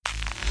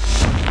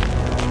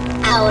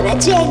Ahora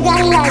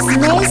llegan las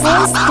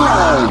mezclas.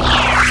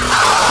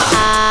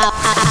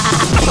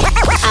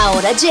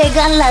 Ahora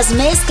llegan las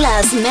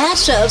mezclas,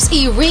 mashups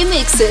y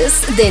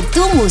remixes de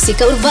tu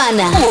música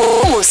urbana.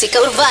 Música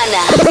urbana.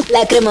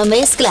 La Crema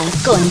Mezcla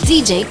con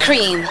DJ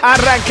Cream.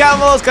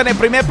 Arrancamos con el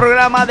primer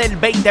programa del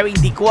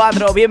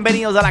 2024.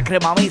 Bienvenidos a la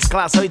Crema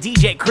Mezcla. Soy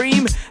DJ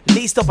Cream,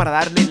 listo para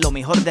darles lo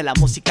mejor de la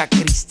música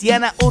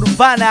cristiana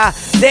urbana.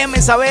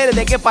 Déjenme saber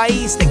de qué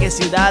país, de qué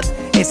ciudad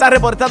está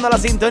reportando la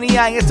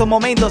sintonía en estos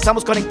momentos.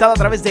 Estamos conectados a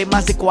través de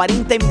más de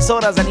 40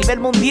 emisoras a nivel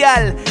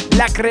mundial.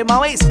 La Crema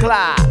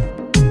Mezcla.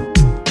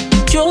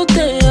 Yo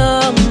te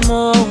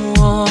amo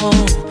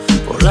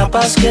por la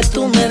paz que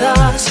tú me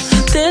das.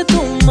 De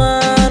tu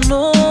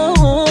mano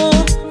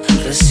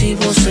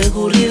recibo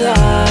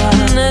seguridad.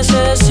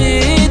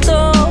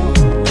 Necesito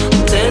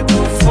de tu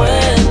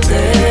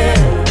fuente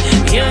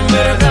y en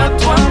verdad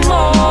tu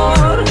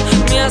amor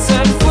me hace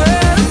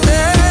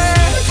fuerte.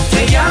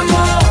 Te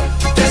llamo,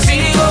 te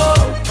sigo,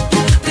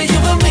 te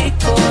llevo en mi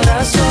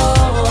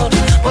corazón.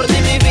 Por ti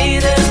mi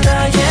vida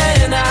está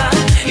llena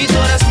y tú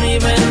eres mi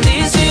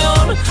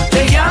bendición.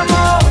 Te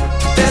llamo,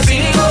 te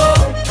sigo,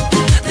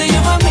 te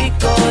llevo en mi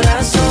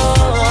corazón.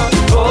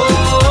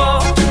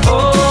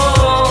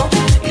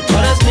 Y tú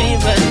eres mi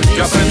bendición.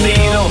 Yo he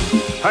aprendido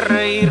a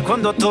reír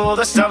cuando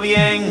todo está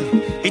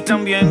bien y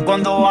también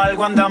cuando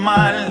algo anda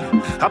mal.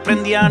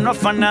 Aprendí a no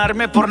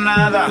afanarme por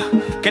nada,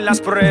 que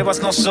las pruebas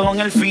no son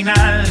el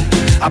final.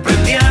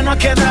 Aprendí a no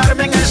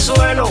quedarme en el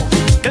suelo,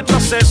 que el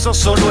proceso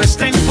solo es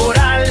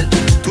temporal.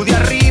 Tú de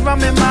arriba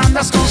me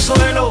mandas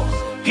consuelo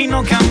y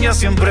no cambias,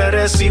 siempre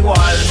eres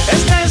igual.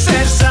 Es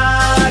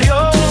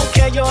necesario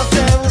que yo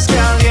te busque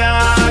a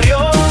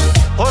diario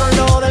por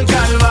lo del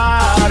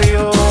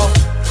Calvario.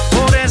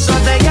 Por eso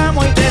te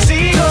llamo y te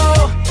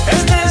sigo.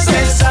 Es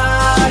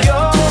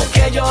necesario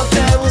que yo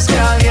te busque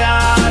a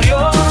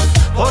diario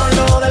por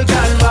lo del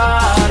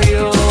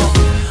Calvario.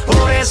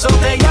 Por eso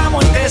te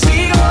llamo y te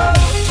sigo.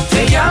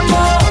 Te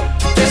llamo,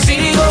 te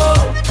sigo,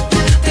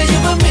 te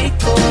llevo en mi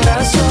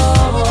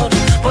corazón.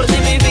 Por ti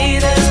mi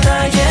vida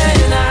está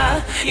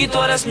llena y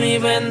tú eres mi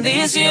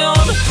bendición.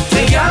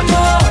 Te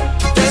llamo,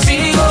 te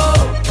sigo,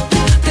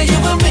 te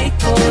llevo en mi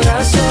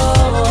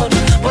corazón.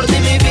 Por ti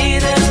mi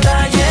vida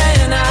está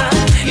llena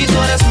y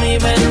tú eres mi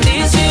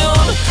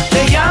bendición.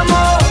 Te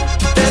llamo,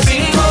 te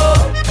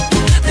sigo,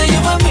 te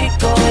llevo en mi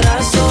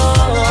corazón.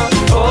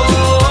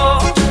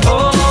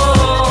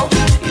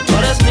 Y tú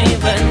eres mi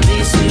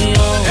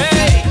bendición.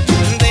 Hey,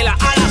 de la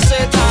A a la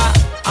Z,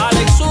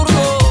 Alex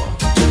Zurdo,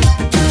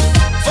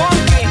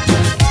 Funky.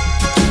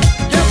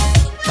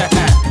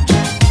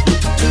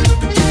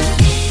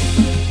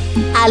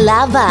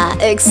 Alaba,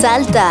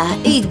 exalta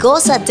y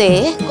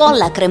gózate con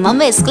la Crema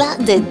Mezcla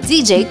de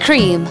DJ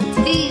Cream.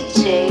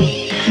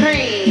 DJ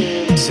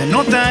Cream. Se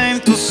nota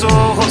en tus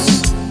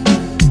ojos,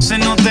 se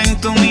nota en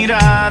tu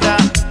mirada,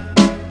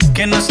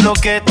 que no es lo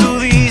que tú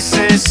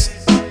dices,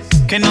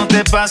 que no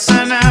te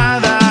pasa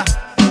nada.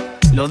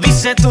 Lo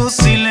dice tu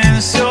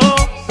silencio,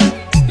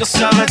 lo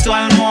sabe tu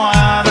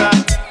almohada,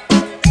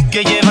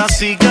 que lleva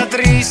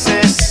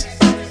cicatrices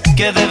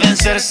que deben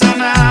ser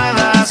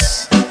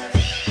sanadas.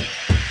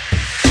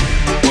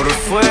 Por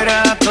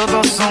fuera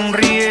todo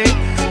sonríe,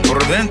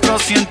 por dentro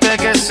siente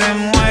que se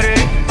muere,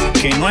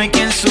 que no hay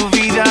quien su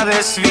vida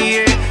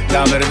desvíe.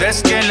 La verdad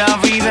es que la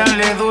vida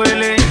le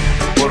duele.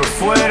 Por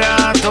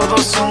fuera todo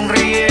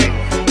sonríe,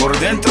 por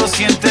dentro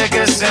siente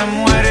que se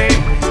muere,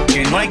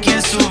 que no hay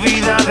quien su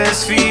vida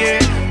desvíe.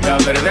 La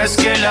verdad es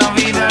que la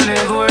vida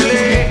le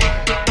duele.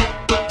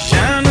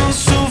 Ya no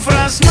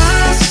sufras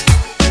más,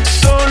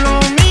 solo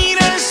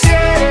mira el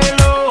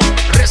cielo,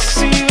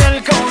 recibe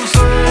el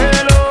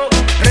consuelo,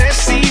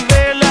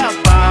 recibe la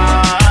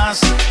paz.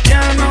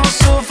 Ya no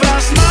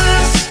sufras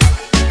más,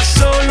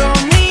 solo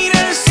mira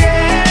el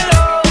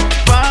cielo,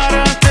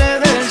 párate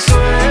del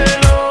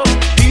suelo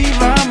y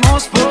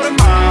vamos por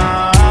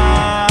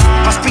más.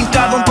 Has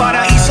pintado un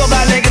paraíso de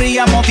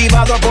alegría,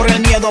 motivado por el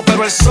miedo,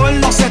 pero el sol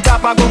no se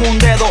tapa con un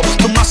dedo.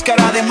 Tu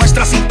máscara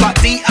demuestra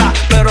simpatía,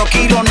 pero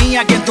qué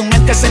ironía que en tu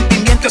mente el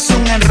sentimiento es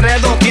un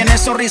enredo.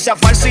 Tienes sonrisa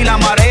falsa y la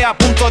marea a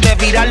punto de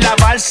virar la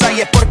balsa,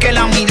 y es porque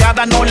la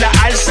mirada no la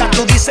alza.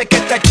 Tú dices que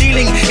estás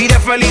chilling y de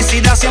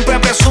felicidad siempre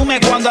presume,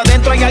 cuando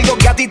adentro hay algo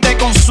que a ti te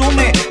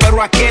consume.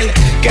 Pero aquel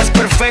que es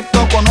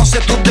perfecto conoce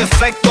tus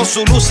defectos,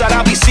 su luz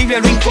hará visible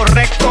lo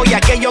incorrecto, y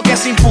aquello que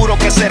es impuro,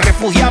 que se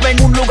refugiaba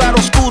en un lugar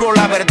oscuro,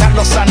 la verdad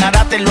lo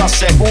sanará, te lo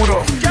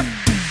aseguro.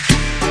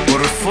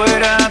 Por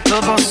fuera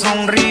todo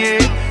sonríe,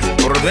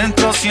 por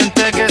dentro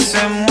siente que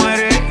se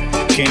muere,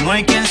 que no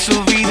hay quien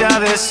su vida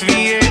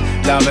desvíe.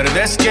 La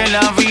verdad es que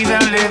la vida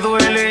le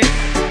duele.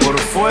 Por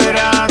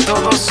fuera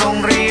todo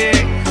sonríe,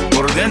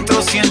 por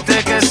dentro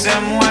siente que se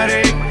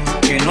muere,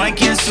 que no hay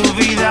quien su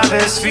vida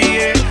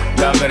desvíe.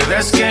 La verdad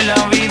es que la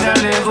vida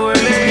le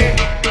duele.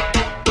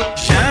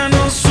 Ya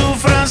no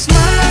sufras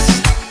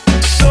más,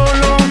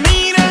 solo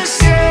mira el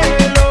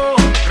cielo,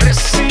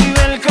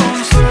 recibe el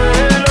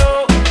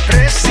consuelo,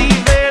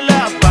 recibe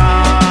la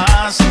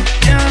paz.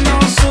 Ya no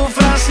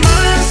sufras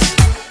más,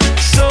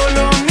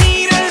 solo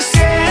mira el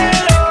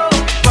cielo,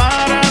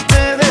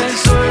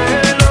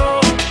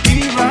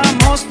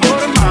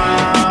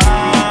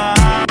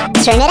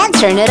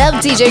 Turn it up,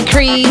 DJ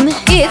Cream.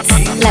 It's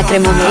La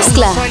Crema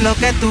Mezcla. Soy lo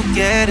que tú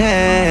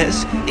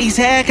quieres y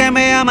sé que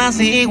me amas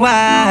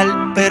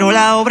igual, pero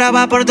la obra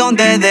va por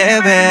donde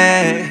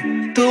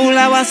debe. Tú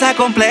la vas a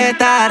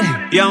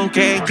completar y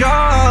aunque yo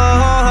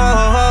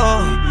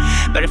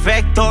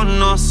perfecto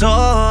no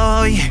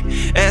soy,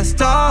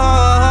 estoy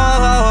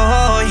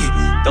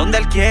donde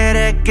él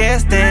quiere que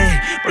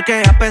esté,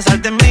 porque a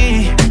pesar de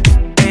mí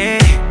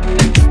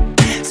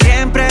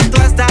siempre tú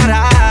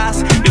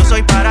estarás. Yo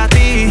soy para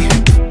ti,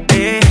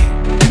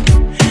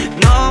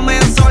 no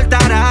me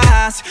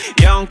soltarás.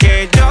 Y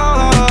aunque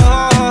yo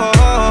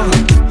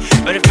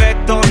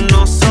perfecto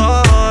no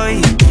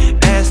soy,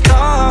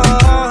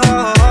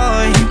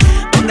 estoy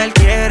donde él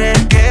quiere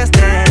que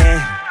esté.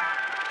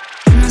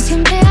 No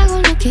siempre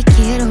hago lo que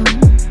quiero,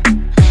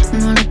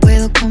 no lo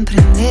puedo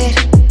comprender.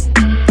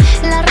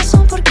 La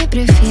razón por qué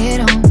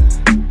prefiero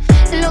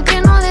lo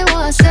que no debo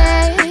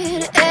hacer.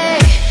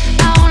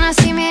 Aún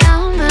así me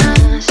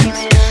amas,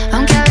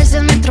 aunque a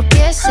veces me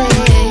tropiece.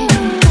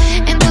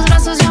 En tus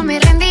brazos yo me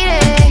rendiré,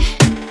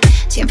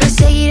 siempre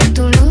seguiré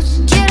tu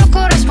luz. Quiero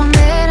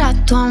corresponder a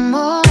tu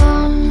amor.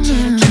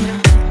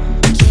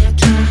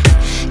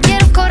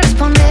 Quiero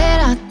corresponder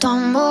a tu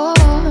amor.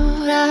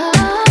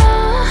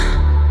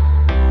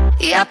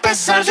 Y a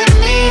pesar de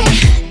mí,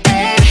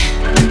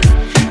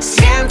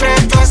 siempre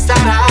tú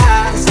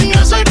estarás.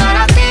 Yo soy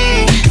para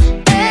ti,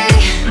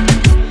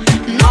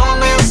 no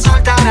me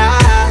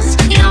soltarás.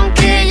 Y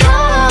aunque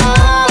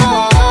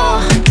yo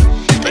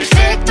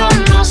perfecto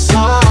no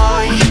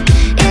soy,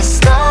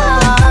 estoy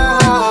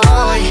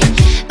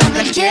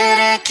donde él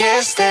quiere que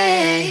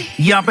esté.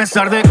 Y a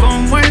pesar de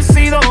cómo he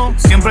sido,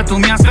 siempre tú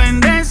me has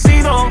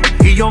bendecido.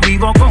 Y yo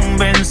vivo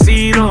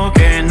convencido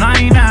que no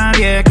hay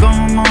nadie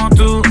como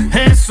tú,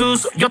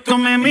 Jesús. Yo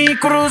tomé mi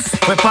cruz,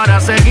 fue para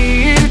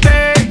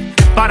seguirte,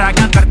 para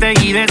cantarte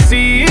y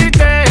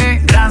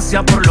decirte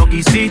gracias por lo que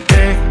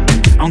hiciste.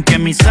 Aunque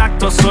mis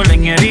actos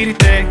suelen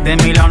herirte, de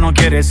mi lado no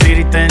quieres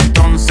irte.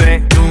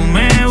 Entonces tú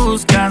me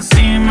buscas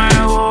y me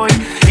voy,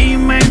 y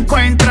me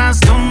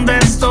encuentras donde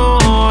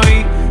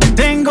estoy.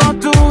 Tengo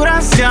tu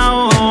gracia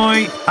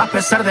hoy, a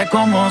pesar de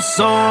cómo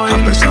soy.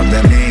 A pesar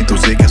de mí, tú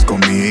sigues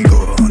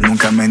conmigo.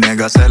 Nunca me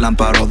niegas el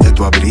amparo de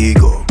tu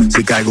abrigo.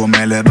 Si caigo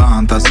me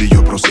levantas y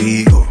yo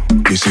prosigo.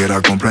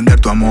 Quisiera comprender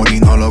tu amor y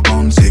no lo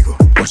consigo.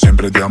 Por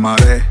siempre te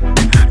amaré,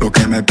 lo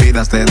que me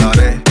pidas te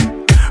daré.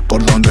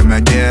 Por donde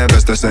me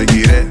lleves te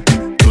seguiré.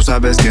 Tú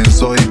sabes quién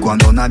soy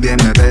cuando nadie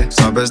me ve.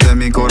 Sabes de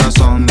mi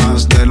corazón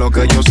más de lo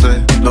que yo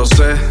sé. Lo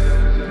sé,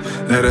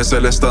 eres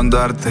el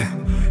estandarte.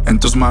 En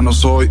tus manos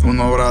soy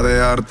una obra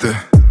de arte.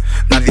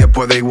 Nadie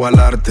puede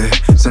igualarte.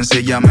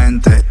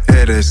 Sencillamente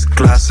eres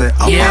clase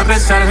aparte. Y a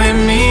pesar de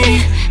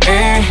mí,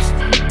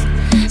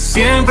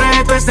 siempre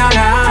tú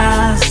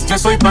estarás. Yo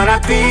soy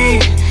para ti,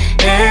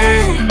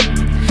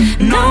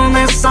 no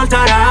me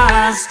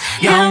soltarás.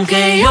 Y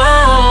aunque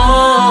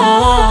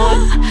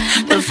yo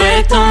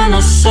perfecto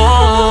no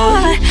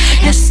soy,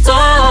 estoy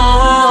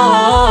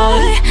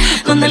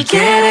donde él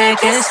quiere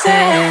que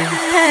esté.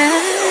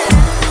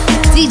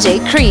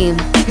 DJ Cream.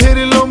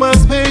 Eres lo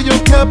más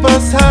bello que ha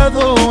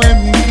pasado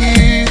en mi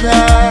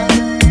vida.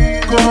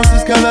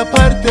 Conoces cada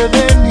parte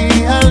de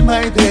mi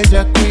alma y de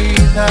ella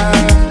cuidas.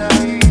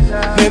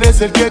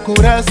 Eres el que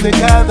curaste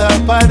cada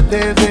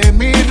parte de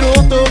mi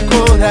roto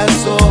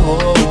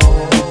corazón.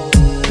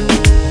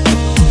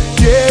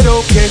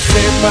 Quiero que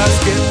sepas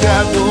que te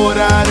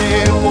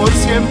adoraré por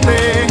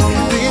siempre.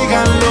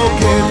 Digan lo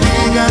que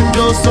digan,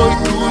 yo soy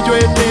tuyo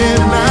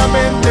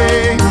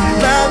eternamente.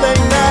 Nada y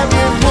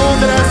nadie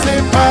podrá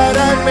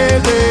separarme de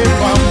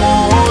tu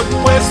amor,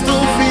 pues tu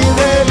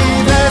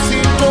fidelidad es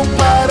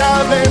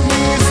incomparable,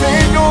 mi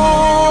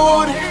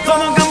Señor.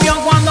 Todo cambió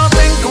cuando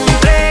te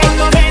encontré,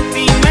 de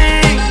ti me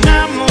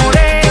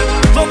enamoré.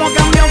 Todo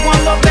cambió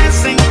cuando te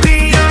sentí,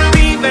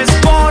 vives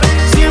por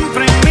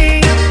siempre en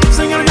mí.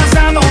 Señor, me has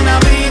dado una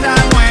vida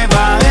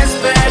nueva,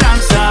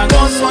 esperanza,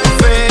 gozo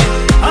y fe.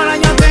 Ahora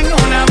ya tengo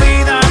una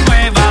vida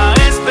nueva,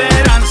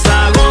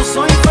 esperanza,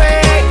 gozo y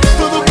fe.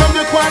 Todo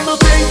cambió cuando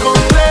te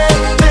encontré,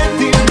 de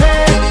ti me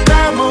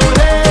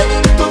enamoré.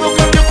 Todo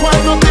cambió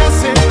cuando te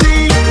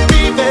sentí,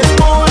 vives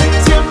por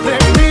siempre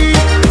en mí.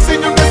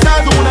 Señor, me has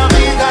dado una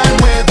vida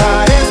nueva,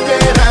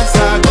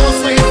 esperanza,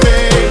 gozo y fe.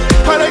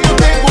 Ahora yo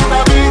tengo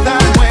una vida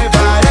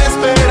nueva,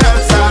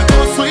 esperanza,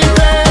 gozo y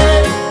fe.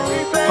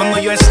 Cuando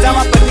yo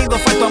estaba perdido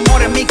fue tu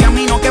amor en mi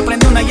camino que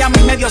prendió una llama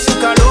y me dio su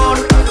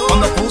calor.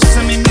 Cuando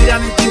puse mi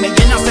mirada en ti me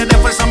llenaste de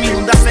fuerza, me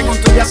inundaste con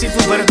tu gracia y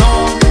tu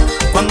perdón.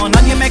 Cuando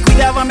nadie me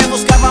cuidaba, me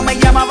buscaba, me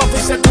llamaba,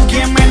 fuiste tú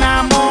quien me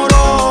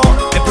enamoró.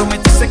 Me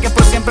prometiste que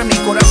por siempre mi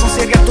corazón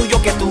sería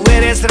tuyo, que tú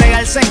eres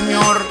real,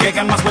 Señor. Que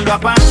jamás vuelva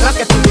para atrás,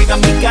 que tú cuidas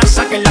mi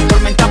casa, que la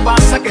tormenta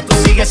pasa, que tú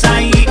sigues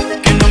ahí,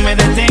 que no me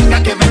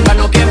detenga, que venga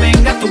lo que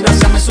venga, tu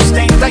gracia me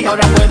sustenta y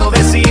ahora puedo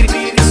decir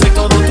que soy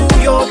todo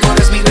tuyo, tú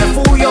eres mi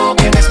refugio,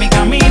 que eres mi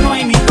camino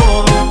y mi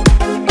todo.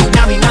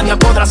 Nadie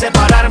podrá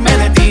separarme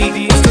de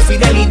ti, pues tu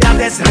fidelidad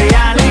es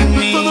real en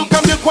mí. Todo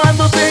cambió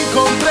cuando te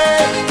encontré,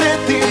 de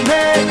ti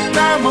me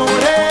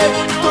enamoré.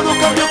 Todo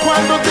cambió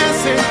cuando te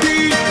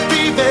sentí,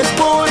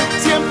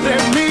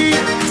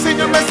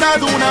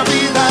 dado una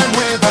vida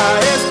nueva,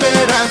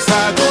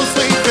 esperanza,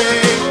 gozo y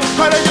fe.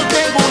 Ahora yo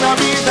tengo una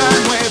vida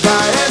nueva,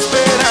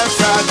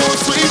 esperanza,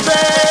 gozo y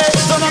fe.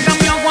 Todo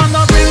cambió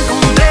cuando te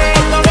encontré,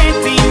 lo de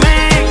ti me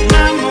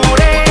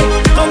enamoré.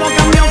 Todo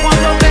cambió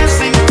cuando te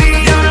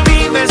sentí, ahora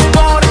vives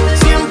por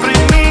siempre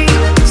en mí.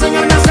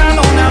 Señor, me has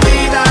dado una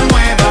vida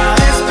nueva,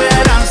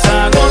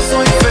 esperanza,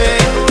 gozo y fe.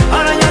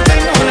 Ahora yo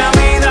tengo una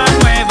vida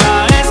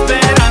nueva,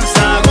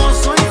 esperanza,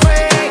 gozo y fe.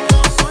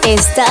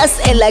 Estás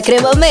en la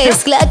Crema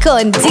Mezcla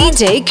con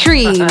DJ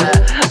Cream.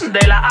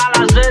 De la A a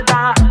la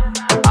Z,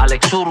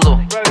 Alex Zurdo.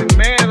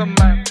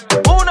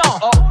 Uno,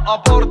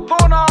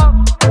 oportuno.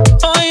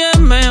 Hoy es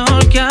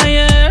mejor que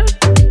ayer.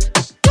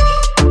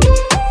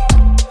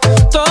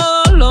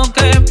 Todo lo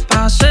que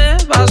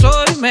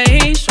pasó y me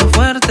hizo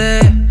fuerte.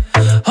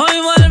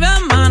 Hoy vuelve a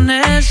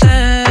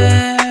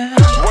amanecer.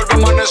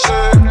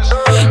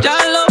 Ya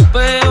lo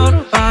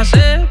peor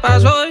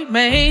pasó y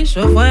me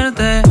hizo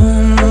fuerte.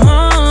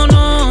 ¿Cómo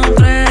no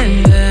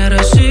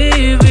creer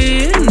si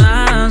vi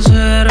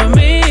nacer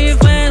mi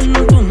fe en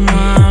tu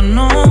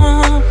mano?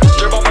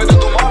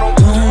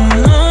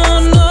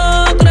 ¿Cómo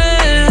no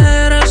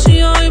creer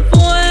si hoy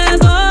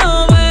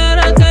puedo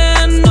ver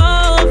que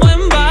no fue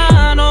en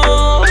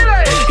vano?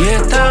 Y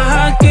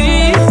estás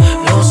aquí,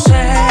 lo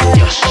sé.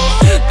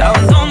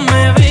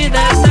 Dándome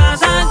vida,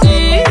 estás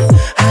aquí,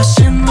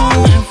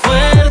 haciéndome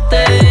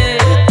fuerte.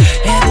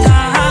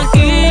 Estás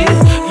aquí,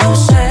 lo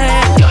sé.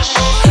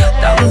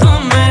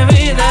 Dándome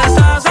vida,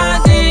 estás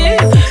aquí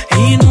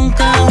y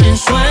nunca me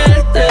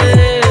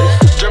sueltes.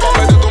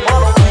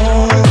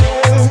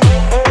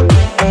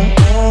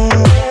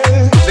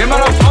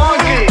 Dímelo,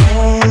 Funky.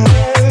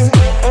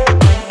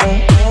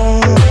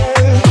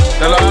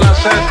 De la A a la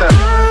Z.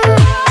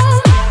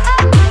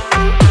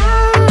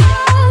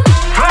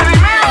 Freddy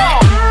mío.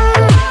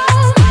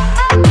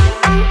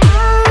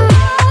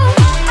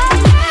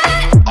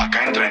 Acá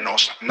entre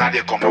nos,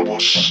 nadie como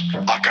vos.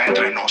 Acá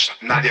entre nos,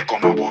 nadie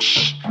como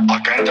vos.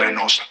 Acá entre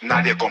nos,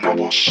 nadie como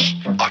vos.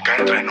 Acá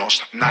entre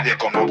nos, nadie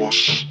como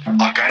vos.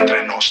 Acá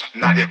entre nos,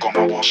 nadie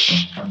como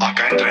vos.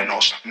 Acá entre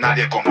nos,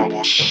 nadie como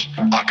vos.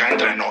 Acá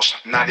entre nos,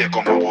 nadie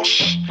como vos.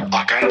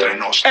 Acá entre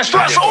nos. Esto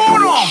nadie es como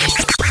uno. vos.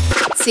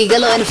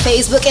 Síguelo en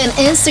Facebook e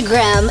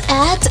Instagram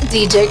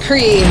 @DJ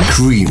Cream.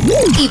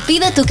 Y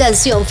pide tu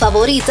canción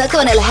favorita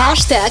con el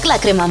hashtag La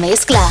Crema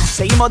Mezcla.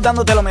 Seguimos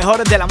dándote lo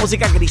mejor de la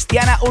música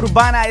cristiana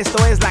urbana.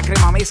 Esto es La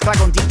Crema Mezcla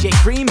con DJ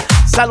Cream.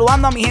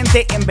 Saludando a mi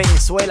gente en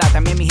Venezuela,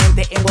 también mi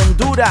gente en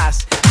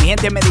Honduras, mi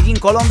gente en Medellín,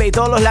 Colombia y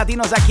todos los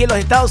latinos aquí en los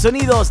Estados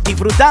Unidos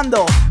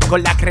disfrutando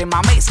con La Crema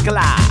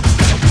Mezcla.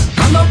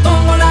 Cuando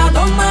pongo las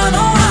dos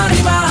manos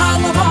arriba,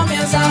 algo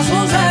comienza a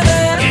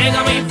suceder.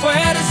 Llega mi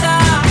fuerza,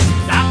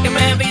 la que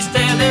me viste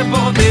de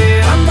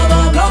poder. Cuando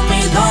doblo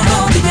mis dos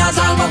rodillas,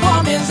 algo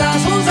comienza a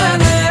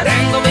suceder.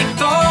 Tengo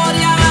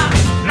victoria,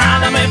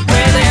 nada me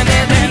puede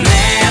detener.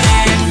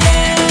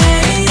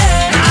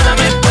 Nada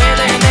me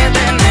puede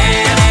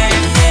detener.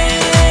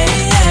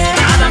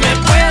 Nada me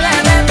puede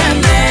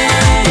detener.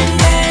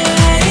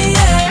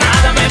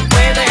 Nada me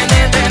puede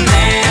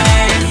detener.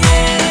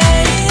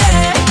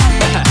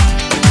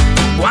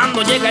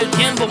 Cuando llega el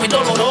tiempo muy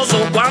doloroso,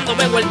 cuando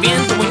veo el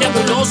viento muy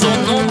nebuloso,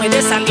 no me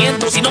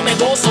desaliento, sino me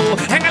gozo.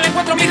 En él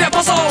encuentro mi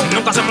reposo.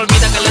 Nunca se me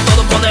olvida que él es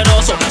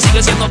todopoderoso.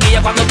 Sigue siendo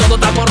guía cuando todo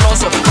está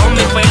borroso. Con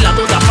mi fe la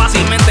duda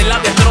fácilmente la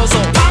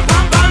destrozo. Pam,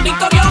 pam, pam,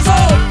 victorioso.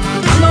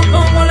 Cuando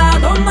pongo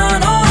las dos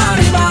manos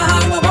arriba,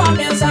 algo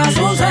comienza a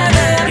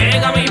suceder.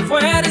 Llega mi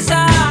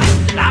fuerza,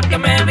 la que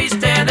me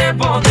viste de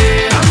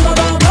poder.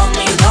 Cuando doblo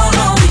mis dos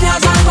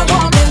rodillas, algo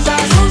comienza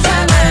a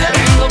suceder.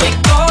 Tengo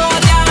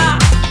victoria,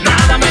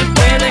 nada me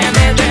puede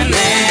detener.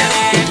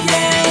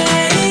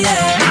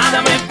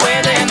 Nada me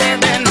puede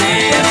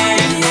detener.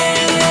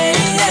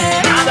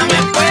 Nada me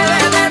puede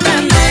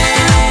detener.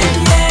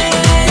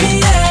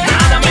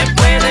 Nada me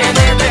puede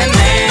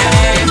detener.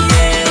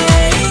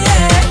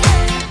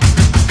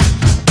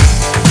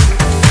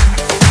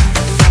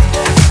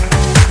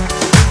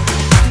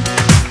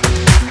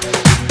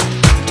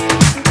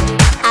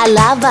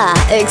 Alaba,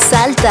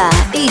 exalta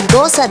y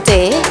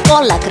gózate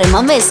con La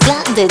Crema Mezcla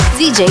de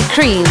DJ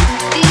Cream.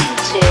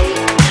 DJ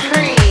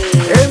Cream.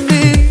 En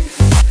mí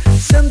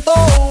siento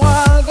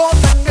algo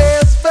tan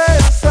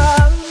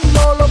especial,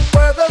 no lo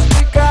puedo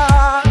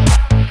explicar.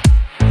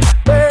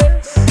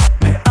 Ves,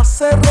 me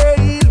hace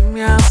reír,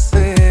 me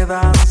hace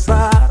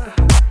danzar.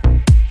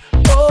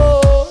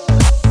 Oh,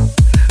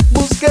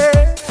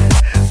 busqué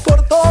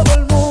por todo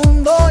el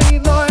mundo y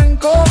no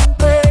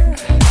encontré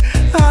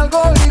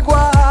algo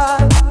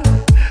igual,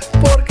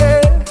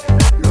 porque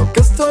lo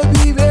que estoy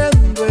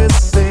viviendo es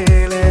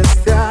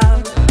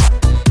celestial.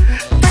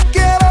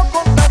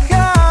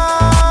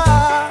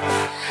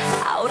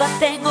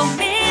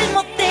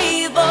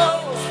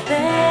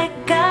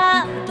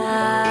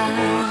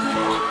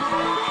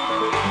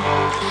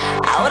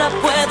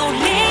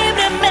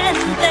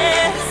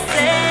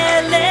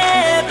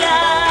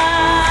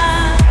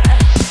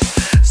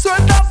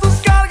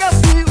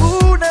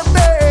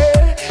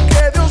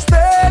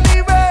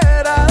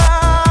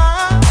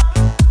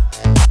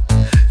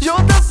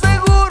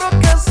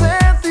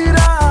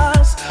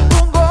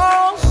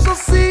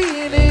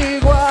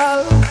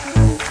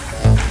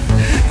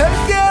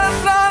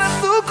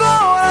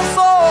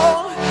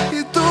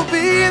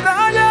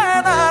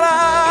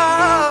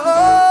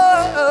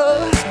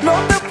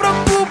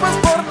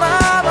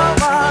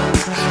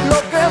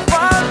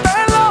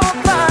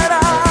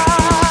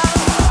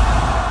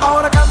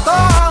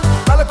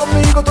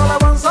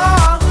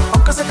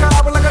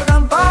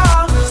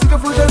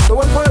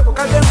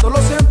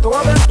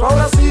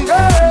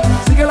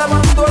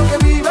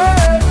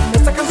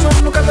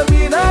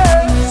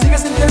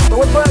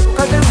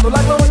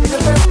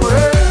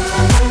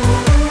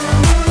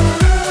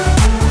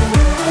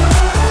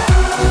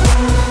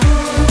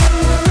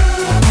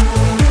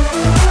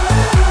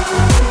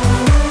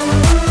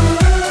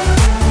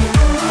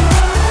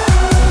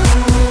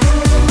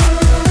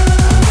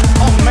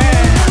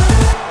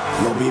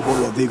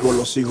 contigo,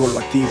 lo sigo, lo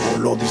activo,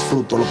 lo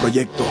disfruto, lo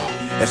proyecto.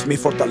 Es mi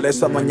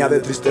fortaleza, no añade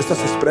tristeza,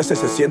 se expresa y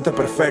se siente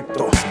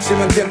perfecto. Si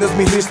no entiendes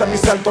mi risa, mi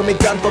salto, mi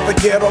canto, te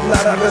quiero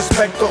hablar al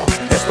respecto.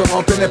 Esto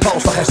no tiene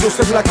pausa, Jesús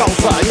es la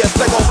causa y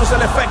este gozo es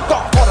el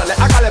efecto. Órale,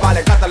 hágale,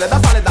 vale, cántale,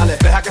 dale, dale.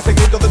 Deja que ese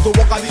grito de tu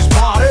boca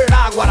dispare.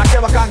 Náguara, qué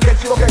bacán, qué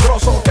chido, qué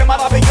grosso, qué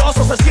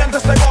maravilloso se siente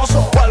este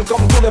gozo.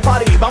 Welcome to the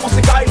party, vamos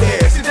y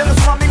baile. Si tienes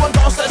un amigo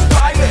entonces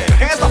tráele.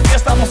 En esta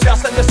fiesta no se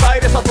hacen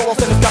desaires, a todos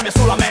se les cambia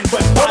su lamento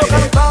en baile.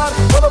 Puedo cantar,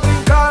 puedo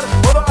brincar,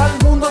 puedo al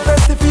mundo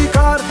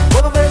testificar,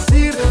 puedo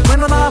decir,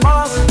 no nada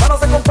más, nada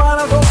se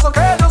compara al gozo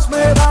que Dios me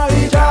da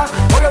y ya.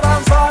 Voy a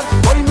danzar,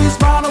 voy mis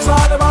manos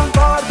a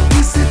levantar,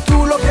 y si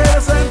tú lo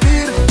quieres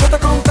sentir, yo te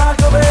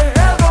contacto de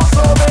el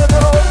gozo de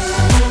Dios.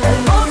 El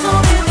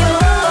gozo de Dios.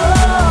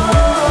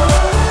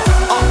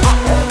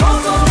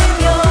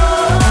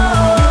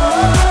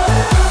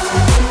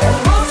 El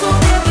gozo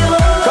de Dios. El gozo de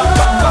Dios.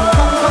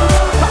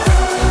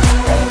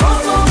 El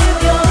gozo de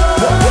Dios.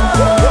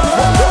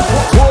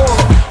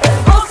 El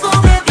gozo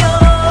de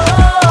Dios.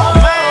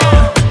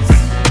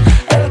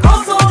 El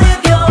gozo de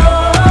Dios.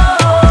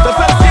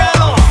 Desde el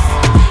cielo.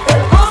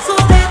 El gozo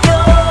de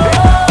Dios.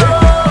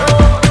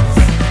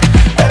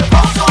 El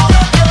gozo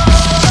de Dios.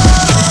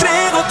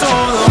 Entrego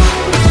todo.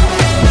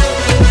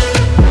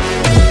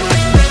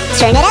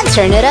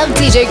 Turn it up,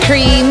 DJ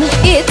Cream.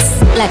 It's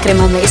La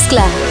Crema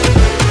Mezcla.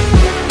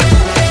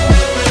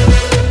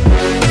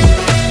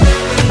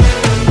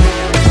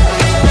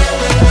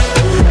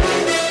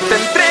 Te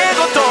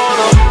entrego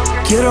todo.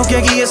 Quiero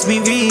que guíes mi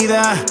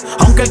vida,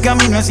 aunque el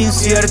camino es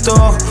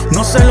incierto.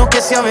 No sé lo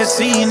que se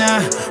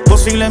avecina,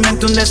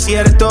 posiblemente un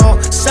desierto.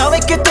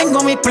 Sabes que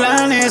tengo mis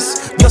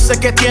planes, yo sé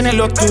que tienes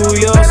los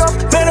tuyos.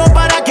 Pero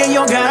para que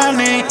yo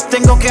gane,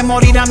 tengo que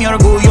morir a mi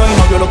orgullo. Y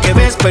no veo lo que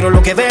ves, pero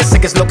lo que ves sé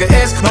que es lo que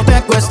es. No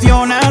te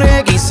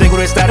cuestionaré y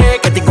seguro estaré,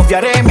 que te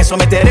confiaré, me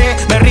someteré.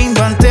 Me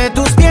rindo ante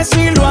tus pies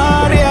y lo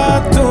haré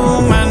a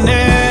tu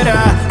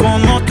manera,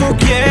 como tú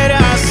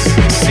quieras.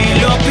 Si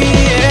lo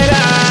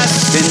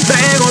pidieras, te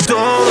entrego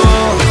todo.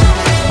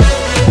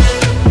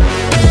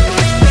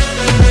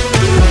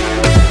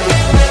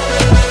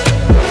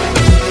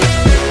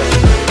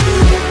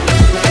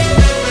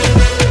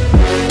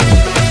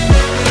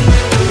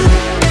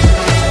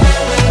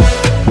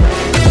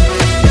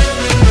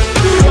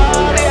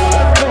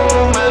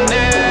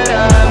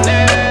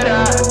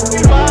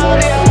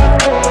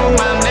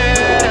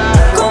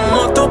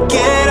 Como tú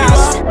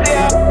quieras,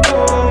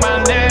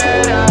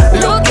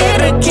 lo que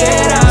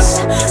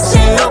requieras, si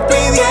lo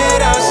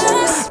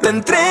pidieras, te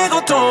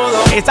entrego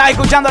todo. Estás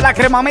escuchando La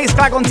Crema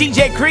Mezcla con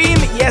DJ Cream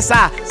y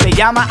esa se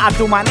llama A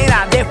Tu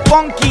Manera de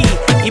Funky.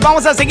 Y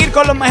vamos a seguir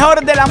con lo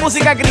mejor de la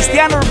música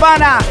cristiana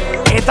urbana.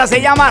 Esta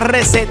se llama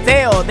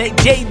Reseteo de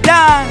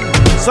J-Dan.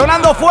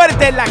 Sonando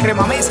fuerte en La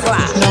Crema Mezcla.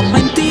 La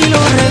mente y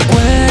los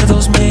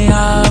recuerdos me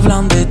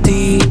hablan de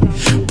ti,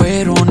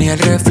 pero ni el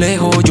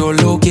reflejo yo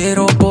lo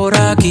quiero por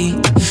aquí.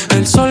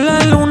 El sol,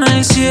 la luna,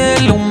 el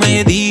cielo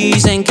me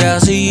dicen que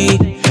así,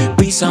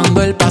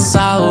 pisando el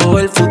pasado,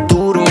 el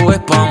futuro es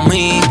pa'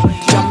 mí.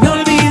 Ya me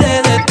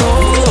olvidé de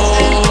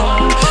todo,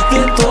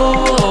 de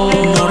todo.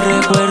 No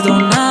recuerdo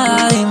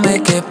nada,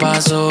 dime qué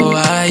pasó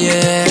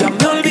ayer. Ya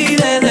me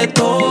olvidé de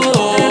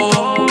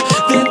todo,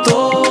 de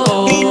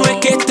todo. Y no es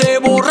que esté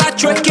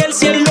borracho, es que el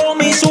cielo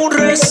me hizo un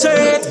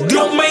reset.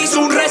 Dios me hizo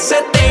un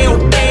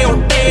reseteo,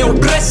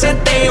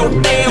 reseteo.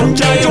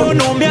 Ya yo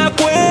no me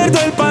acuerdo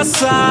el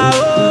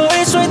pasado,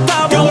 eso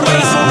está borrado. Dios me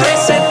hizo un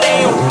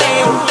reseteo,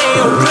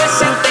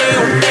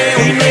 reseteo.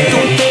 Y no es que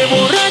esté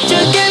borracho,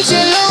 es que el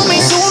cielo me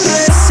hizo un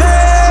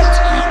reset.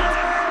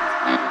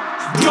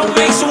 Dios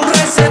me hizo un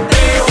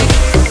reseteo.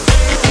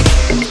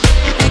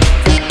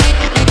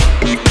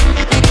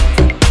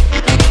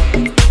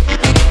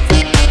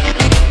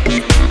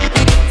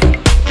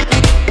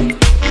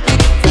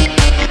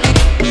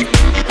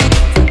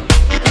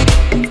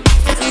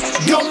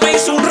 Dios me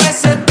hizo un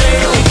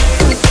reseteo.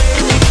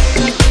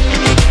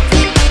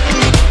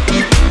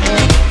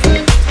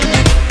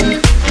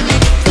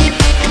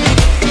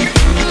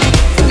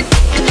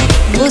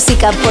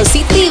 Música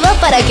positiva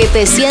para que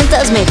te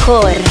sientas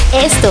mejor.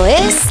 Esto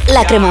es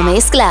La Crema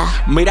Mezcla.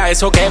 Mira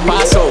eso que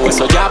pasó,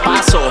 eso ya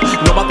pasó.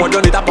 No me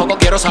acuerdo ni tampoco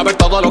quiero saber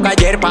todo lo que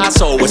ayer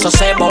pasó. Eso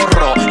se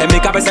borró. En mi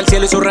cabeza el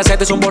cielo y su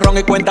receta es un borrón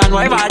y cuenta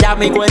nueva. Ya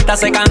mi cuenta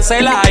se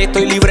cancela,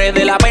 estoy libre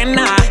de la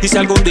pena. Y si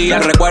algún día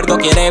el recuerdo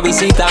quiere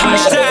visitar,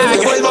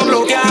 te vuelvo a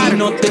bloquear.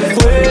 No te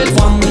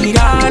vuelvo a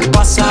mirar,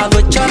 pasado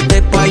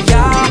echarte pa'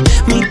 allá.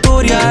 Mi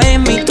historia es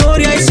mi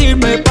historia y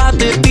sirve pa'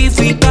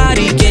 testificar.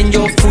 Y quien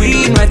yo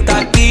fui no está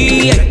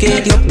aquí, es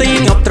que Dios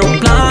tenía otro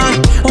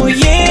plan.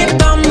 Hoy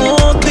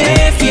estamos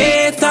de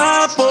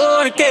fiesta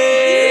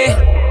porque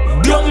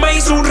Dios me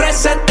hizo un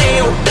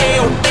reseteo,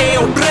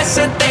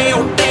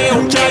 reseteo.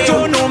 ya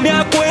yo no me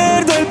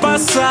acuerdo el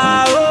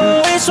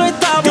pasado, eso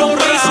está Dios me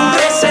hizo un borrado.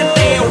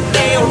 reseteo.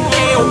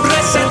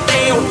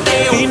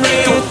 Y no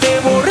es que esté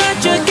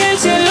borracho, es que el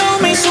cielo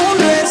me hizo un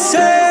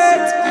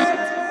reset.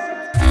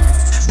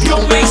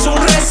 Dios me hizo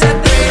un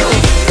reseteo.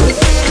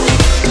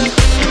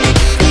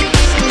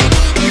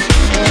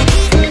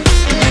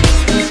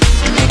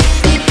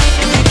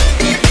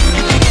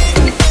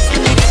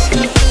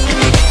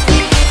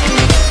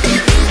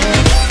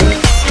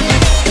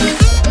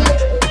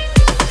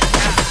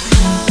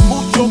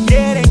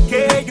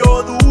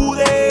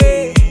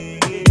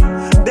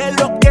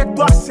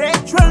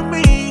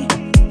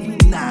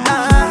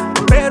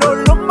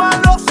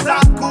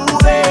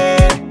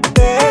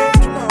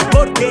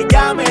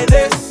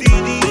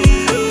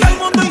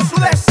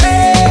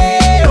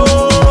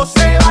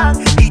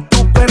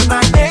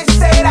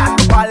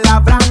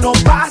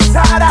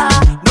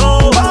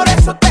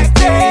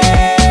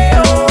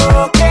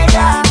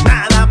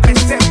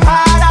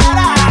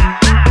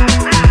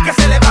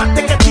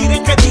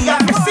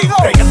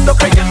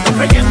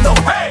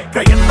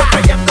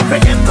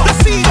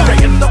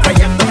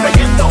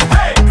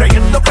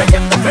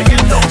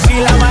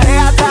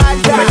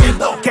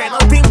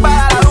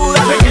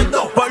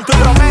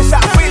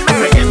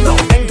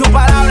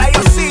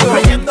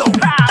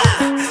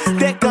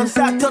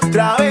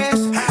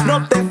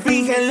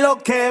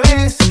 lo que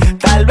ves,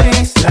 tal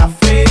vez la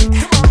fe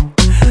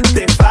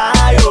te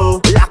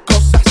falló. Las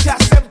cosas se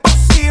hacen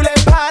posibles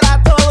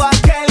para todo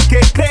aquel que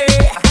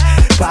cree,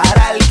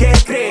 para el que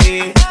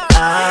cree.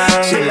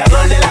 Si el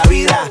dador de la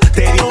vida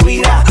te dio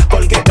vida,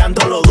 porque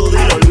tanto lo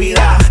duda y lo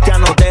olvida, ya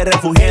no te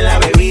refugies en la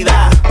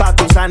bebida, pa'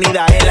 tu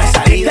sanidad es la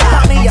salida.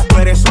 Familia, tú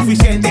eres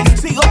suficiente,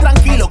 sigo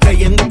tranquilo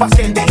creyendo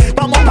paciente.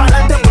 Vamos para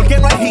adelante porque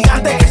no hay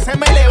gigante que se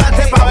me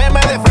levante pa' verme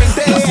de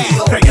frente. Yo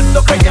sigo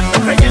creyendo, creyendo,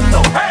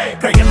 creyendo, hey,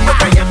 creyendo,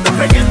 creyendo,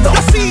 creyendo.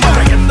 Yo sigo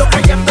creyendo,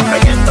 creyendo,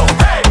 creyendo,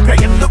 hey,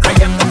 creyendo,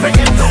 creyendo,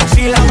 creyendo.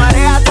 Si la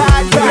marea está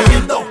alta,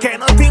 creyendo que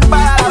no te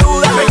invada la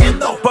duda,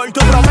 creyendo por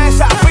tu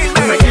promesa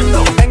firme,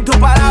 creyendo en tu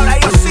palabra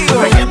yo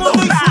sigo creyendo.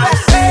 Tus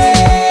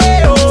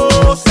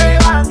deseos se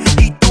van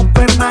y tú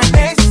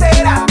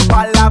permanecerás, tu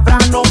palabra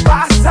no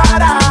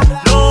pasará.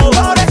 No,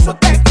 por eso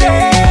te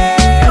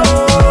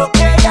creo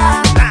que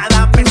ya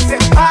nada me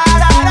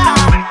separará.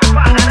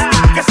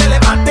 Que se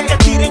levanten, que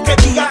tiren, que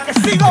digan que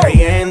sigo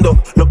creyendo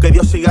lo que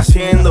Dios sigue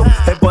haciendo.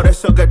 Es por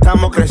eso que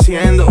estamos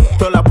creciendo.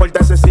 Todas las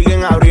puertas se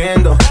siguen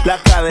abriendo,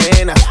 las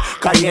cadenas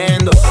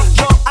cayendo.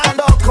 Yo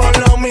ando con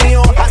lo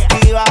mío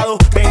activado,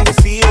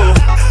 bendecido.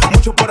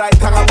 Muchos por ahí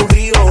están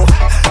aburridos,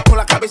 con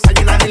la cabeza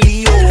llena de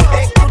lío.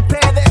 Es que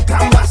ustedes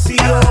están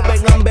vacíos,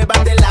 vengan,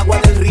 beban del agua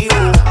del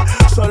río.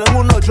 Solo en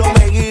uno yo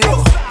me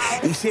guío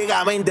y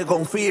ciegamente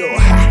confío.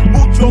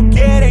 Muchos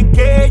quieren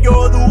que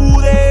yo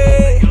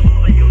dude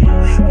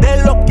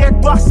de lo que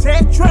tú has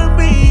hecho en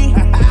mí.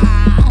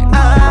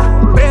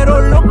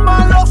 Pero lo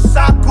malo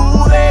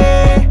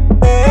sacude,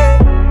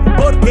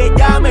 porque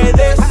ya me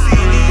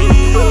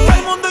decidí. Todo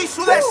el mundo y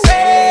su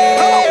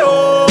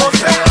deseo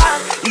se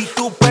van y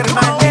tú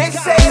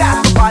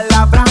permanecerás, tu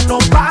palabra no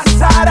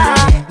pasará.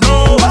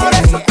 No, por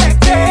eso te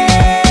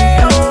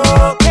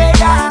creo que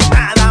ya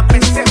nada me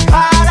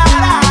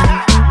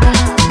separará.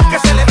 Que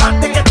se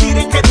levanten, que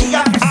tiren, que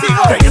digan que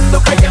sigo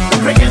creyendo, creyendo,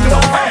 creyendo,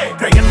 hey,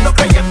 creyendo,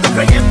 creyendo,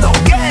 creyendo,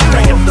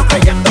 creyendo,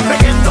 creyendo,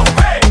 creyendo,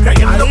 hey,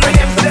 creyendo,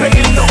 creyendo,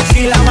 creyendo.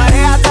 Si la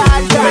marea está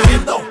alta,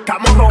 creyendo,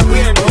 estamos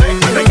rompiendo,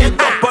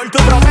 creyendo por tu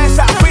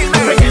promesa firme,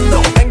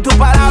 creyendo en tu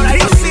palabra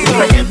yo sigo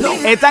creyendo.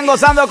 Están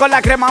gozando con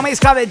la crema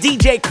mezcla de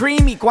DJ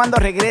Cream y cuando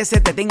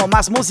regrese te tengo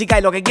más música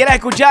y lo que quieras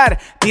escuchar,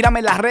 tírame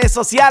en las redes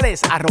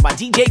sociales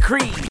 @DJ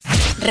Cream.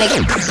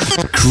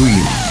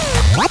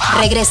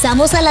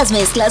 Regresamos a las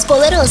mezclas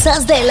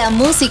poderosas de la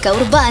música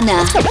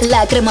urbana.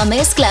 La crema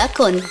mezcla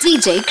con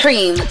DJ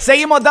Cream.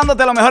 Seguimos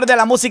dándote lo mejor de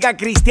la música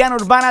cristiana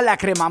urbana, la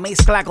crema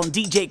mezcla con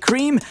DJ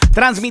Cream,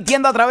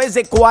 transmitiendo a través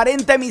de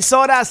 40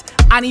 emisoras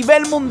a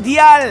nivel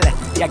mundial.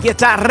 Y aquí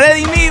está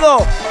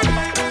Redimido.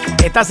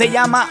 Esta se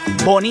llama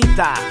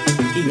Bonita.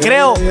 Y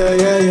creo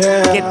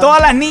que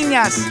todas las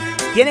niñas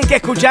tienen que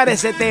escuchar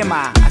ese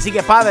tema. Así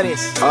que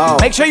padres,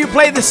 make sure you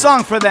play this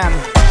song for them.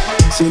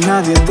 Si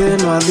nadie te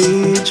lo ha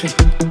dicho,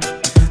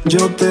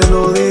 yo te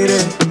lo diré.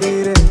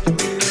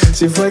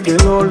 Si fue que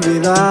lo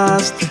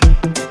olvidaste,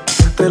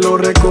 te lo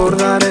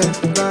recordaré.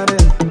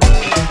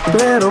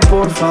 Pero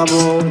por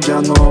favor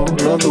ya no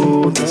lo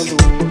dudes.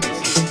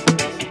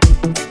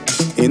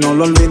 Y no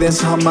lo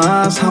olvides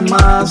jamás,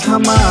 jamás,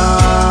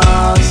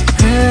 jamás.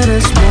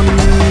 Eres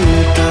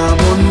bonita,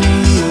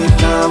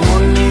 bonita,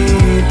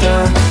 bonita,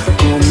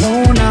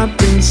 como una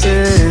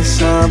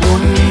princesa,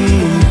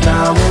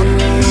 bonita,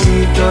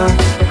 bonita.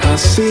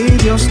 Así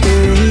Dios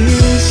te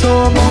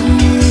hizo,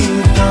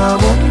 bonita,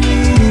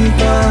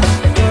 bonita.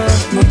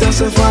 No te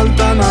hace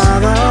falta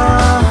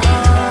nada,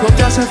 no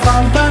te hace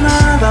falta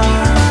nada.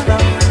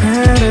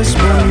 Eres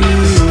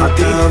bonita. A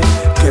ti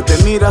que te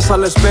miras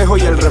al espejo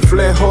y el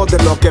reflejo de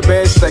lo que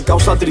ves te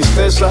causa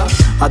tristeza.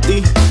 A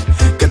ti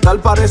que tal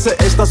parece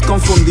estás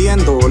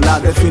confundiendo la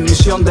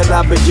definición de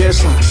la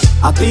belleza.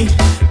 A ti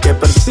que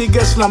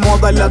persigues la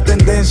moda y la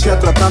tendencia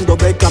tratando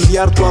de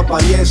cambiar tu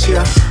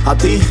apariencia. A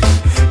ti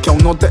que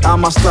aún no te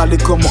amas tal y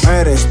como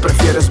eres,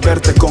 prefieres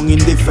verte con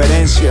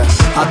indiferencia.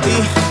 A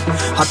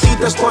ti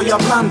te estoy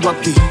hablando a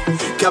ti,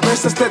 que a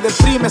veces te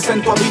deprimes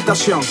en tu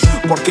habitación,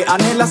 porque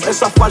anhelas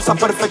esa falsa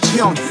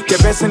perfección que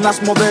ves en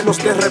las modelos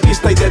de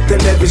revista y de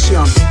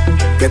televisión,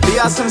 que te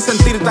hacen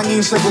sentir tan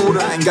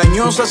insegura.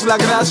 Engañosa es la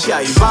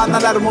gracia y vana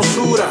la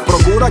hermosura.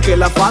 Procura que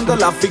el afán de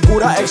la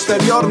figura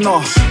exterior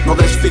no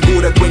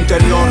desfigure tu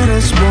interior.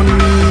 Eres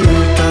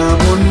bonita,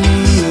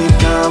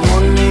 bonita,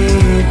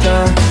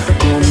 bonita,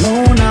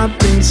 como una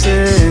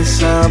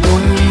princesa,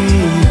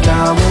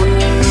 bonita,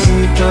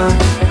 bonita.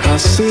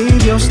 Así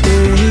Dios te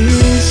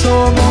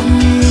hizo,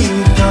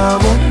 bonita,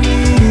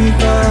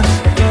 bonita.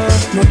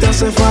 No te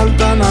hace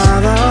falta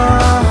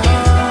nada,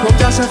 no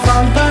te hace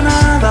falta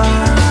nada.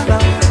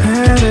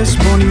 Eres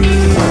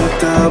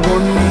bonita,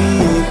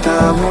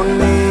 bonita,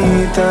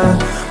 bonita,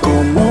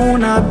 como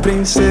una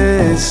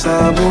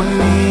princesa,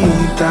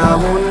 bonita,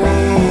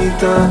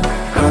 bonita.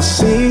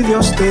 Así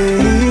Dios te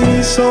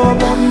hizo,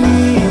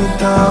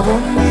 bonita,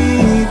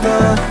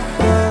 bonita.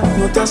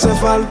 no te hace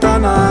falta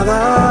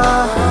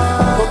nada,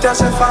 no te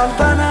hace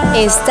falta nada.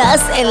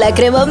 Estás en la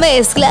Crema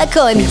Mezcla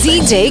con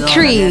DJ La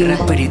Cream. guerra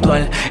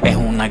espiritual es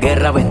una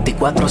guerra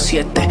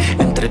 24/7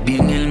 entre el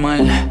bien y el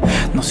mal.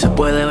 No se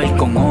puede ver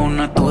como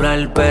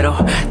natural, pero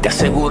te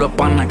aseguro,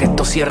 pana, que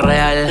esto sí es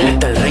real.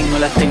 Está el reino de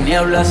las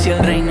tinieblas y el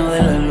reino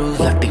de la luz.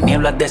 Las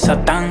tinieblas de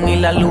Satán y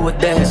la luz es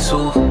de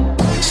Jesús.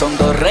 Son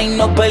dos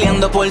reinos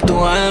peleando por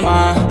tu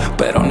alma,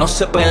 pero no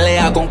se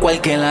pelea con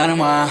cualquier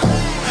arma.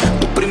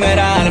 Tu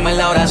primera arma es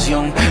la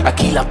oración.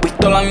 Aquí las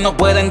pistolas no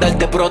pueden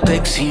darte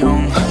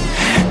protección.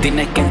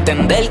 Tienes que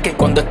entender que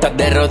cuando estás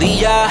de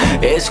rodillas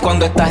es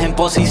cuando estás en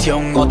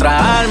posición.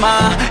 Otra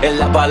arma es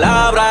la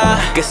palabra,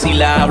 que si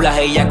la hablas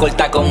ella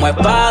corta como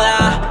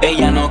espada.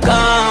 Ella no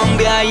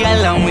cambia, ella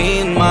es la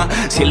misma.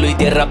 Cielo y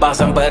tierra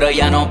pasan pero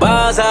ella no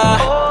pasa.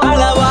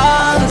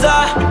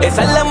 Alabanza,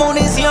 esa es la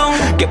munición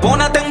que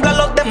pone a temblar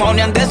los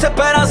demonios en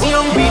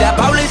desesperación. Mira a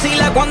Pablo y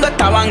Sila cuando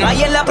estaban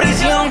ahí en la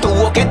prisión.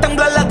 Tuvo que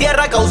temblar la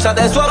tierra a causa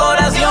de su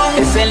adoración.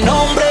 Es el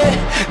nombre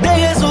de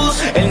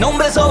Jesús, el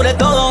nombre sobre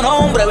todo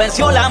nombre.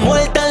 Venció la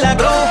muerte en la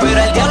cruz, pero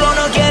el diablo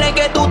no quiere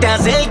que tú te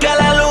acerques a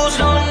la luz.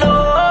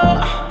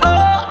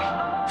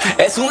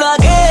 Es una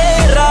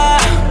guerra,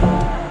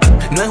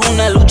 no es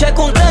una lucha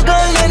contra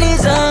carne ni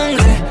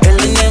sangre. El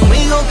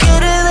enemigo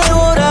quiere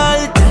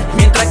devorarte,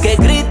 mientras que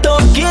Cristo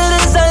quiere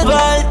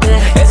salvarte.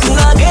 Es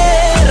una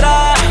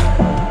guerra,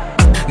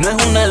 no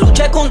es una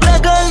lucha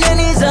contra carne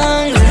ni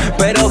sangre,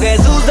 pero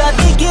Jesús a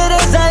ti quiere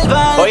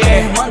salvarte.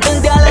 Oye,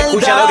 mantente alerta.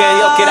 escucha lo que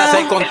Dios quiere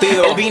hacer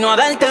contigo. Él vino a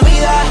darte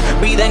vida,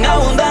 vida en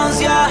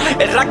abundancia.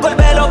 Él rascó el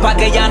velo pa'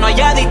 que ya no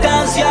haya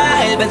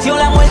distancia. Él venció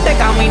la muerte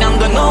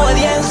caminando en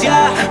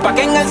obediencia, pa'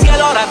 que en el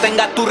cielo ahora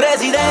tengas tu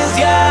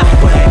residencia.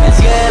 Pues en el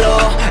cielo,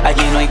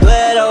 allí no hay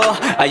duelo,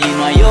 allí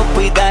no hay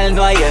hospital,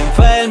 no hay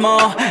enfermo.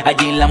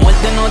 Allí la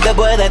muerte no te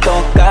puede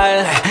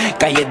tocar.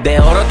 Calles de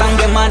oro,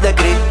 también más de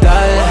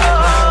cristal.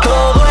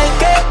 Todo el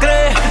que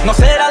cree no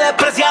será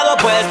despreciado,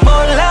 pues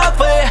por la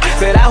fe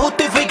será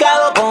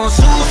justificado con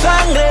su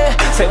sangre.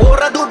 Se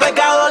borra tu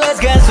pecado, Él es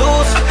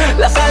Jesús,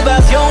 la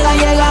salvación ha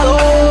llegado.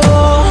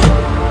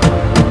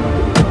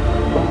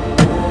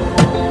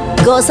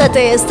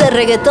 Gózate este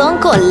reggaetón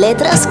con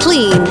letras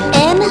clean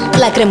en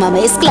la Crema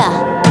Mezcla.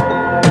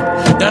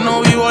 Ya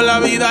no vivo la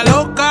vida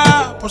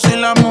loca, por si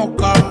la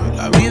mosca.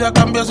 La vida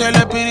cambia si el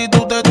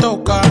espíritu te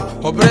toca.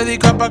 O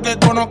predica pa' que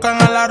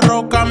conozcan a la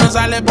roca. Me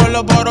sale por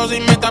los poros y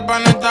me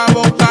tapan esta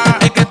boca.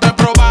 Es que estoy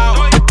probado,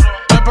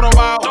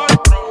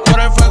 por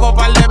el fuego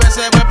par de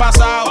veces me he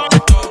pasado.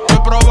 Estoy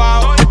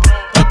probado,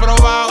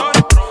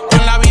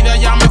 en la vida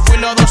ya me fui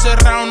los 12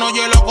 rounds.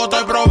 Oye loco,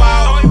 estoy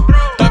probado,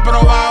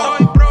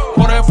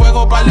 por el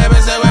fuego par de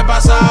veces me he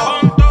pasado.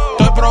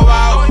 Estoy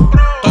probado,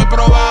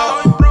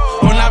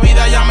 en la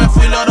vida ya me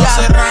fui los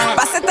 12 rounds.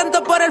 Pasé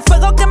tanto por el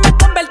fuego que me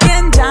convertí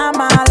en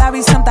llama. La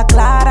visión está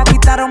clara,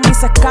 quitaron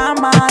mis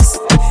escamas.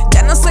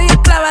 Ya no soy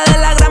esclava de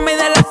la grama y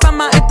de la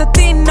fama. Este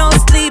team no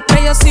sleep,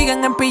 ellos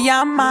siguen en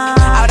pijama.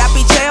 Ahora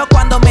picheo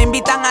cuando me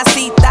invitan a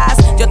citas.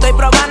 Yo estoy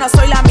probando,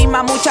 soy la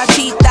misma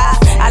muchachita.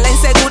 A la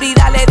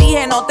inseguridad le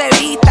dije no te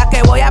vistas,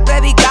 que voy a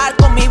predicar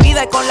con mi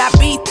vida y con la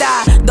pista.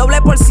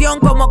 Doble porción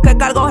como que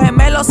cargo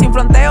gemelos sin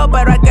fronteo,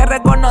 pero hay que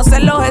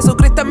reconocerlo.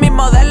 Jesucristo es mi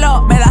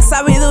modelo, me da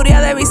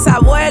sabiduría de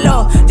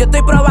bisabuelo. Yo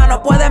estoy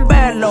probando, pueden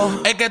verlo.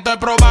 Es que estoy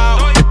probado,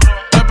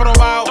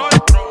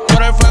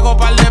 por el fuego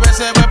par de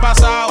veces me he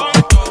pasado.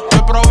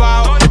 Estoy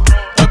probado,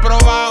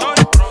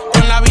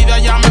 en la vida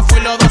ya me fui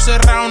los 12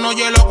 rounds.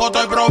 Oye loco,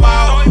 estoy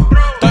probado,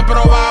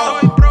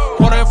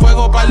 por el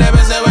fuego par de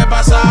veces me he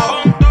pasado.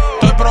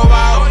 Estoy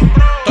probado.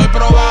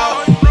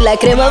 La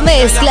Crema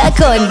Mezcla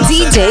con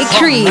DJ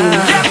Cream.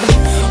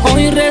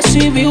 Hoy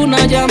recibí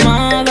una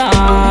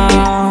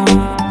llamada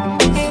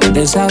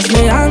de esas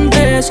de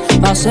antes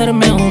a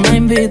hacerme una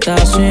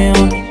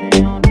invitación.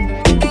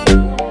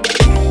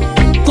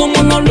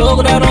 Como no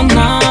lograron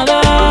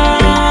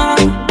nada,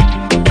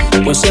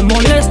 pues se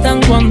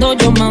molestan cuando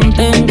yo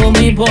mantengo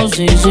mi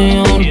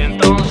posición. Y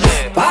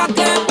entonces, ¿pa'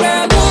 qué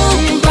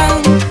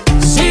preguntan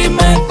si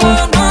me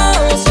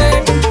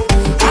conocen?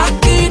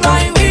 Aquí no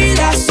hay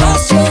vida,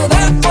 socio,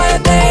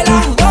 después de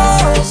las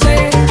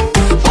 12.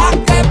 ¿Pa'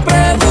 qué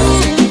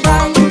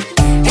preguntan?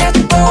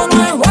 Esto no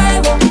es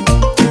juego.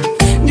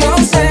 Yo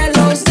se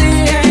los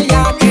dije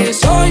ya que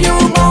soy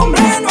un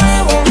hombre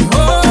nuevo.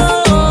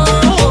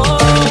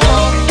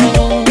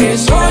 Que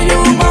soy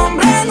un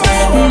hombre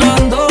nuevo.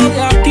 Ando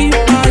de aquí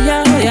para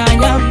allá, de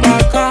allá para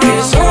acá.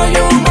 Que soy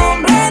un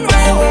hombre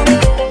nuevo.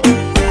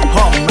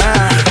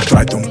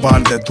 Tráete un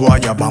par de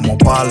toallas, vamos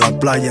pa' la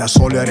playa.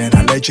 Sol y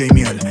arena, leche y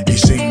miel y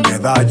sin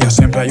medalla.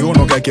 Siempre hay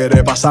uno que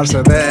quiere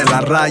pasarse de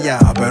la raya,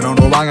 pero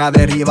no van a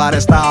derribar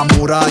esta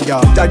muralla.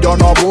 Ya yo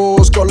no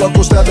busco lo que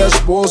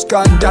ustedes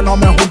buscan, ya no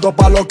me junto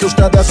pa' lo que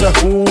ustedes se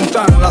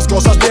juntan. Las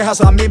cosas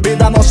viejas a mi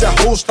vida no se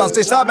ajustan.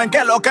 Si saben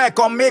que lo que es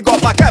conmigo,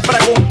 ¿pa' qué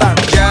preguntan?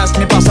 Yes,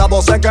 mi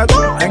pasado se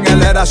quedó en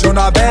el eras y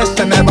una vez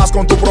te me vas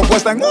con tu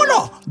propuesta en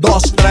 1,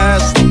 2,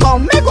 3.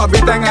 Conmigo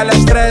eviten el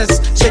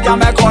estrés, si ya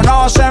me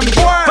conocen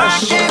pues. ¿Pa'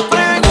 qué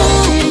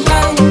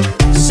preguntan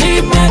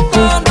si me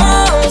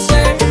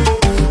conocen?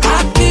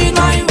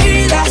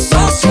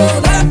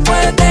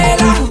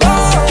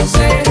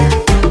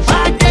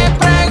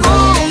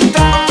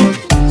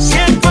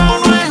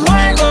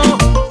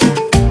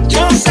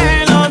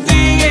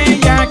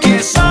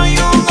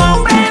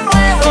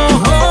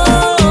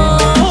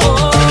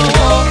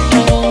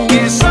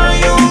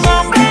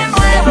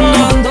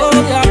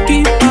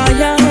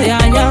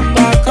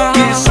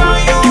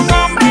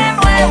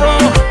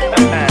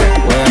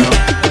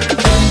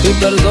 baby,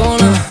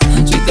 perdona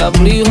si te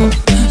aflijo.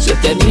 Se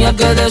tenía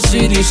que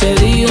decir y se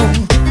dijo.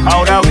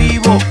 Ahora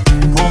vivo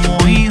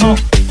como hijo.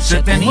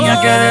 Se tenía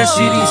que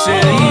decir y se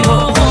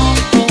dijo.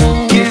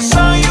 Que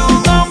soy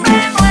un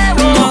hombre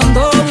nuevo. No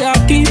ando de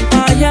aquí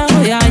para allá,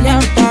 de allá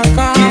para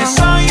acá. Que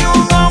soy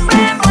un hombre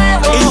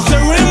nuevo. It's the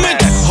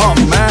remix. Oh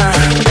man.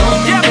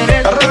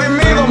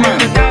 Redimido, man.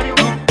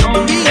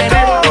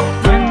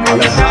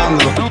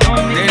 Alejandro.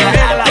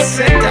 A la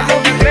Z.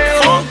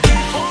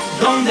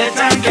 ¿Dónde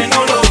están que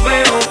no los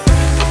veo?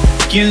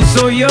 ¿Quién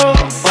soy yo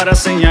para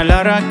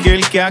señalar a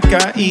aquel que ha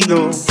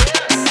caído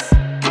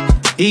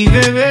y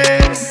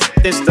beber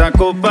de esta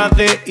copa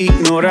de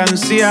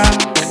ignorancia?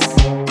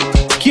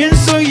 ¿Quién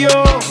soy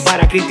yo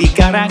para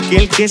criticar a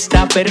aquel que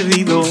está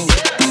perdido?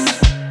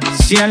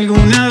 Si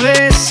alguna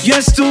vez yo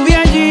estuve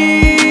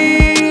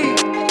allí,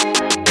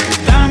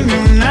 dame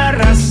una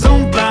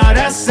razón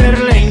para hacer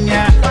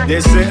leña de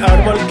ese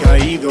árbol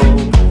caído,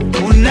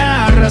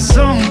 una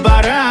razón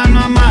para no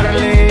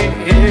amarle.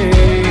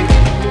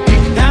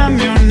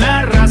 Dame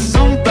una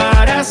razón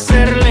para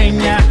hacer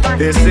leña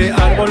de ese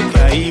árbol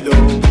caído,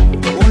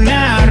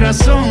 una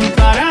razón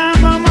para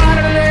no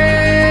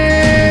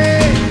amarle.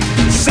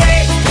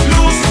 Sé,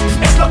 luz,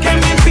 es lo que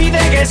me impide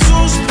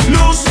Jesús,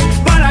 luz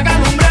para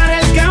alumbrar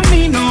el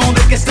camino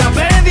del que está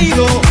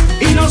perdido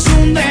y nos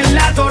hunde en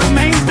la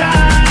tormenta.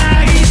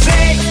 Y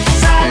sé,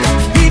 sal,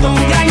 y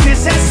donde hay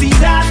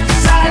necesidad,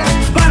 sal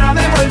para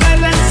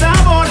devolverle el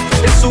sabor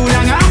de su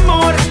gran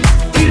amor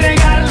y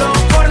regarlo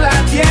por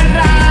la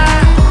tierra.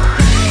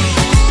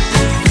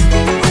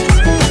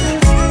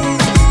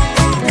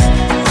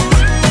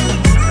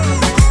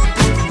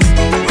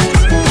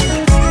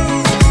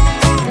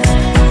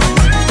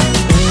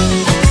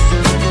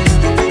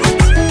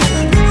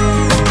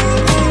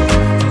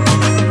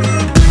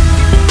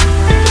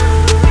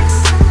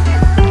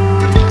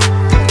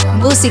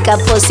 Música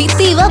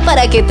positiva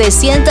para que te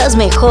sientas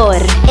mejor.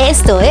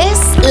 Esto es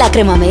La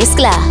Crema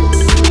Mezcla.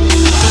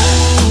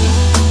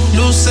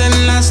 Luz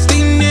en las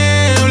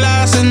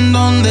tinieblas en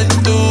donde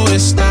tú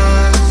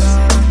estás.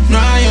 No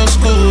hay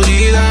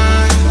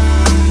oscuridad.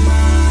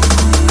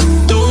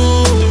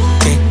 Tú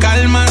que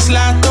calmas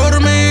la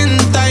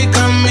tormenta y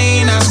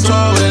caminas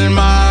sobre el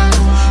mar.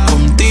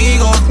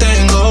 Contigo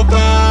tengo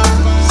paz.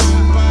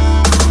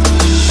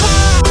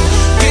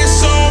 Que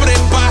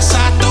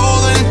sobrepasa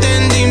todo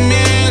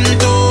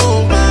entendimiento.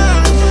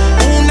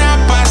 Una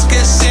paz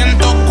que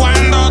siento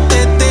cuando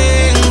te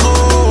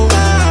tengo.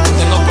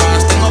 Tengo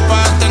paz, tengo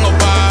paz, tengo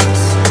paz.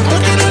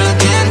 Aunque no la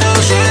entiendo,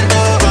 siento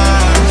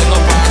paz. Tengo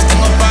paz,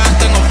 tengo paz,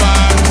 tengo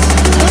paz.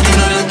 Aunque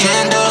no la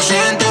entiendo,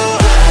 siento.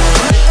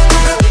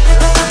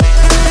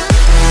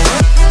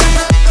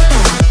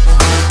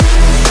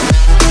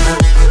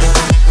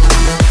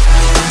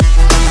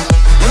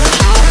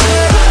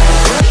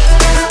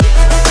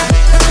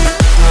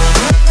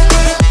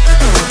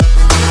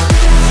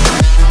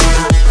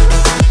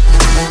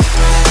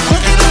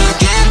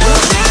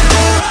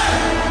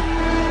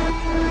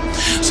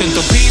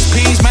 Siento peace,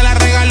 peace, me la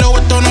regaló,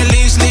 esto no es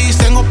lis.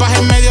 Tengo paz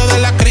en medio de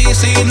la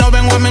crisis, no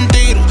vengo a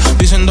mentir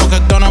diciendo que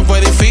esto no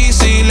fue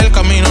difícil. El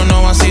camino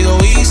no ha sido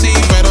easy,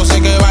 pero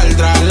sé que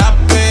valdrá la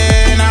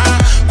pena.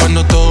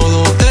 Cuando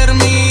todo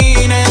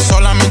termine,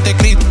 solamente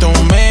Cristo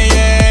me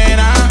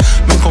llena.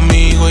 Ven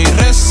conmigo y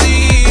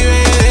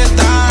recibe de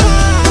esta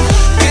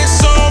que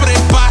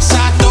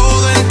sobrepasa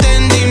todo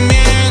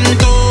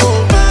entendimiento.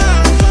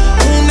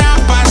 Una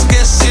paz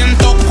que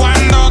siento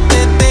cuando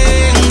te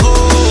tengo.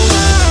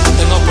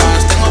 Tengo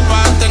paz, tengo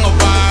paz, tengo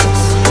paz.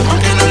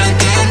 Aunque no la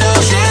entiendo,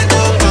 siento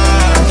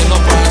paz. Tengo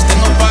paz,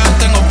 tengo paz,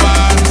 tengo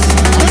paz.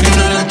 Aunque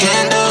no la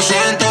entiendo,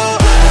 siento.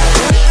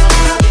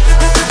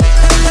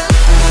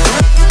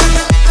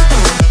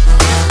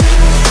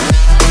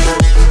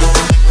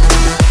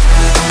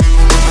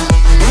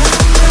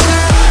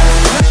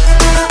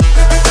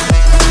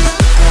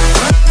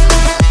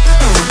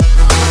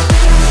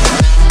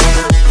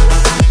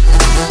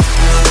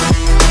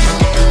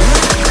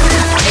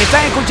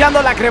 Están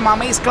escuchando La Crema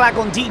Mezcla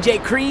con DJ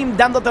Cream,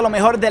 dándote lo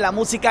mejor de la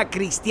música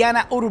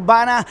cristiana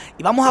urbana.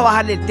 Y vamos a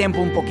bajarle el tempo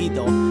un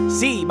poquito.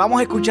 Sí, vamos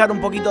a escuchar un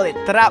poquito de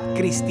trap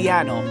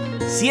cristiano,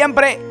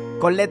 siempre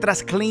con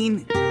letras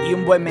clean y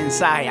un buen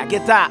mensaje. Aquí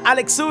está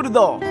Alex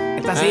Zurdo.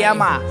 Esta se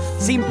llama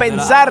Sin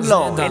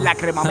Pensarlo en La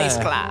Crema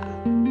Mezcla.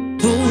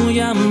 Tú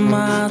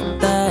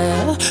llamaste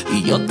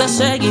y yo te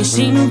seguí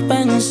sin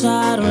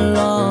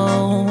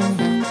pensarlo.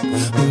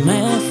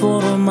 Me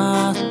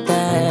formaste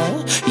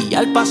y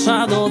al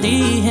pasado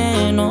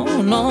dije no,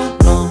 no,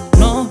 no,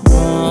 no,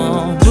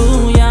 no.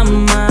 Tú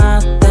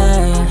llamaste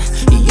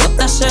y yo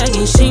te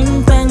seguí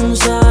sin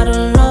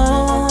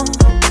pensarlo.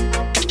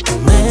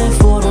 Me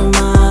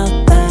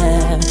formaste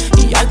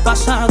y al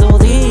pasado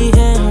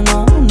dije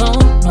no, no,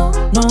 no,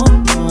 no,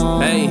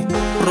 no. Hey,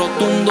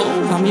 rotundo,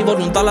 a mi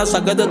voluntad la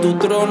saqué de tu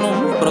trono.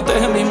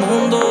 Protege mi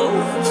mundo,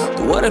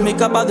 tú eres mi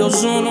capa de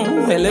ozono.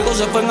 El ego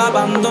se fue en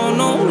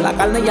abandono, la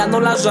carne ya no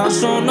la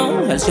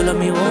sazono. El cielo es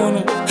mi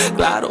bono,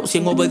 claro, si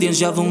en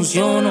obediencia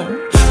funciono.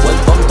 Fue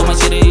tonto me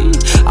sirví,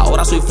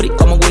 ahora soy free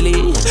como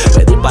Willy.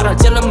 Pedir para el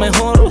cielo es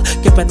mejor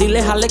que pedirle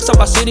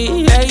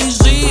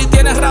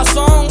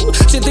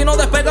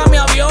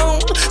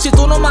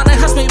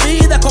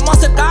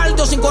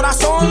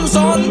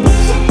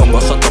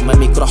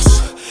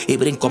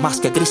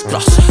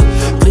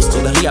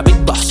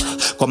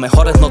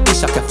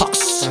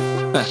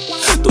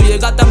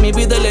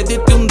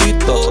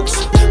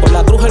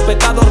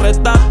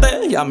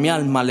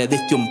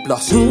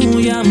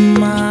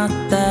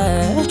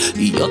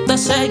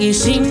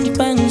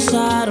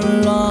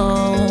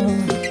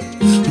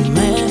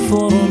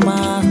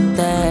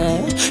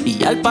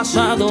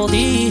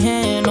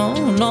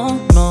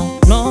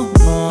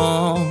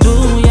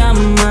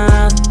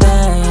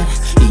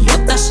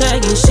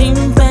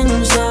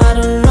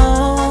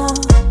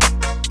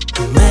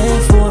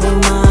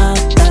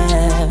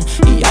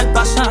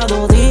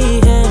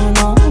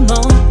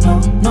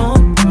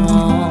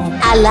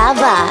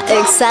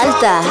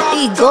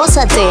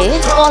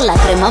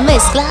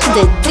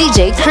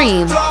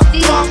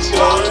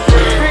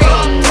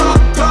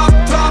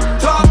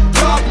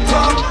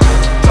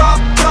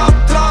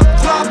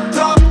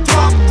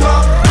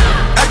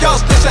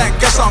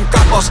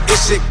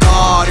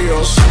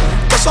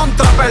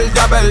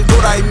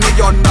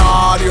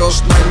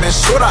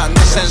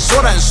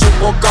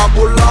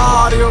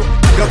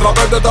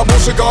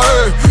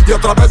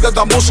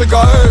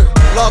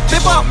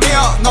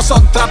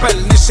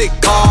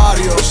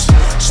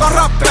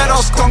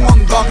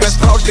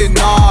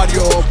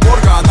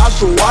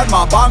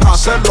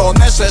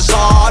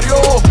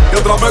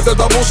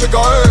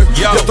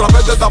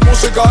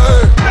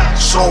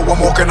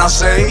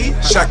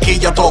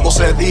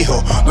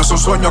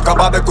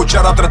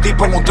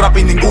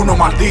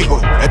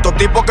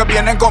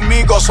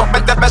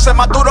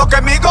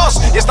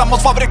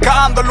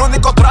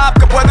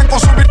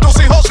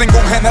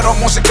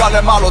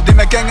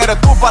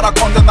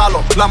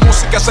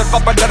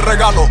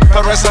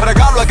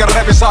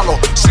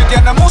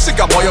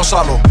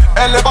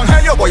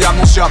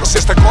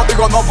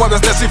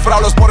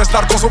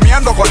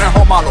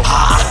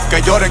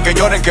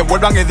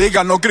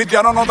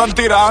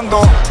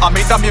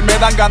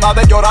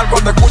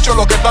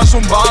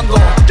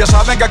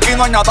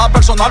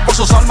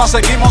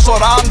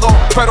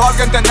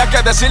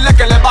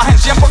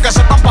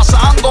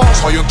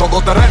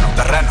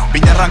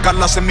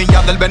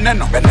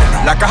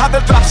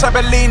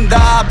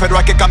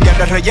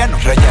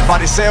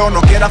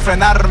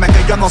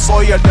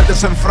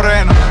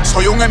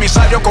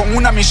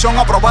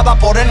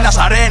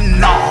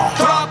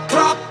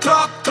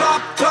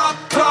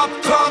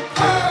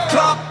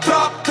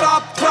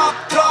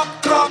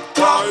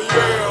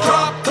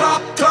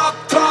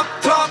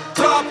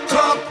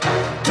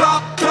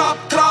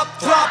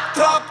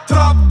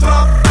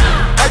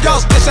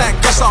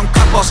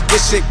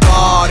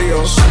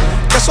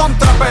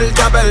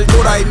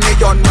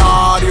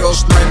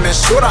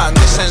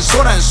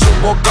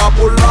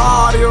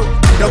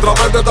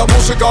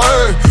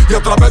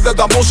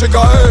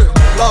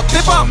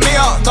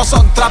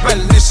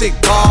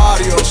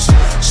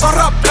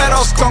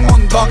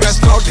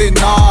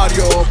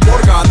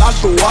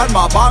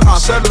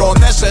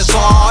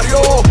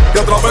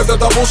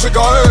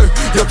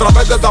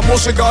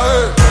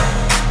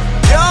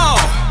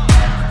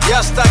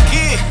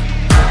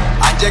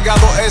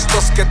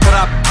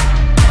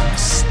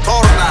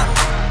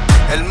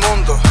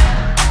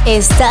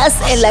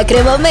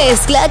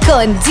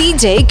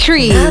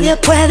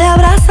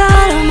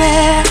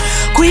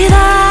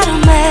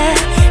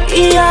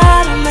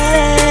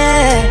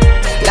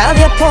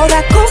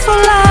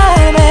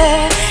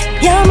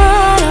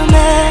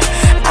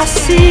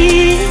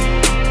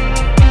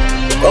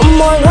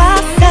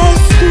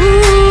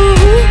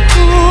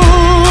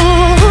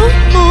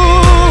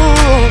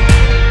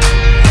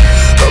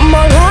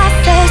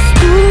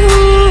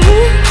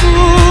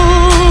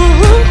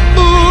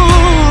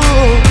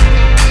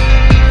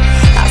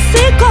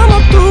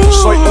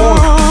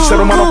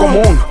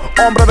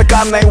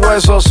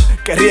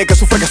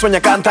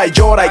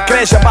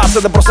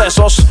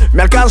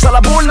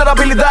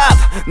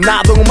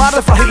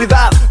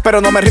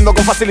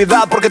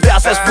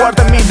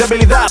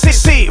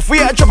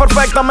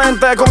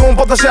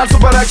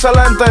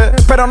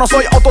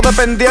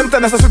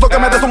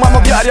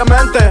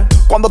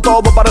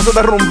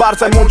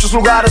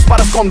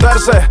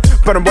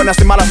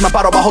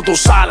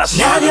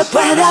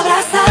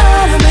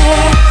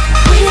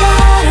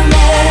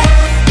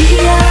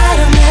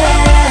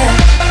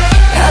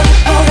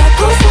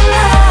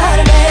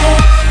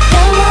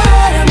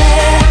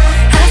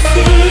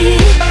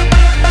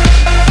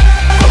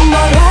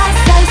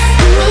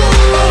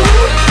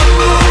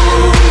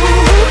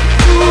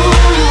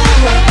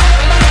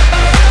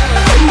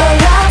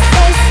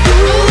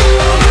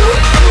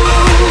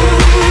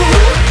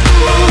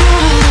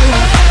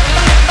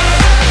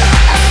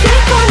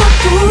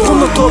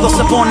todo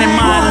se pone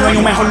mal, no hay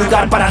un mejor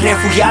lugar para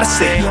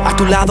refugiarse. A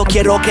tu lado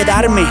quiero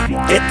quedarme,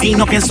 de ti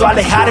no pienso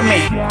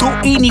alejarme. Tu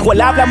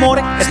inigualable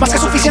amor es más que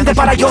suficiente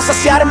para yo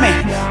saciarme.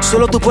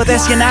 Solo tú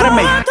puedes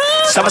llenarme,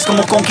 sabes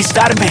cómo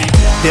conquistarme.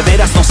 De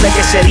veras no sé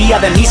qué sería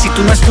de mí si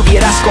tú no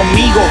estuvieras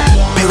conmigo.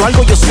 Pero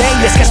algo yo sé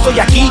y es que estoy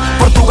aquí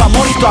por tu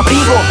amor y tu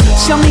abrigo.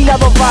 Si a mi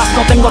lado vas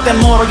no tengo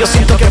temor, yo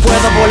siento que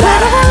puedo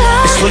volar.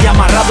 Estoy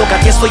amarrado, que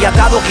aquí estoy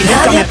atado, que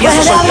nunca me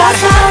pienso soltar.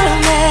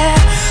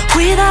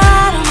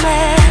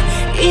 Cuidarme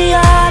y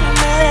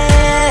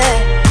guiarme,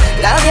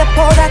 nadie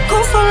podrá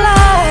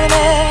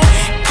consolarme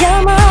y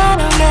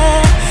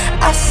amarme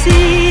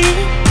así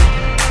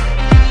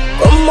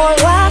como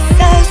lo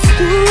haces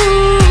tú,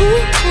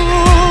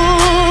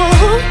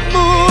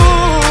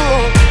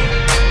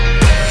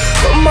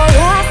 como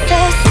lo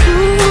haces tú.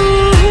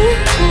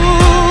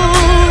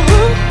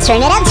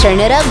 Turn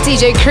it up,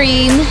 DJ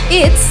Cream.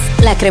 It's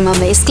La Crema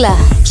Mezcla.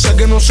 Sé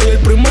que no soy el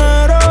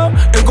primero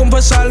en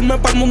confesarme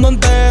para el mundo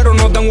entero.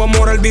 No tengo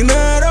amor al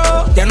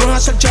dinero, ya no es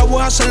hacer chavo,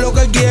 es hacer lo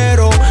que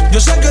quiero.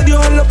 Yo sé que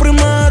Dios es lo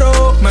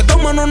primero, me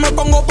tomo, no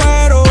pongo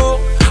pero.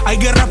 Hay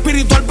guerra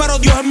espiritual, pero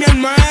Dios es mi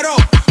almero,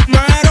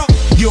 mero.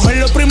 Dios es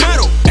lo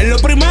primero, es lo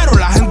primero.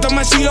 La gente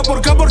me sigue,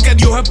 ¿por qué? Porque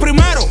Dios es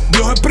primero,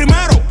 Dios es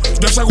primero.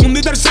 Yo segundo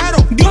y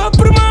tercero. Dios es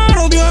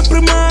primero, Dios es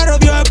primero,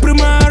 Dios es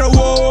primero,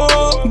 wow.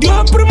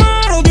 Dios es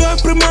primero, Dios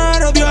es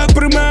primero, Dios es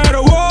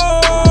primero,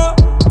 wow.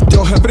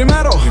 Dios es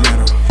primero.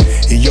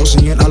 Y yo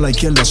sin él a la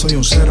izquierda soy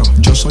un cero.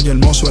 Yo soy el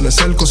mozo, él es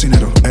el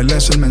cocinero. Él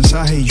es el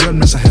mensaje y yo el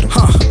mensajero.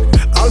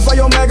 Alfa y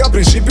omega,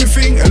 principio y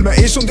fin. Él me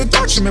hizo un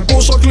detox y me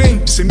puso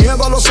clean. Sin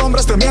miedo a los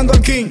hombres, temiendo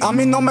al king. A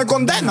mí no me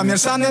condena ni el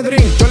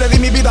Sanedrín. Yo le di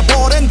mi vida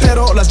por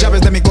entero. Las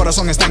llaves de mi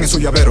corazón están en su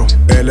llavero.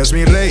 Él es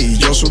mi rey y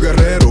yo su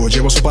guerrero.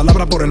 Llevo su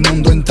palabra por el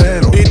mundo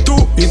entero. Y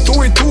tú, y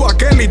tú, y tú,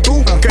 aquel y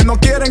tú, que no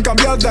quieren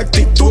cambiar de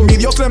actitud. Mi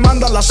Dios le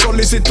manda la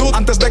solicitud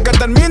antes de que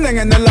terminen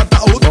en el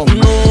ataúd.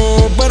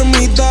 No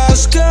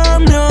permitas que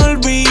me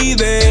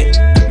olvide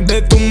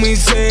de tu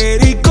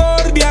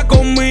misericordia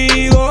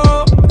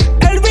conmigo.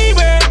 Él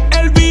vive,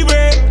 él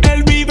vive,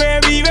 él vive,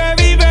 vive,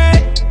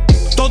 vive.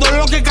 Todo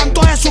lo que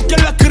canto es Jesús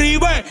quien lo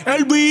escribe.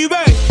 Él vive.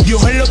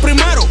 Dios es lo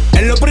primero,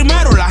 es lo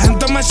primero. La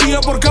gente me sigue,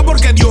 ¿por qué?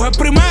 Porque Dios es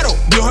primero,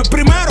 Dios es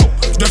primero.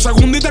 Yo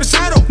segundo y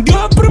tercero. Dios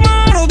es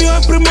primero, Dios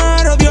es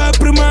primero, Dios es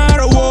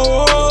primero,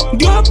 wow.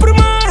 Dios es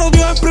primero,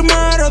 Dios es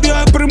primero, Dios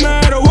es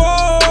primero,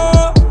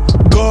 wow.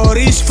 God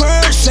is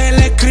first, él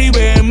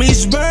escribe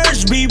mis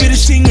verses. Vivir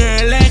sin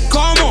él es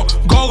como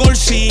Google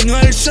sin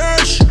el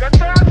search. ¿Qué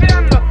estoy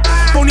haciendo?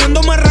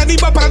 Poniéndome ready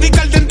para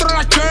predicar dentro de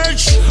la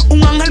church.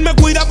 Un ángel me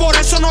cuida, por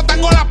eso no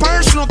tengo la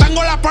purse, no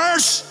tengo la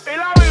purse. ¿Y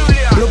la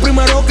Biblia? Lo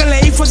primero que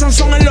leí fue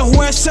Sansón en los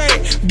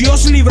jueces.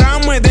 Dios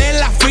líbrame de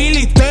las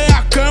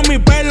filisteas, que mi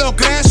pelo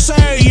crece,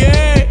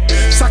 yeah.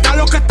 Saca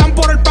los que están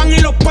por el pan y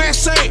los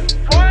peces.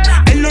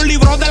 Él nos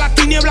libró de las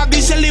tinieblas,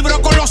 dice el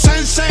libro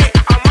Colosenses.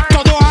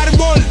 Todo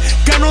árbol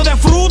que no dé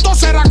fruto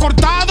será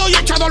cortado y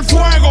echado al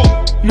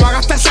fuego. No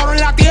hagas tesoro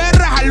en la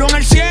tierra, hazlo en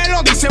el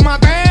cielo, dice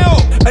Mateo.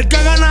 El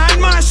que gana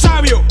almas es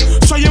sabio.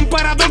 Soy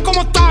emperador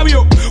como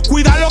Octavio.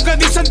 Cuida lo que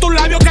dicen tus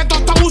labios, que tú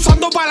estás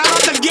usando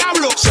palabras del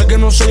diablo. Sé que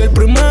no soy el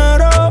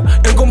primero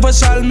en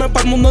confesarme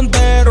para el mundo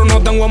entero.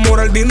 No tengo amor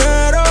al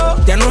dinero,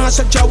 ya no es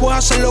hacer chavo, es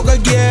hacer lo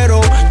que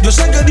quiero. Yo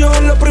sé que Dios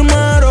es lo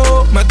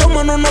primero, me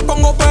tomo, no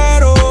pongo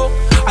pero.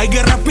 Hay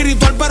guerra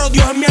espiritual, pero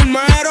Dios es mi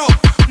almero,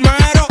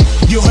 mero.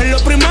 Dios es lo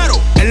primero,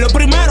 es lo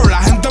primero.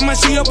 La gente me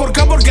sigue, ¿por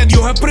qué? Porque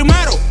Dios es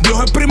primero, Dios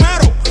es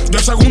primero. Yo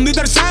segundo y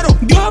tercero.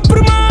 Dios es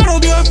primero,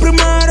 Dios es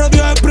primero,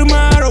 Dios es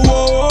primero,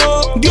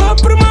 wow. Dios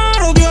es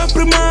primero, Dios es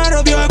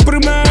primero, Dios es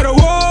primero,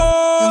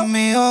 wow. Dios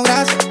mío,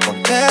 gracias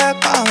porque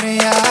pa'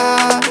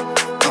 brillar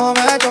no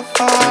me ha hecho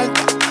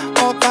falta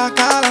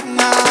opacar a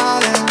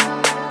nadie.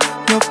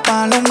 Yo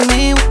pa' lo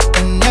mío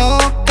tengo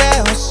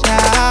que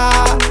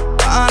gozar,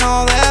 pa'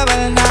 no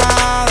deber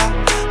nada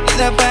ni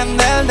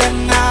depender de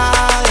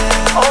nadie.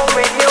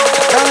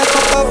 Agradezco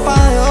papá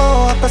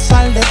Dios a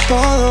pesar de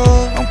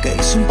todo, aunque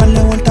hice un par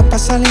de vueltas para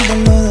salir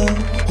del lodo.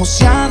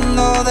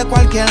 Joseando de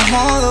cualquier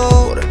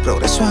modo, por el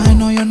progreso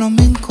ajeno yo no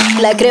me incomodo.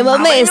 La Crema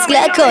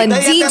Mezcla con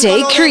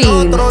DJ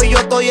Cream. Y yo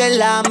estoy en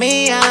la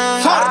mía,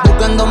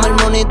 buscándome el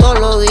money todos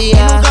los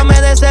días. Y nunca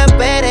me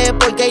desesperé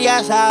porque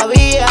ya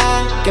sabía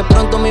que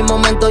pronto mi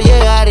momento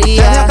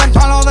llegaría. Te atento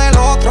a lo del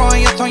otro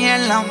y yo estoy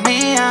en la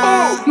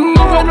mía.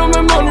 Buscándome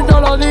el money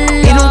todos los días.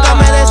 Y nunca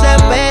me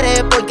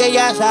desesperé porque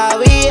ya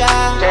sabía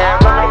que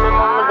pronto mi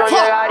momento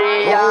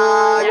llegaría.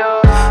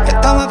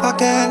 Estaba pa'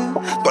 aquel,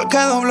 por el que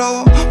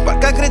dobló, por el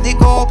que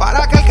criticó,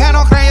 para aquel que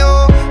no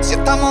creyó. Si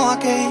estamos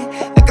aquí,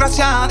 es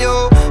gracias a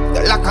Dios.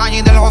 De la calle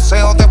y del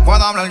joseo te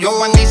puedo hablar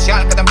yo. Bendice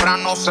al que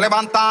temprano se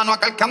levanta, no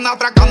aquel que anda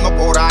atracando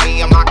por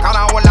ahí.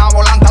 Enmascarado en la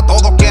volanta,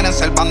 todos quieren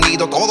ser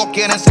bandidos, todos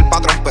quieren ser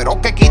patrón. Pero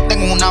que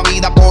quiten una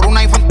vida por un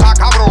iPhone, está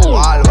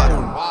cabrón,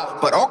 Álvaro.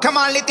 Pero qué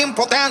maldita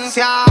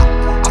impotencia,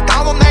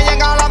 hasta dónde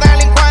llega la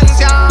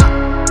delincuencia.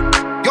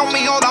 Dios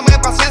mío, dame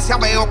paciencia,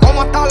 veo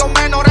cómo hasta los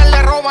menores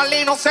le roban la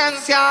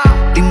inocencia.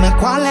 Dime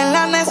cuál es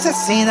la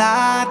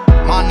necesidad,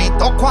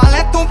 manito, cuál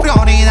es tu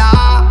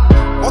prioridad.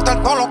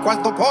 botar todos los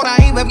cuartos por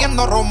ahí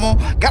bebiendo romo.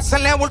 Que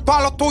hacerle bulto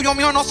a lo tuyo,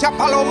 mío no sea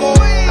palomo.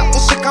 La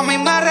música a mí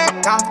me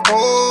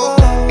rescató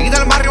y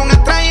del barrio una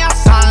estrella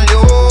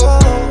salió.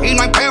 Y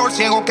no hay peor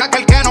ciego que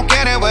aquel que no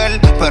quiere ver.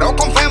 Pero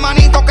con fe,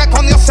 manito, que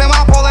con Dios se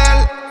va a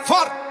poder.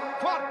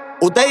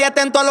 Usted ya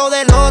atento a lo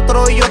del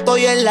otro y yo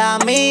estoy en la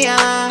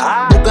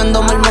mía,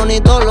 buscándome el money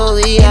todos los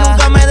días. Y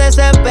nunca me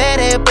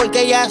desespere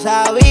porque ya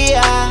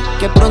sabía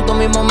que pronto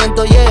mi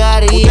momento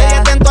llegaría. Usted ya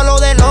atento a lo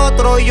del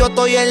otro y yo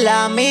estoy en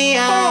la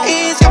mía.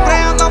 Y siempre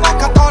ando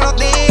busca todos los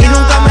días. Y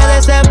nunca me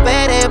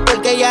desespere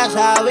porque ya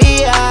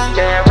sabía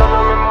que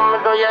pronto mi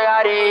momento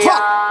llegaría.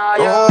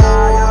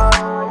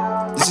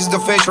 This is the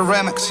Facial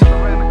Remix.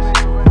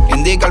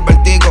 Indica el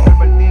vertigo.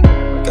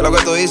 Que es lo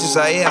que tú dices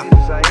ahí.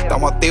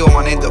 Estamos activos,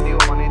 manito.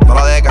 No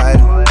la dejes caer.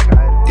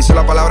 Dice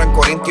la palabra en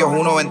Corintios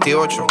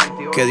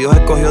 1:28 que Dios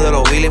escogió de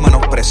los viles y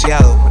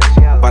menospreciados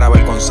para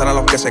avergonzar a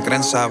los que se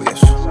creen sabios.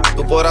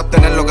 Tú podrás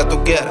tener lo que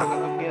tú quieras.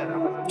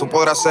 Tú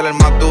podrás ser el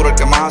más duro, el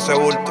que más hace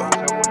bulto.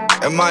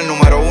 Es más, el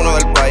número 1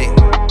 del país.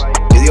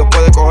 Y Dios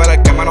puede coger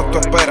al que menos tú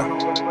esperas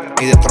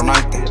y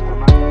destronarte.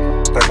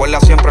 Recuerda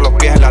siempre los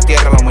pies en la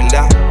tierra, la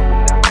humildad.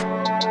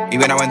 Y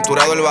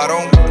bienaventurado el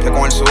varón que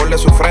con el sudor de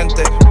su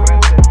frente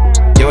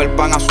lleva el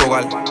pan a su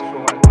hogar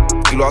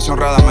y lo hace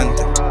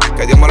honradamente.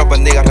 Que Dios me los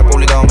bendiga,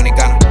 República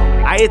Dominicana.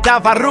 Ahí está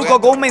Farruko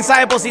con un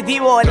mensaje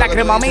positivo en la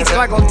Crema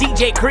Mezcla con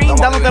DJ Cream,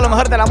 dándote lo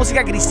mejor de la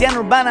música cristiana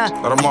urbana.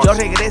 Y yo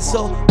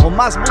regreso con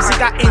más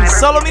música en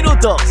solo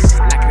minutos.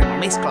 La Crema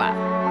Mezcla.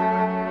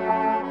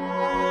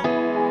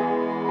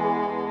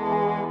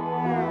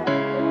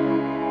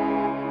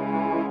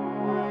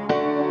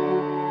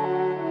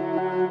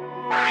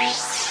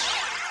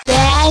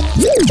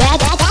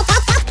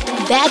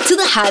 Back to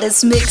the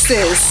hottest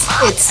mixes.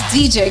 It's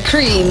DJ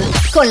Cream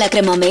con la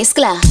Crema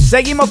Mezcla.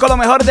 Seguimos con lo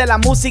mejor de la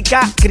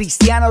música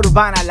cristiana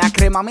urbana. La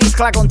Crema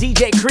Mezcla con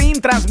DJ Cream,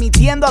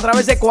 transmitiendo a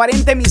través de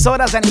 40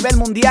 emisoras a nivel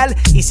mundial.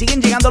 Y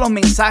siguen llegando los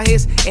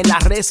mensajes en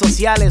las redes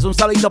sociales. Un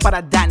saludito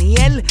para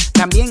Daniel,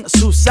 también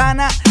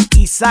Susana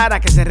y Sara,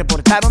 que se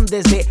reportaron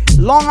desde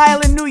Long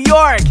Island, New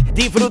York,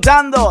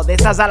 disfrutando de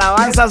estas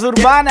alabanzas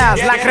urbanas.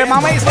 La Crema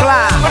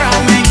Mezcla.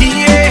 Me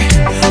guíe,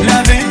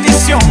 la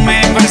bendición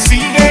me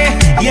persigue.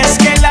 Y es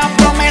que la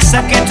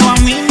promesa que tú a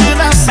mí me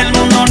das, el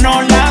mundo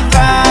no la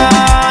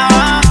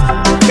da.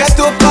 Que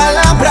tu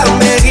palabra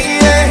me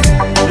guíe,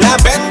 la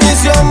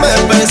bendición me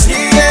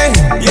persigue.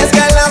 Y es que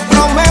las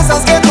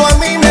promesas que tú a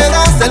mí me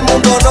das, el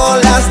mundo no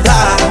las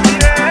da.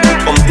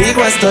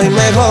 Contigo estoy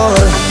mejor.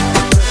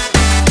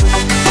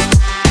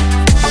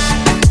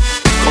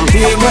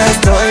 Contigo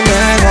estoy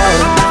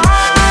mejor.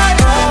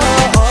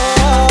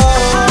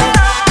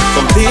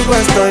 Contigo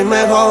estoy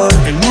mejor.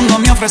 El mundo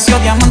me ofreció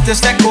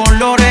diamantes de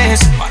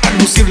colores para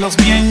lucirlos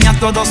bien y a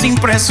todos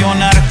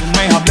impresionar. Tú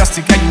me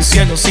hablaste que hay un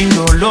cielo sin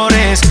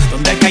dolores,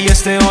 donde cae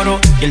este oro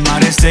y el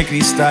mar es de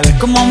cristal.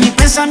 Como mi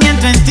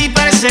pensamiento en ti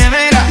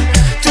persevera,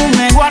 tú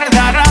me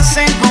guardarás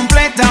en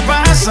completa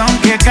paz.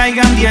 Aunque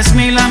caigan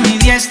 10,000 a mi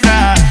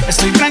diestra,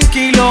 estoy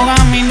tranquilo,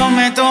 a mí no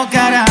me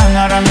tocarán.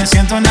 Ahora me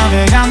siento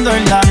navegando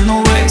en las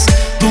nubes.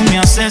 Tú me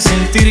haces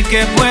sentir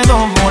que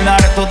puedo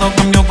volar. Todo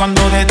cambió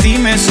cuando de ti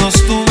me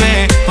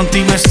sostuve.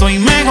 Contigo estoy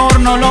mejor,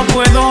 no lo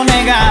puedo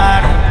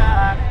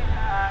negar.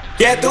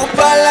 Que tu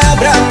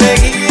palabra me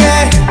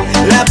guíe,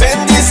 la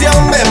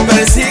bendición me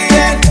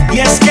persigue. Y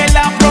es que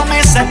la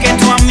promesa que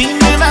tú a mí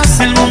me das,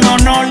 el mundo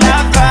no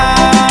la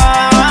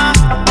da.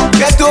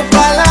 Que tu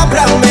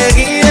palabra me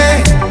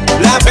guíe,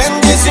 la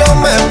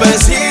bendición me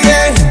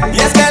persigue. Y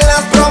es que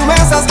las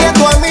promesas que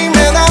tú a mí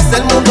me das,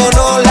 el mundo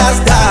no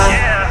las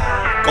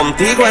da.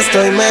 Contigo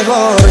estoy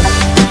mejor.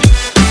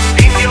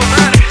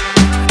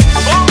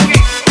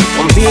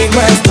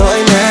 Contigo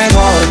estoy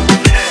mejor.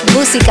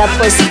 Música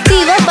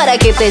positiva para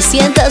que te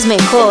sientas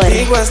mejor.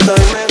 Contigo estoy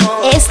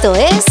mejor. Esto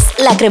es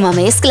la Crema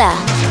Mezcla.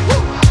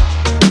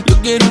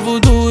 Yo quiero un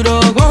futuro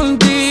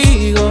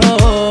contigo.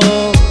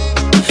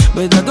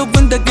 Me he dado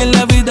cuenta que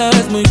la vida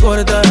es muy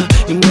corta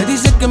y me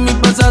dice que mi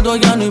pasado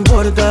ya no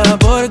importa.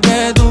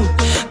 Porque tú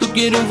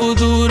quieres un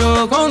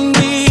futuro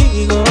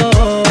conmigo.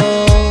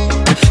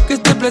 Que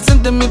esté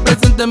presente, mi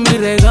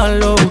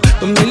regalo.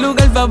 Mi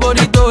lugar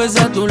favorito es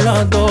a tu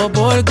lado.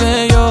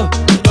 Porque yo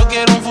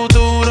quiero un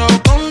futuro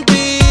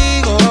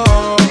contigo.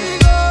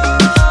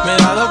 Me he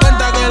dado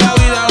cuenta que la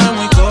vida es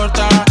muy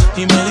corta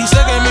y me dice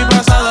que mi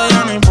pasado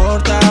ya no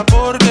importa.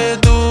 Porque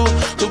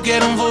tú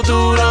quieres un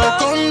futuro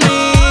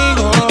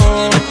conmigo.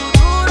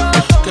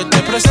 Que esté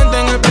presente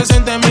en el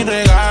presente, mi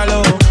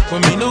regalo.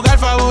 Pues mi lugar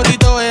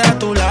favorito es a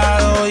tu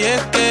lado. Y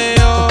es que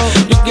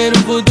yo quiero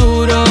un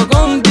futuro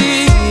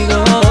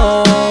contigo.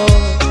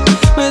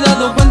 Me he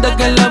dado cuenta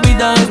que la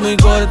vida es muy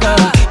corta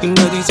y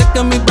me dice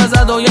que mi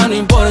pasado ya no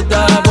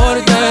importa.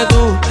 Porque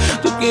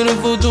tú quieres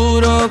un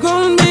futuro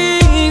conmigo.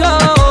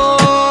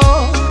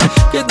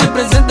 Que esté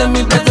presente,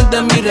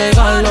 mi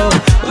regalo.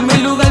 Pues mi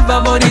lugar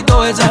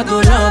favorito es a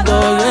tu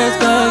lado. Y es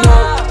que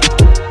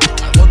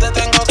yo te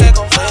tengo que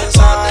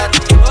confesar.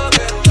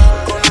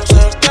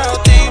 Conocerte a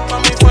ti para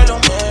mí fue lo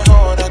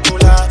mejor. A tu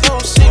lado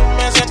sí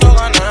me siento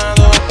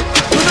ganado.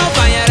 Tú no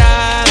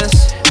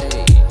fallarás,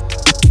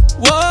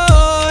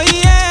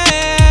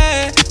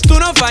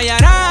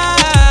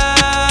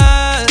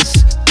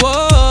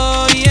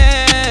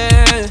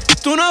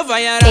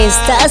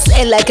 Estás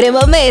en la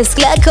Crema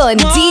Mezcla con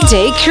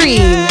DJ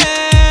Cream.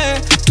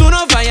 Tú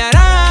no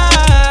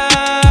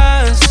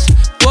fallarás.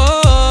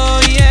 Oh,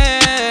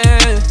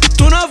 yeah.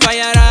 Tú no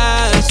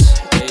fallarás.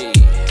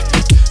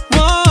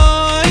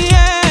 Oh,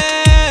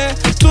 yeah.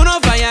 Tú no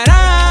fallarás.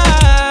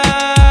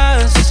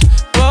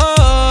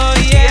 Oh,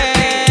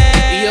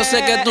 yeah. Y yo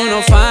sé que tú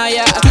no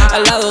fallas.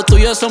 Al lado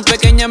tuyo son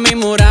pequeñas mis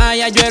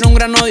murallas. Yo era un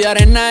grano de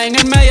arena en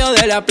el medio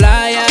de la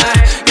playa.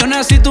 Yo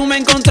nací, tú me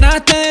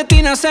encontraste. De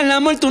ti nace el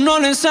amor, tú no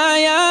lo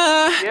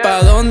ensayas.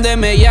 Pa' donde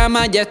me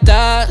llamas ya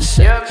estás.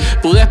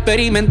 Pude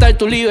experimentar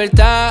tu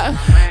libertad.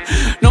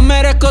 No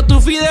merezco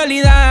tu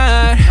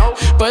fidelidad.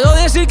 Puedo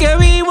decir que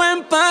vivo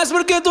en paz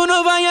porque tú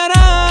no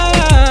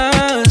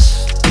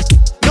fallarás.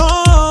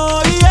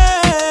 No,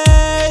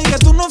 yeah, que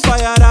tú no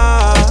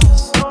fallarás.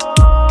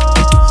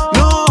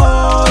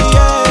 No,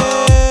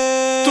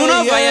 yeah, Tú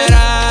no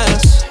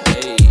fallarás.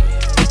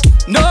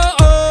 no,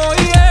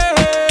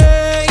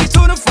 yeah, y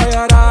tú no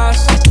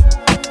fallarás.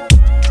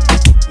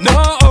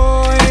 No,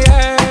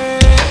 yeah.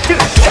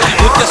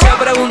 Usted se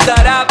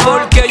preguntará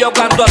por qué yo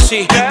canto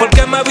así, por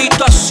qué me he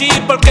visto así,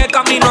 por qué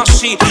camino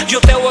así. Yo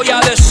te voy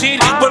a decir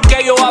por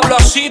qué yo hablo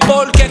así,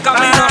 por qué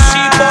camino así,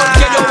 por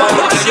qué yo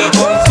hablo así.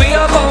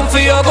 Confío,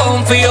 confío,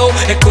 confío.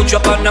 Escucho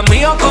a pana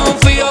mío,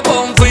 confío,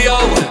 confío.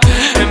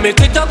 En mi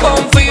Cristo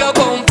confío,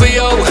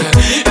 confío.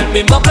 El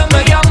mismo que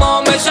me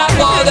llamó me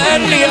sacó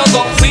del lío.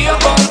 Confío,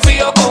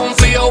 confío,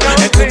 confío.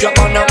 Escucho a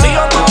pana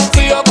mío,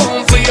 confío,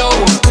 confío.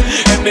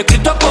 En mi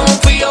Cristo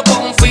confío,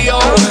 confío.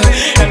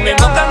 El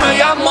mismo que me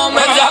llamó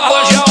me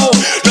sacó yo.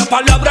 La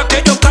palabra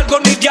que yo cargo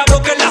ni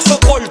diablo que la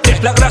soporte.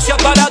 La gracia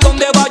para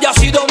donde vaya ha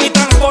sido mi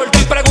transporte.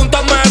 Y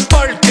pregúntame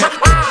por qué.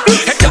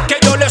 Es que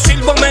yo le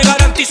sirvo me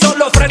garantizo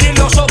los frenos y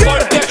los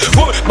soportes.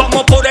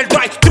 Vamos por el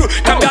drive-thru,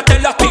 cámbiate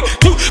la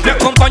actitud. Me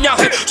acompaña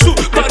Jesús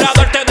para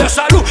darte de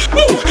salud.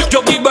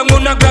 Yo vivo en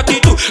una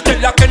gratitud de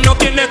la que no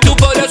tienes tú,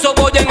 por eso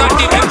voy en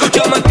actitud.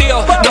 Escúchame,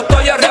 tío, no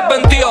estoy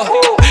arrepentido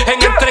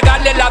en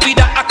entregarle la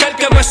vida a aquel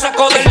que me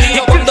sacó del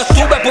lío. Cuando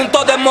estuve a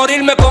punto de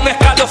morirme con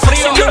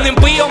escalofrío, yo un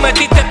impío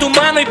metiste tu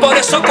mano y por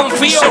eso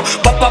confío.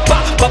 Pa pa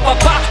pa pa pa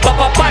pa pa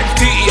pa pa el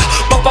día.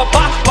 Pa pa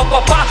pa pa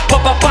pa pa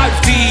pa pa pa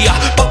el día.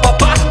 Pa pa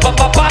pa pa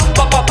pa pa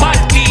pa pa pa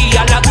el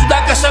día. La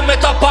duda que se me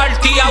tapa el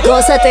día.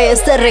 Gózate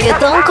este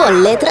reggaetón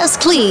con letras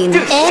clean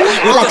en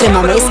la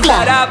Crema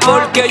Mezcla.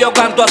 ¿Por qué yo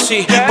canto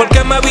así? ¿Por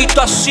qué me he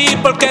visto así?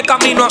 ¿Por qué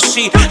camino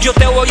así? Yo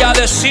te voy a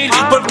decir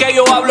por qué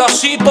yo hablo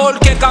así, por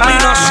qué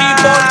camino así,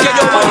 por qué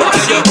yo hablo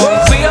así.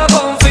 Confío,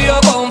 confío,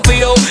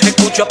 confío.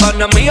 Escucho a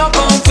pana mío,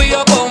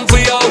 confío,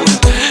 confío.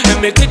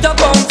 En mi Cristo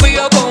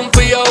confío,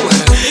 confío.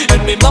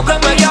 El mismo que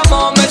me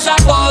llamó me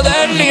sacó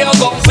del lío.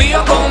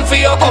 Confío,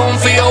 confío,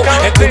 confío.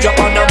 Escucho a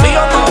pana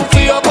mío,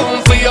 confío,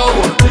 confío.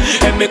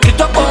 En mi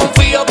Cristo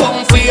confío,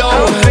 confío.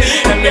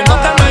 El mismo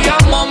que me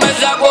llamó me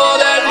sacó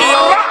del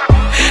lío.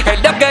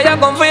 El Dios que yo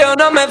confío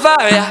no me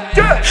falla,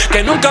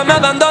 que nunca me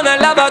abandona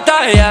en la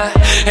batalla.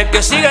 El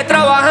que sigue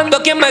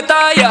trabajando quien me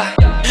talla.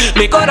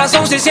 Mi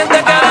corazón sí siente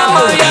que la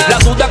falla. La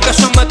duda que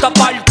se me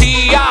tapa el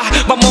día.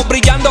 Vamos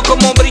brillando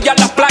como brillan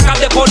las placas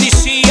de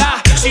policía.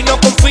 Si no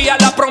confía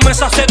la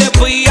promesa se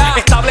desvía.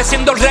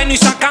 Estableciendo el reino y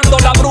sacando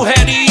la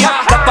brujería.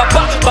 Pa pa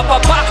pa pa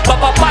pa pa pa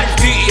pa pa el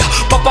día.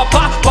 Pa pa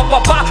pa pa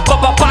pa pa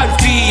pa pa pa el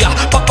día.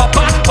 Pa pa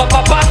pa pa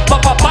pa pa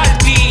pa pa pa el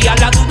día.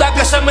 La duda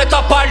que se me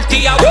tapa el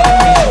día.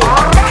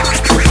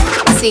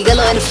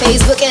 Síguelo en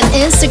Facebook e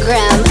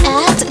Instagram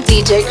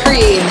 @DJ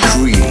Cream.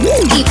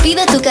 Y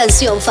pide tu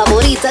canción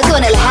favorita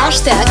con el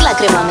hashtag La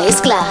Crema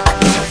Mezcla.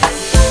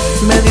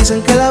 Me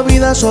dicen que la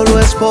vida solo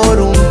es por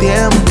un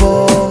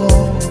tiempo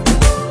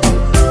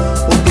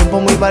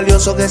muy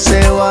valioso que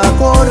se va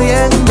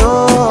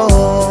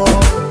corriendo,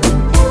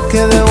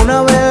 que de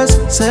una vez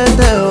se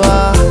te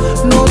va,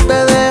 no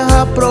te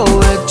deja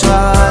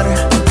aprovechar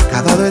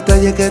cada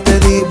detalle que te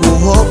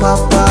dibujó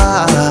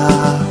papá.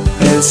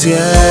 El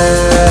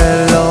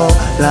cielo,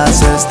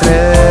 las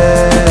estrellas,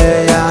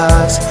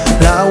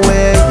 la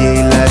huella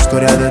y la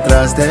historia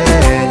detrás de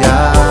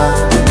ella.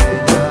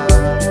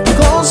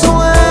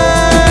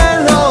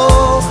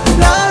 Consuelo,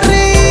 la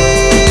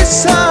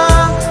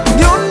risa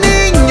de un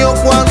niño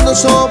cuando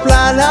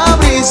sopla la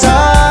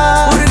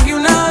brisa. Porque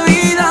una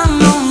vida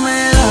no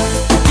me da,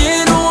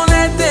 quiero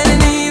una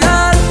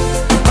eternidad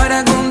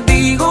para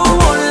contigo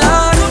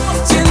volar.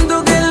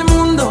 Siento que el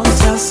mundo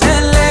se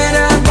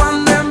acelera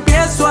cuando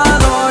empiezo a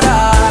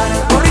adorar.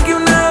 Porque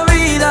una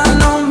vida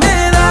no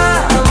me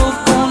da,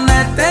 busco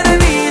una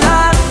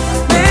eternidad.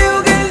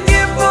 Veo que el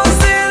tiempo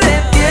se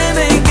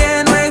detiene y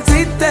que no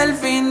existe el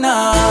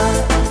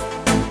final,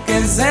 que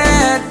es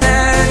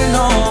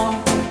eterno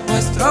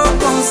nuestro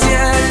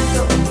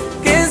concierto,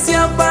 que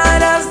sea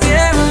para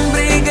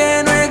siempre y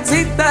que no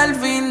exista el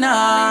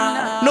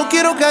final. No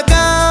quiero que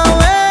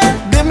acabe,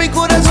 de mi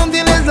corazón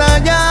tienes la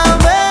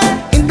llave.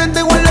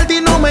 Intenté guardarte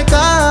y no me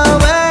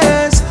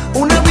cabes.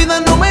 Una vida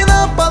no me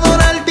da para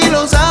adorarte y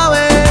lo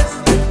sabes.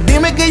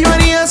 Dime qué yo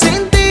haría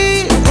sin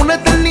ti, una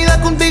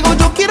eternidad contigo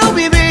yo quiero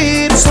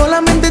vivir.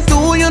 Solamente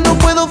tuyo no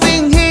puedo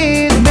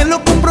fingir, me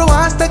lo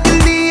comprobaste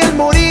aquel día al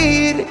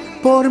morir.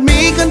 Por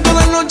mí canto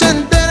la noche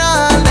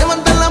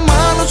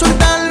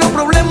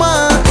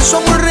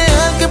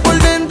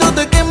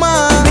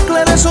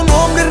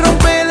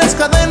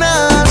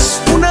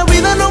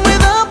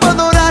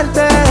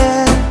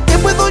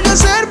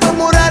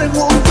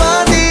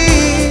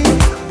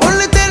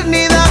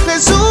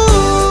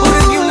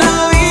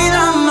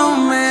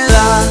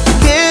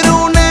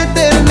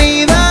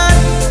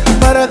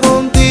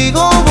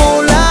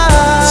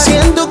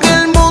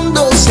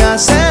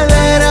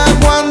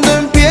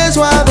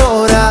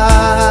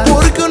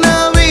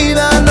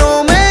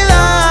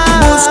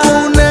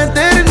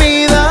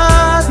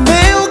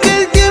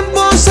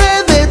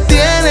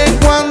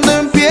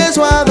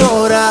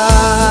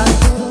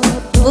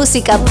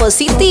música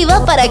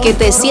positiva para que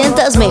te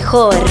sientas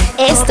mejor.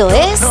 Esto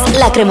es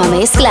La Crema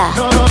Mezcla.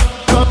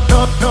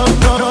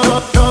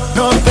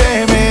 No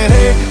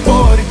temeré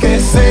porque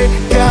sé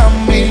que a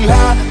mi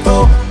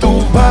lado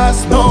tú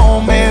vas,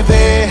 no me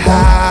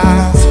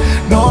dejas,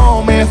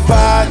 no me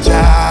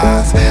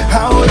fallas.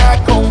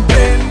 Ahora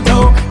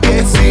comprendo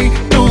que si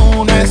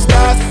tú no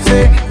estás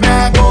se me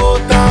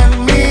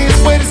agotan mis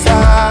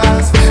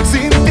fuerzas.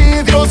 Sin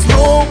ti, Dios,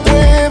 no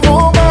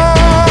puedo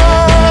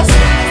más.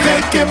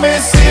 ¿De qué me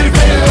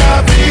sirve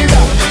la vida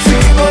si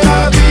no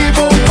la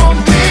vivo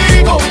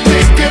contigo? ¿De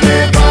qué me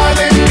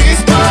valen mis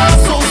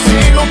pasos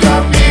si no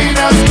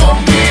caminas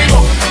conmigo?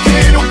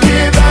 Quiero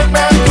quedarme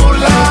a tu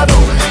lado,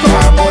 tu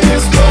amor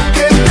es lo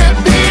que te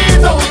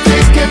pido. ¿De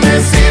qué me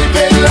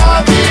sirve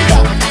la vida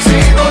si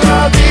no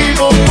la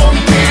vivo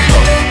contigo?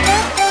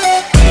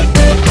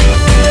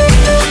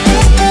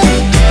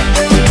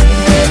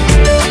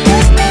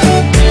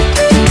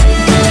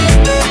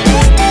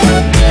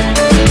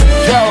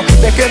 Yo,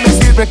 ¿de qué me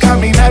sirve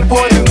caminar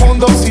por el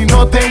mundo si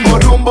no tengo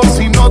rumbo,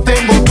 si no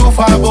tengo tu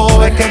favor?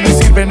 ¿De qué me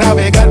sirve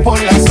navegar por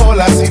las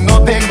olas si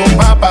no tengo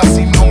mapa,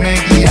 si no me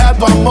guía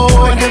tu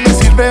amor? ¿De qué me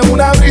sirve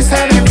una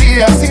brisa en el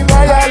día si no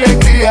hay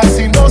alegría,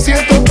 si no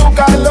siento tu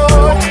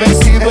calor?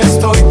 Convencido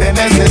estoy, te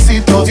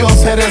necesito,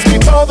 Dios, eres mi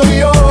todo y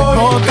yo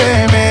no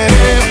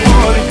temeré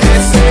porque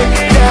sé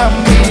que a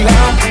mi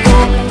lado tú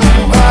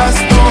vas,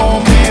 no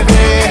me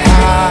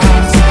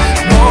dejas,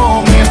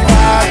 no me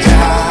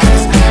fallas.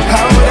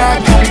 Ahora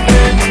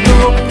comprendo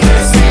que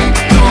si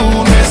tú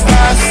no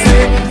estás se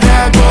me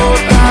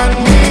agotan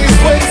mis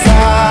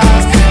fuerzas.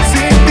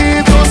 Sin ti,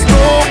 Dios,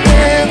 no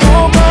puedo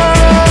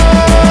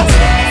más.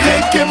 ¿De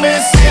qué me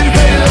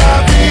sirve la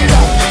vida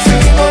si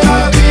no la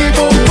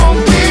vivo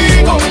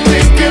contigo? ¿De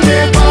qué me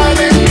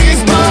valen mis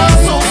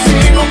pasos si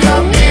no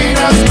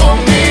caminas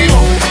conmigo?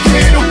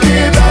 Quiero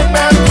quedarme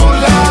a tu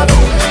lado,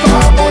 tu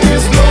amor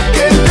es lo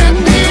que te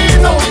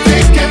pido. ¿De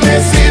qué me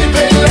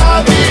sirve la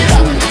vida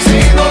si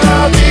no la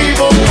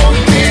vivo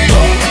contigo?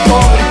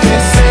 Porque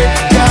sé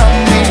que a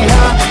mi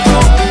lado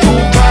tú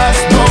vas,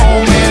 no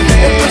me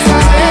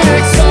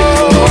dejas, no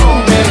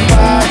me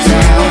fallas.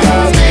 La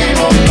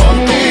vivo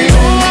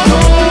contigo,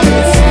 porque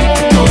si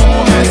tú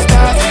no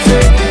estás se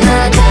me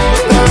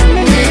agotan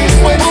mis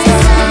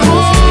fuerzas.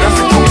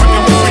 Gracias, compañía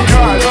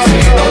musical, si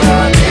no la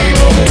vivo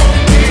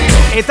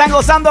contigo. Están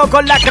gozando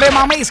con La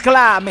Crema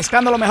Mezcla,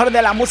 mezclando lo mejor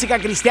de la música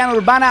cristiana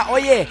urbana.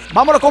 Oye,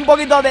 vámonos con un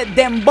poquito de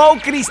dembow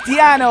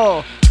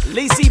cristiano.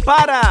 Lizzy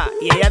para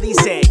y ella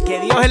dice que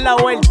Dios es la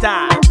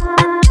vuelta.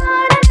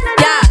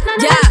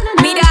 Ya,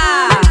 mira.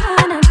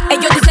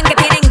 Ellos dicen que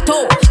tienen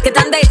todo, que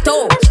están de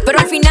todo, pero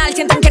al final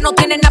sienten que no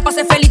tienen nada para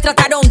ser feliz.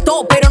 Trataron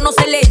todo, pero no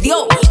se les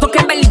dio, porque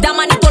en verdad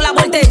manito la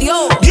vuelta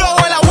dio. Dio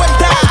la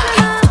vuelta.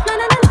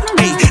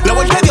 Ey, la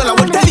vuelta dio, la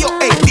vuelta dio.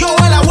 Ey, dio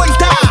la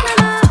vuelta.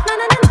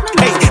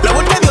 Ey, la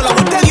vuelta dio, la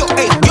vuelta dio.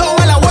 Ey, dio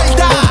la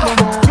vuelta.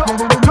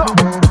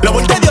 La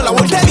vuelta dio, la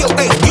vuelta dio.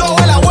 Ey, dio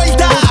la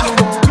vuelta.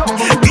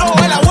 Dio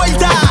la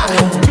vuelta.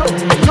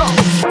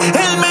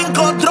 Él me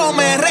encontró,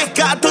 me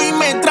rescató y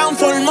me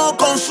transformó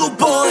con sus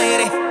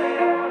poderes.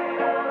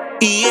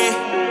 Y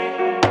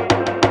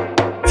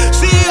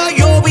si hoy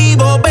yo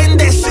vivo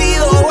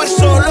bendecido, es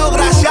solo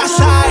gracias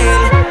a él.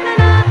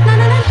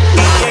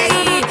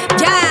 Ey,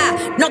 ya,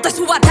 no te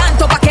subas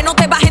tanto pa' que no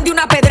te bajen de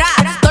una pedra.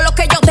 Todo lo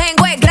que yo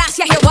tengo es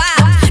gracias a Jehová.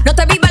 No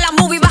te vivas la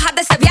movie, bajas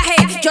de ese viaje.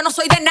 Yo no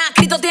soy de nada,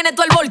 Cristo tiene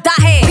todo el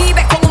voltaje.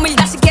 Vives con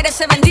humildad si quieres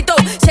ser bendito.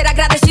 Ser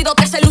agradecido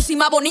te hace lucir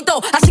más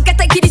bonito. Así que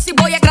take it easy,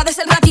 voy a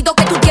agradecer el ratito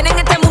que tú tienes en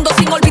este mundo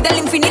sin olvidar el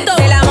infinito.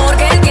 El amor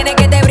que él tiene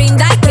que te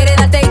brinda y quiere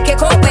darte y que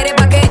coopere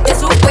pa' que te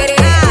supere.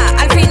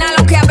 Al final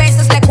lo que a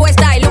veces le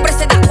cuesta, el hombre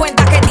se da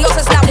cuenta que Dios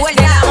es la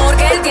vuelta. El amor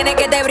que él tiene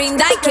que te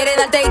brinda y quiere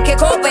darte y que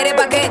coopere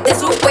pa' que te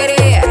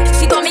supere.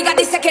 Si tu amiga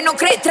dice que no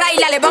cree,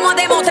 tráela, le vamos a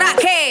demostrar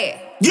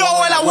que Dio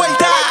la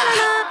vuelta.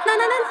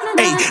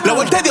 Ey, la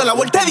vuelta dio, la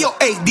vuelta dio.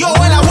 Ey, dio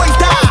la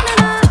vuelta.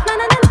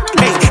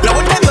 Ey, la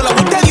vuelta dio, la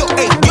vuelta dio.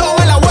 Ey, dio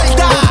la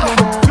vuelta.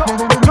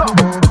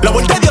 La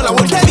vuelta dio, la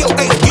vuelta dio.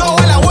 Ey, dio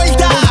la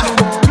vuelta.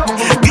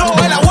 Dio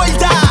la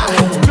vuelta.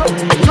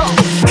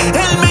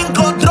 Él me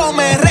encontró,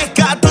 me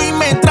rescató y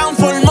me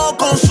transformó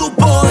con sus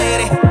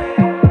poderes.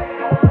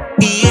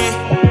 Y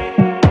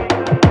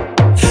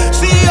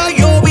si hoy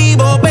yo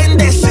vivo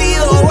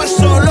bendecido, es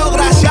solo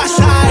gracias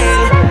a él.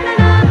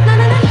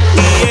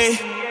 Y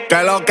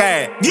que lo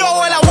que dio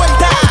la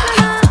vuelta.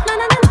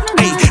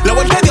 Ey, la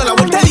vuelta dio.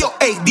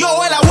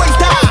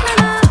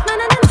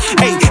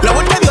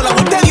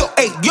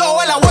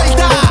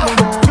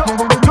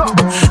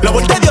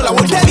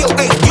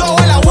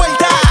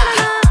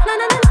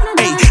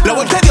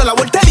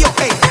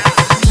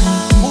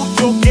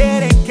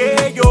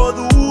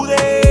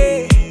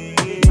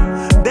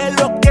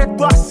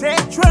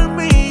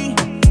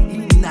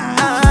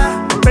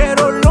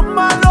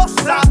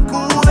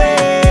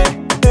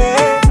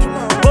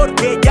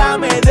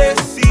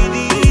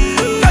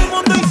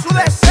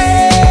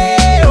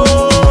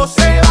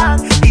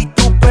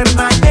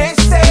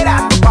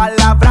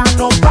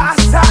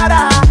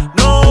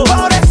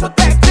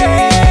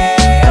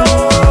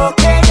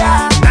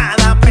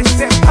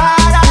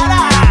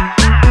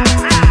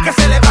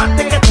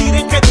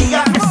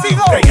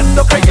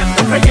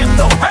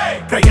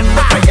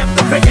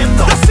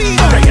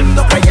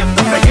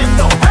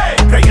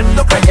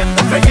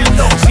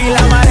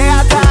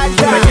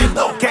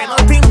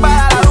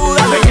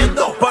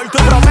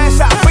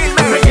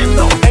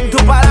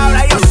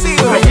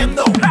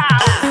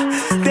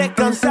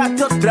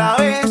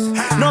 vez.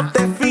 No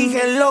te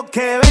fijes en lo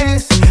que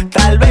ves,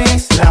 tal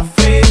vez la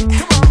fe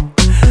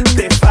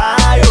te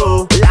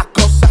falló. Las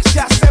cosas se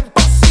hacen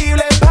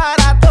posibles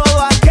para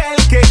todo aquel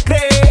que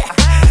cree,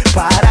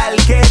 para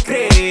el que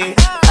cree.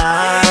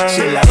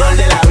 Si el dador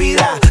de la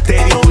vida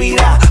te dio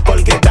vida,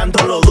 porque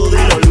tanto lo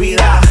duda y lo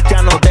olvida,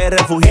 ya no te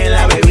refugies en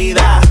la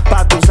bebida,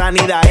 pa' tu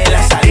sanidad es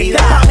la salida.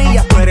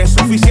 Familia, tú eres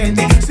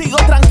suficiente, sigo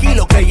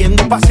tranquilo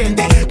creyendo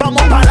paciente.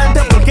 Vamos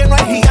pa'lante porque no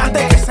hay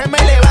gigante que se me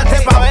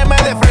levante pa' verme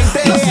de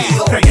frente. Yo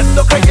sigo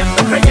creyendo,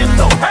 creyendo,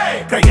 creyendo,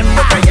 hey.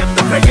 Creyendo,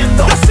 creyendo,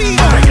 creyendo. Yo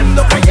sigo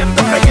creyendo,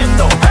 creyendo,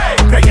 creyendo, hey.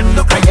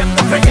 Creyendo,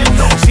 creyendo,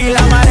 creyendo. Si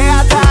la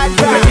marea está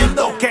alta,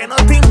 creyendo que no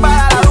te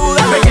invada la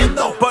duda,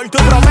 creyendo por tu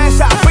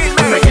promesa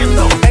firme,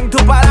 creyendo en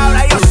tu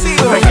palabra yo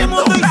sigo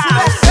creyendo. Y sus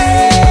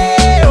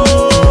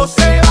deseos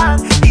se van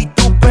y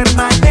tú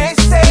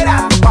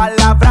permanecerás, tu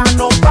palabra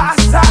no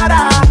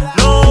pasará.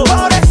 No,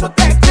 por eso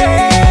te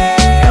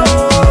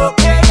creo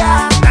que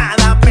ya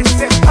nada me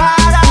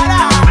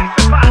separará.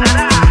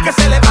 Que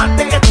se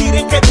levanten, que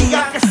tiren, que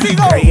digan que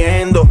sigo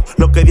creyendo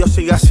lo que Dios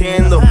sigue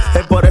haciendo.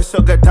 Es por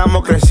eso que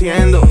estamos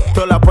creciendo.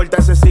 Todas las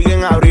puertas se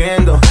siguen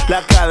abriendo,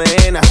 las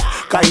cadenas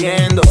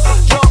cayendo.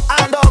 Yo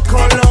ando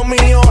con lo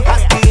mío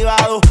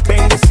activado,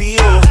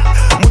 bendecido.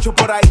 Muchos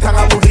por ahí están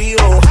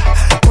aburridos,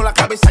 con la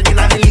cabeza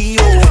llena de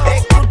lío.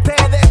 Es que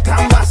ustedes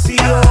están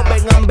vacíos.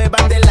 Vengan,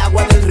 beban del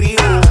agua del río.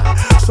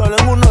 Solo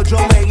en uno yo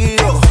me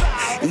guío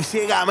y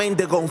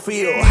ciegamente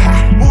confío.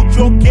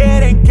 Muchos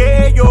quieren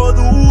que yo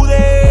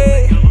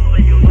dude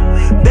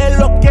de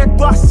lo que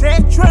tú has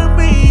hecho en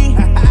mí.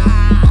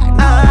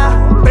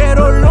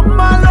 Pero lo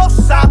malo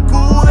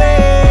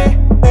sacude,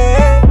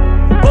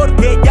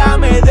 porque ya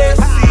me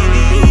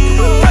decidí.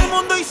 Todo el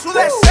mundo y su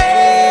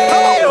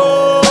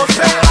deseo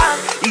se van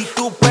y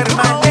tú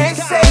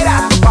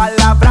permanecerás, tu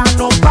palabra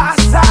no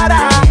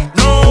pasará.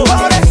 No,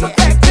 por eso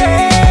te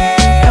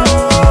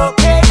creo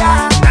que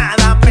ya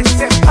nada me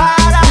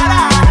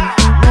separará.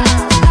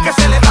 Que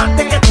se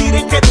levanten, que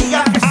tiren, que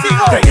digan que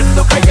sigo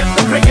creyendo,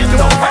 creyendo,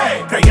 creyendo,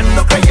 hey.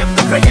 Creyendo,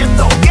 creyendo,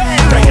 creyendo,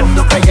 yeah.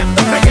 Creyendo,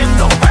 creyendo,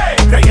 creyendo, hey.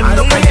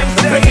 Creyendo,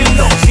 creyendo,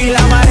 creyendo. Si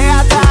la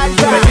marea está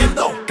alta,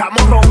 creyendo,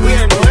 estamos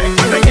rompiendo,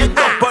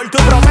 creyendo por tu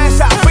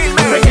promesa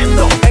firme,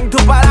 creyendo en tu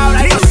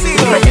palabra yo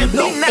sigo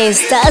creyendo.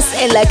 Estás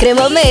en la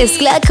Crema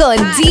Mezcla con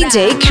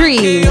DJ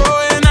Cream.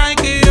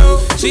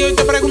 Si hoy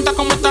te preguntas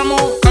cómo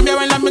estamos,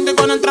 cambiaba el ambiente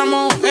cuando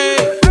entramos,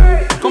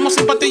 como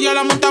si pastillas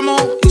la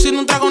montamos y sin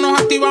un trago nos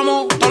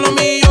activamos. Todo lo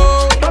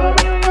mío,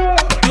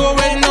 you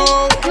already know.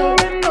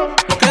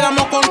 Nos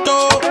quedamos con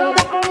todo,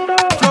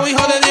 flow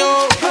hijo de Dios.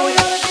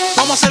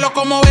 Vamos a hacerlo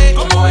como ve,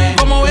 como ve,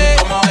 como ve.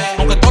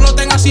 Aunque todo lo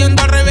estén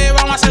haciendo al revés,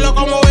 vamos a hacerlo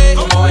como ve,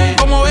 como ve,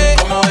 como ve.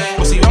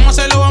 Pues si vamos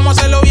a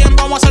hacerlo bien,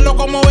 vamos a hacerlo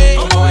como ve,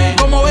 como ve,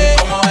 como ve.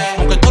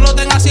 Aunque todo lo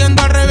estén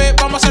haciendo al revés,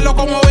 vamos a hacerlo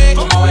como ve,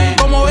 como ve,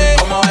 como ve.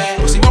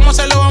 Pues si vamos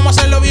a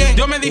hacerlo bien.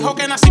 Yo me dijo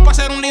que nací para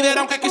ser un líder,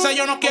 aunque quizá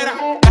yo no quiera.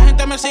 La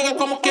gente me sigue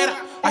como quiera.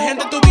 Hay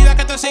gente en tu vida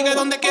que te sigue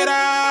donde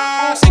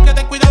quiera. Así que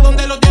ten cuidado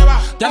donde lo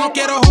llevas. Ya no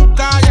quiero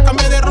juzgar, ya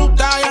cambié de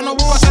ruta. Ya no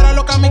busco hacer a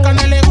lo que a mi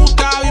carne le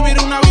gusta.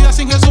 Vivir una vida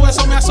sin Jesús,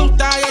 eso me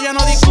asusta. Y ya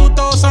no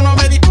discuto, eso no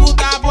me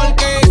discuta.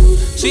 Porque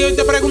si hoy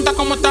te preguntas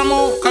cómo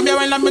estamos,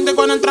 cambiaba el ambiente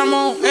cuando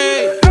entramos,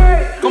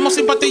 como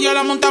si pastillas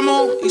la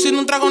montamos y sin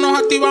un trago nos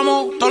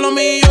activamos. Todo lo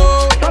mío,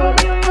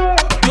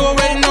 you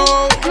already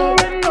know.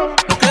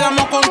 Nos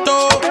quedamos con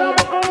todo,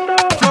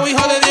 flow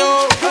hijo de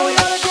Dios.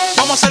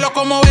 Vamos a hacerlo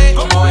como ve,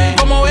 como ve,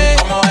 como ve.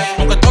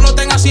 Aunque todo lo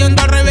estén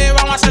haciendo al revés,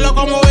 vamos a hacerlo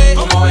como ve,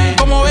 como ve,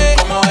 como ve.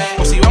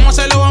 Pues si vamos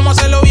a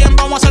hacerlo bien,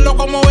 vamos a hacerlo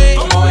como ve,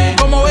 como ve,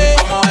 como ve.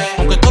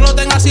 Aunque todo lo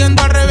estén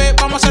haciendo al revés,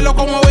 vamos a hacerlo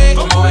como ve,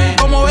 como ve,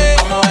 como ve.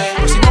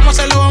 Pues si vamos a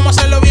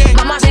hacerlo bien.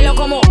 Vamos a hacerlo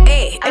como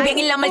el bien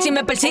y la mal si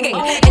me persiguen.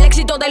 El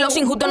éxito de los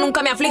injustos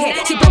nunca me aflige.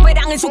 Si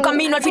prosperan en su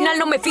camino, al final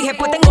no me fije.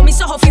 Pues tengo mis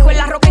ojos fijos en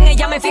la roca, en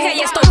ella me fije.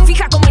 Y estoy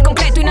fija como el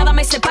concreto y nada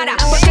me separa.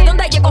 Porque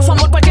donde llegó su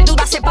amor, cualquier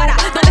duda se para.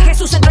 Donde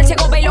Jesús entra, el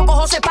ciego ve y los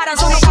ojos se paran.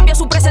 Solo cambia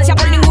su presencia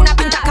por ninguna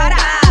pinta cara.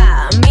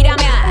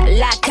 Mírame a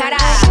la cara,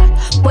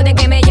 puede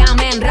que me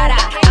llamen rara.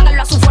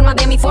 Háganlo a su forma,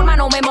 de mi forma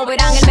no me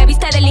moverán. Él me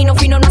viste de lino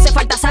fino, no hace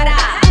falta Sara.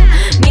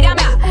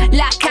 Mírame a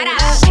la cara,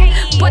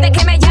 puede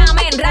que me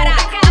llamen rara.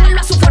 Háganlo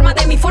a su forma,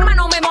 de mi forma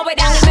no me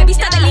moverán. Él me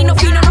viste de lino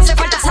fino, no hace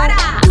falta Sara.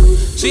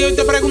 Si hoy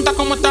te preguntas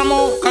cómo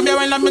estamos,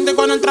 cambiaba el ambiente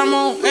cuando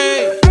entramos,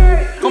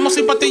 como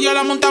si pastillas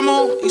la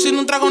montamos y sin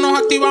un trago nos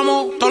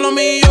activamos. Todo lo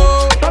mío,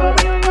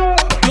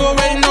 you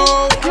already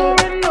know.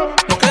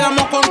 Nos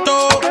quedamos con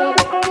todo,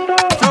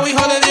 flow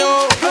hijo de Dios.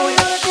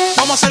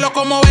 Vamos a hacerlo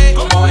como ve,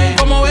 como ve,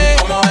 como ve.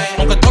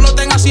 Aunque todo lo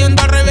estén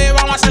haciendo al revés,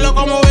 vamos a hacerlo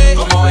como ve,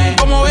 como ve,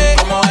 como ve.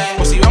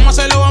 Pues si vamos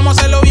a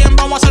hacerlo bien,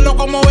 vamos a hacerlo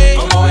como ve,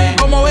 como ve,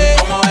 como ve.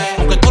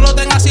 Aunque todo lo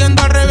estén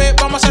haciendo al revés,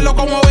 vamos a hacerlo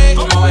como ve,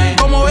 como ve,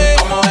 como ve.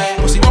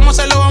 Pues si vamos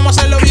a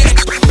hacerlo bien.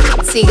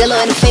 Síguelo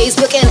en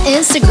Facebook e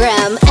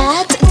Instagram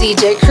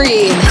 @DJ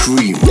Cream.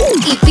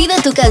 Y pide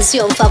tu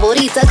canción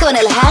favorita con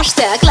el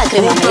hashtag La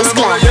Crema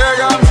Mezcla.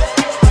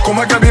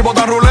 Como es que vivo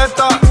tan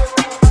ruleta.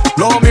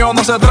 Lo mío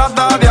no se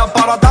trata de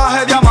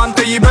aparataje,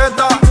 diamante y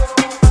beta.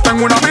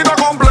 Tengo una vida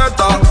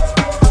completa.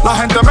 La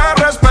gente me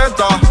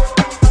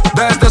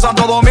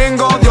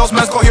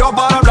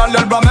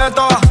vuelva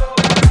meta.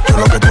 Yo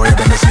lo que estoy es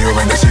bendecido,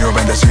 bendecido,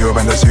 bendecido,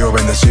 bendecido,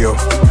 bendecido.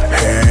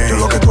 Hey, yo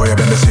lo que estoy es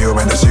bendecido,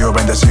 bendecido,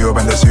 bendecido,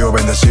 bendecido,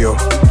 bendecido.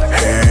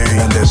 Hey,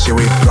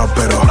 bendecido y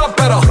próspero,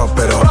 próspero,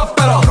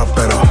 próspero,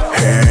 próspero.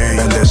 Hey,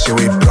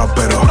 bendecido y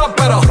próspero,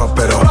 próspero,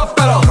 próspero,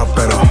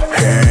 próspero.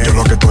 Hey, yo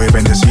lo que estoy es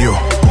bendecido.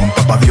 Con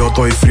tapa Dios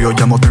estoy frío,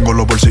 ya no tengo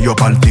los bolsillos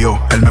partidos.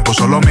 Él me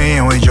puso lo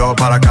mío y yo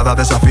para cada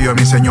desafío en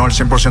mi Señor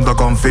 100%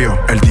 confío.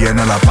 Él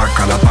tiene la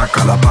paca, la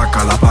paca, la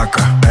paca, la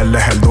paca. Él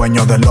es el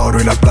dueño del oro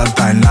y la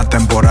plata. En la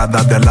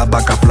temporada de las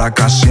vacas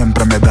flacas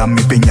siempre me da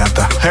mi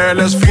piñata. Él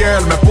es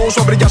fiel, me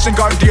puso a brillar sin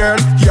Cartier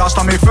y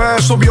hasta mi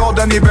fe subió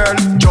de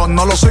nivel. Yo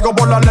no lo sigo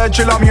por la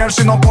leche y la miel,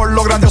 sino por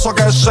lo grandioso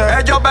que sé.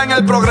 Ellos ven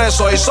el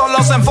progreso y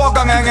solo se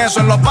enfocan en eso,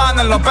 en los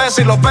panes, los pesos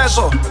y los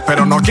pesos,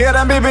 pero no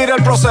quieren vivir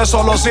el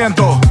proceso, lo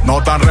siento, no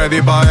están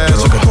ready para eso.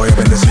 Yo lo que estoy es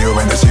bendecido,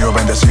 bendecido,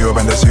 bendecido,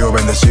 bendecido,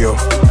 bendecido.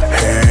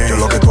 Hey, yo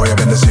lo que estoy es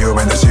bendecido,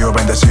 bendecido,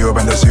 bendecido,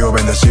 bendecido,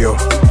 bendecido.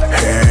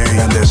 Hey,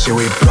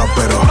 bendecido y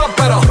próspero,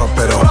 próspero,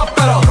 próspero,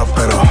 próspero,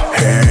 próspero.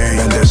 Hey,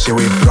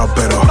 bendecido y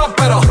próspero,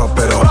 próspero,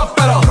 próspero,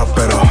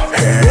 próspero.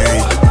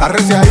 Hey,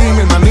 arrece ahí,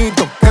 mi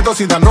hermanito, esto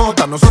sí da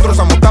nota. Nosotros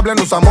somos tablet,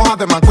 no usamos hojas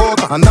de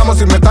mascota. Andamos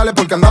sin metales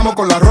porque andamos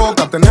con la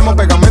roca. Tenemos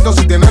pegamentos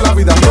si tiene la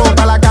vida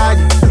rota. La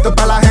calle, esto es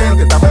para la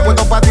gente. Estamos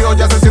puestos para Dios,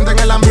 ya se siente en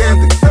el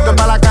ambiente. Esto es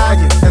para la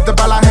calle, esto es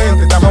para la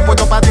gente. Estamos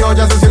puestos para Dios,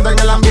 ya se siente en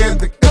el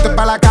ambiente. Esto es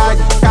para la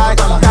calle, calle,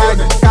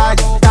 calle,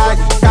 calle,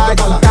 calle, calle,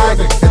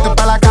 calle. Esto es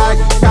para la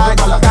calle, calle,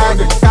 calle,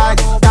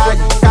 calle,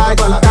 calle,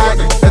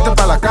 calle. Esto es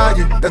para la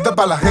calle, esto es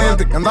para la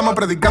gente. Andamos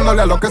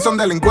predicándole a los que son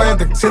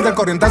delincuentes. Siente el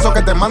corrientazo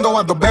que te mando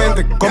a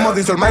 220. Como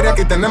dice el Mayri,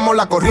 aquí tenemos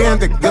la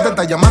corriente. Dios te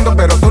está llamando,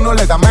 pero tú no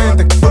le das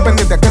mente. Tú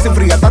pendiente a que se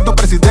enfría tanto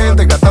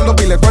presidente. Gastando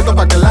pile corto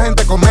para que la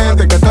gente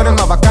comente que tú eres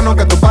más bacano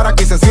que tú para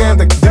aquí se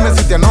siente. Dime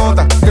si te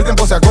anota, que el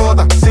tiempo se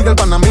agota. Sigue el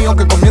pana mío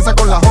que comienza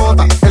con la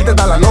J. Él te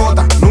da la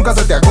nota, nunca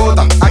se te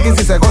agota. Aquí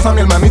sí se goza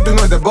mi hermanito y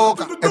no es de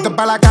boca. Esto es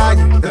para la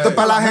calle, esto es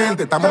para la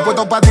gente. Estamos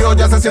puestos para Dios,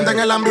 ya se siente en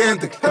el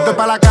ambiente. Esto es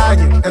para la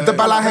calle, esto es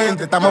para la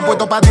gente. Estamos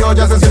puestos para Dios,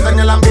 ya se siente en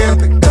el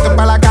ambiente. Esto es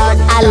para la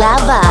calle.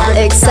 Alaba,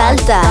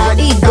 exalta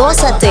y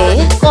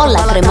gózate con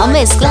la crema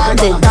mezcla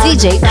de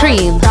DJ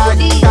Cream.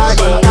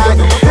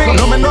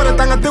 Los menores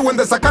tan antiguos en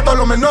desacato a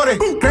los menores.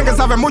 Creen que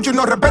saben mucho y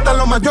no respetan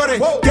los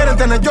mayores. Quieren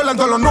tener Jordan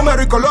todos los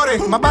números y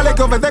colores. Más vale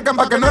que obedezcan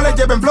para que no les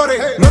lleven flores.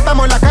 No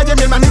estamos en la calle,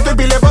 mi hermanito y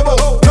pile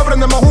bobo. No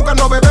prendemos juca,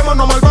 no bebemos,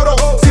 no Marlboro.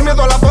 Sin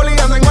miedo a la poli,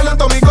 ando en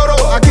alto mi coro.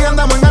 Aquí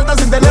andamos en alta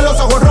sin tener los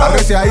ojos rojos.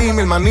 Arrece ahí,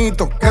 mi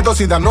hermanito, que esto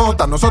sí da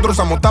nota. Nosotros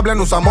somos tablet,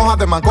 no usamos hojas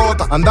de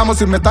mascota. Andamos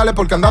sin metales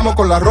porque andamos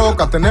con la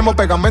roca. Tenemos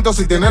pegamentos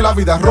si tiene la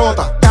vida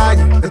rota.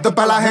 Calle, esto es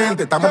para la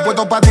gente. Estamos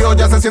puestos para Dios,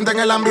 ya se siente en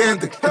el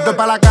ambiente. Esto es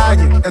para la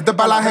calle, esto es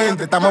para la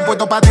gente. Estamos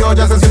puestos para Dios,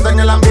 ya se siente en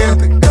el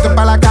ambiente. Esto es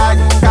para la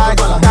calle, calle,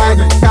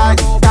 calle,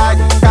 calle,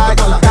 calle, calle,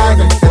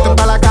 calle. Esto es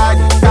para la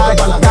calle, calle,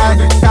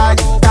 calle,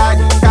 calle,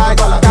 calle,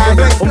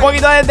 calle. Un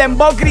poquito de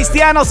dembow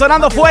cristiano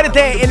sonando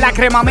fuerte en la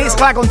crema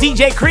mezcla con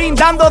DJ Cream,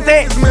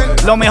 dándote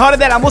lo mejor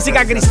de la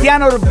música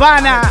cristiana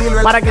urbana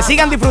para que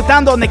sigan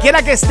disfrutando donde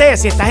quiera que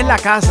estés. Si estás en la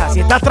casa,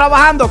 si estás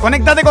trabajando,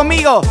 conéctate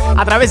conmigo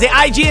a través de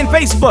IG en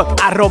Facebook,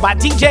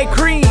 @DJ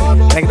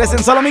Cream. Regresa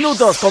en solo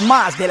minutos con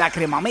más de la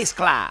crema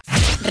mezcla.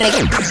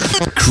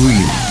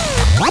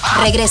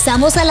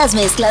 Regresamos a las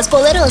mezclas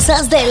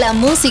poderosas de la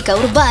música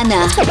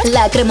urbana.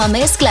 La crema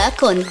mezcla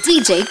con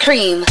DJ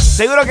Cream.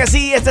 Seguro que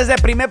sí, este es el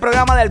primer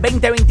programa del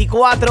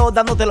 2024,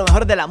 dándote lo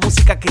mejor de la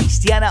música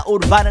cristiana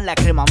urbana en la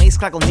crema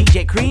mezcla con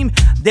DJ Cream.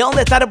 ¿De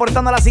dónde está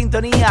reportando la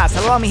sintonía?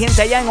 Saludos a mi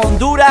gente allá en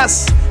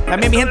Honduras,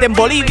 también mi gente en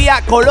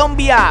Bolivia,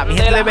 Colombia, mi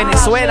gente de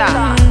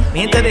Venezuela,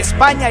 mi gente de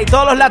España y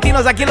todos los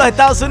latinos aquí en los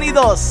Estados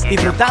Unidos,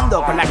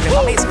 disfrutando con la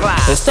crema mezcla.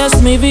 Esta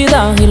es mi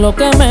vida y lo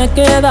que me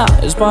queda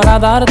es para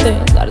darte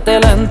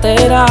la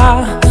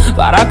entera,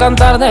 para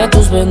cantar de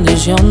tus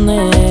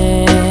bendiciones.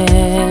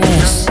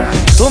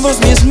 Todos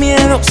mis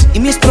miedos y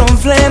mis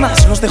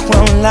problemas los dejo a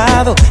un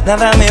lado,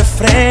 nada me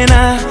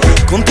frena,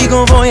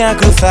 contigo voy a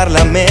cruzar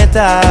la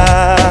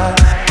meta.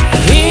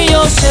 Y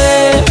yo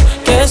sé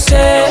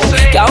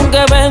que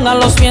aunque vengan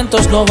los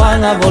vientos no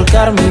van a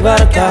volcar mi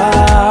barca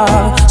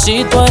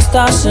si tú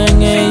estás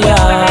en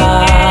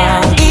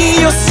ella.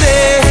 Y yo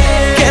sé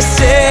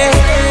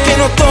que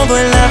no todo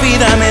en la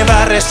vida me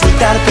va a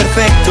resultar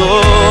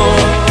perfecto,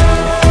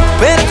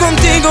 pero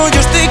contigo yo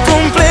estoy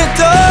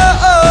completo.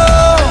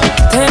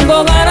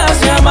 Tengo ganas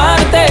de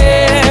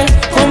amarte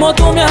como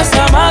tú me has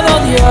amado,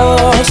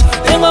 Dios.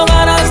 Tengo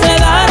ganas de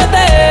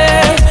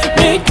darte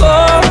mi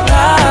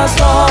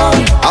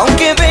corazón.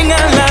 Aunque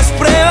vengan las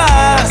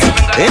pruebas,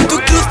 en tu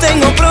cruz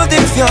tengo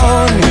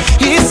protección.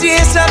 Y si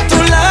es a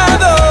tu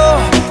lado,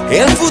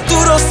 el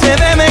futuro se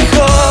ve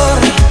mejor.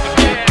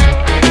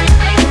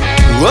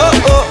 Oh,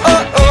 oh,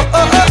 oh, oh,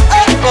 oh,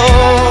 oh,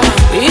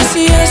 oh. Y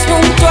si es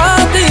junto a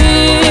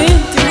ti,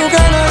 tengo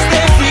ganas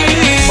de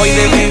vivir. Voy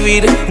de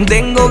vivir,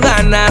 tengo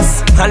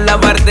ganas. al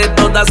lavarte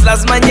todas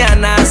las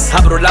mañanas.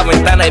 Abro la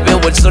ventana y veo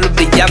el sol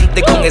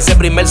brillante. Con ese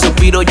primer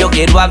suspiro yo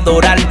quiero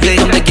adorarte.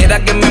 Donde quiera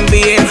que me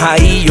envíen,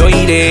 ahí yo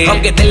iré.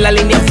 Aunque esté en la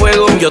línea de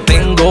fuego, yo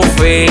tengo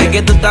fe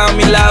que tú estás a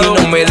mi lado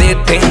y no me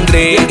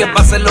detendré. Que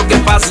pase lo que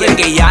pase,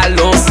 que ya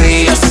lo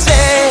sé. Yo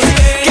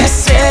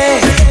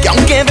sé que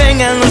aunque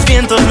vengan los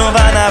vientos no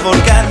van a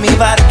volcar mi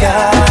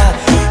barca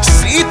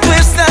si tú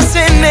estás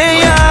en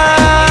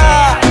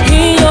ella.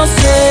 Y yo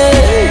sé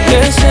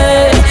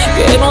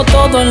que no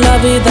todo en la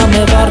vida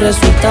me va a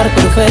resultar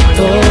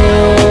perfecto,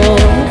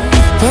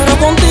 pero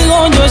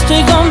contigo yo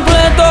estoy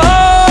completo.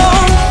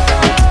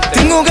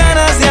 Tengo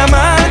ganas de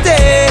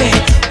amarte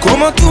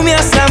como tú me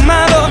has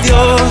amado,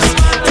 Dios.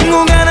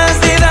 Tengo ganas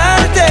de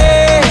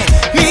darte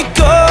mi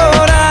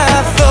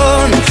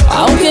corazón.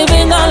 Aunque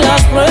vengan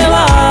las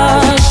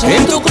pruebas,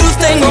 en tu cruz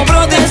tengo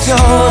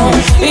protección.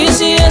 Y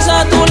si es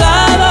a tu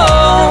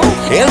lado,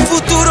 el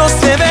futuro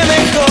se ve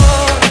mejor.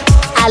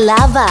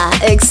 Alaba,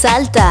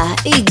 exalta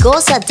y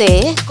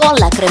gózate con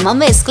la crema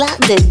mezcla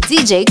de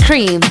DJ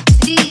Cream.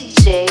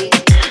 DJ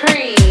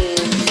Cream.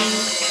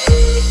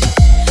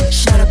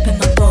 Shut up in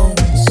my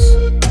bones,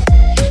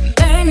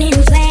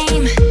 burning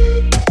flame.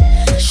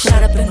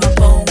 Shut up in my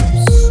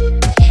bones,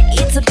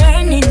 it's a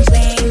burning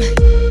flame.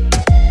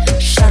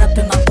 Shut up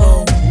in my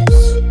bones,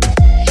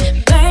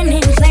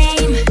 burning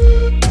flame.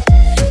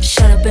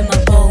 Shut up in my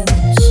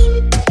bones,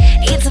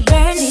 it's a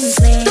burning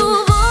flame. Tu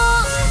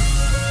voz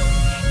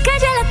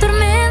calla la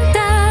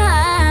tormenta,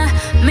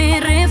 me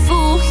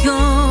refugio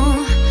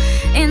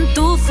en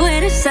tu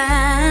fuerza.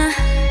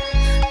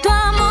 Tu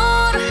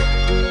amor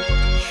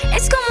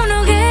es como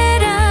una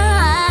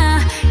hoguera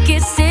que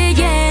se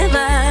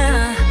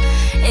lleva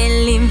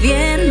el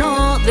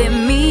invierno de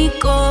mi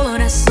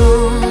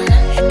corazón.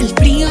 El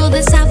frío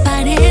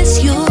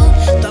desapareció,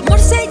 tu amor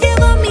se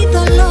llevó mi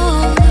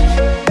dolor.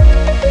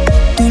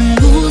 Tu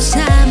luz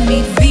a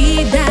mi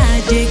vida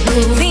llegó.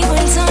 Vivo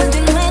el sol de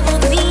un nuevo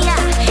día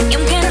y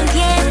aunque no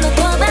entiendo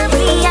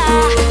todavía,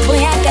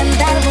 voy a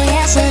cantar, voy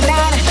a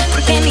soltar,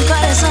 porque mi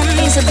corazón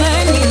is a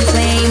burning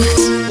flame.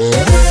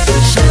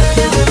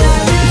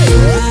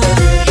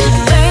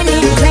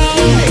 Burning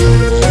flame.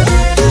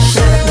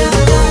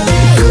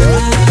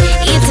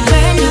 It's a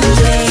burning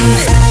flame.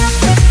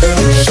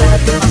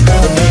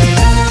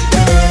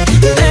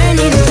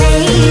 Burning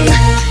flame.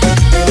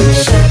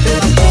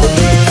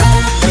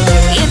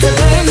 It's a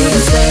burning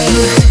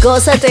flame.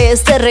 Gózate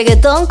este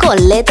reggaetón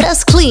con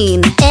letras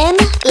clean en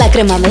La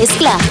Crema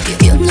Mezcla.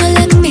 Yo no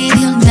le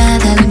envidio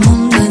nada al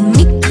mundo, en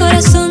mi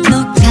corazón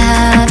no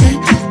cabe.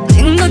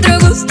 Tengo otro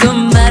gusto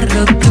más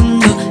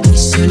rotundo y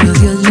solo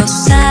Dios lo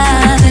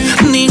sabe.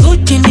 ni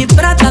Gucci, ni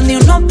Prada, ni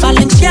unos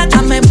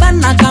Balenciaga me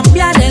van a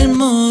cambiar el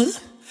mood.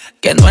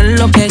 Que no es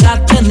lo que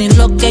gaste ni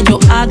lo que yo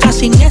haga,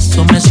 sin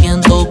eso me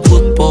siento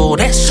good por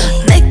eso.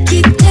 Me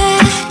quité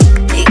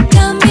y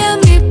cambié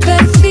mi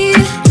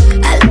perfil,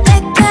 al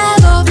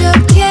pecado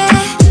bloqueé,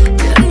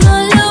 yo no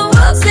lo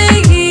voy a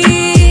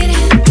seguir.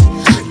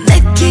 Me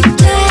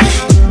quité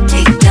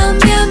y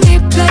cambié mi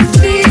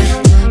perfil,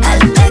 al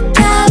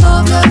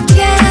pecado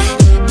bloqueé,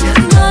 yo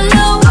no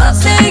lo voy a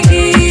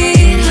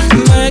seguir.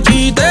 Me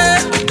quité,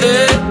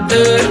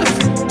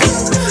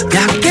 de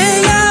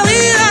aquella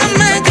vida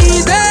me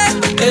quité,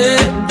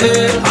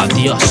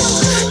 adiós.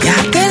 Y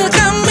aquel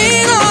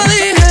camino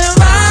dije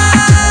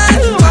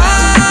bye,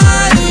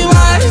 bye,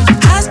 bye.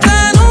 Hasta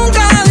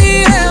nunca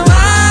dije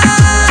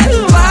bye,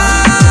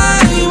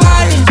 bye,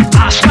 bye.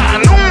 Hasta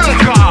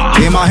nunca.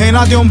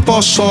 Imagínate un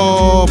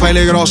pozo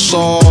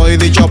peligroso y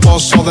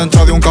dichoso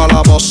dentro de un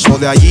calabozo.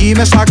 De allí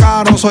me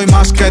sacaron, soy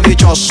más que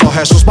dichoso.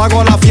 Jesús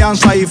pagó la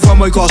fianza y fue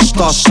muy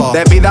costoso.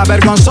 De vida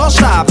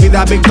vergonzosa,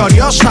 vida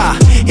victoriosa,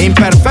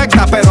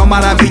 imperfecta pero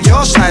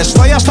maravillosa.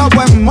 Estoy hasta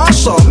buen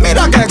mozo,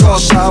 mira qué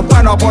cosa.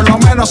 Bueno, por lo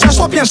menos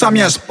eso piensa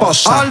mi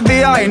esposa. Al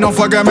día y no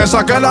fue que me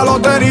saqué la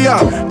lotería.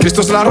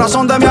 Cristo es la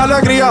razón de mi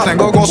alegría.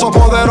 Tengo gozo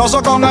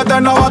poderoso con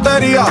eterna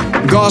batería.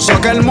 Gozo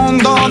que el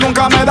mundo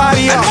nunca me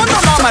daría. El mundo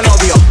no me lo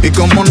dio. Y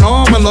como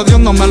no me lo dio,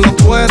 no me lo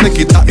puede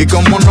quitar. Y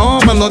como no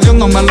me lo dio,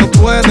 no me lo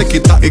puede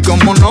quitar. Y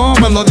como no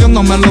me lo dio,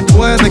 no me lo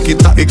puede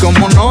quitar. Y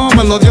como no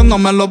me lo dio, no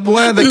me lo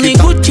puede Ni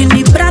quitar. Gucci,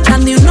 ni Prada,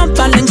 ni unos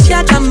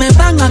Balenciaga me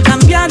van a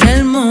cambiar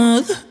el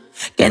mood.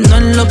 Que no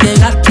es lo que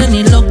gaste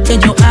ni lo que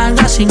yo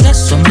haga, sin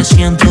eso me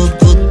siento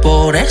good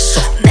por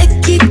eso. Me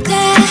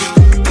quité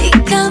y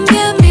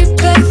cambié mi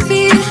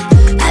perfil,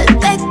 al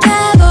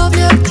pecado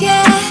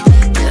bloqueé,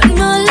 yo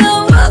no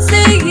lo voy a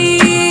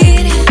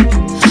seguir.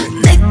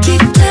 Me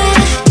quité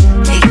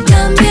y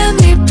cambié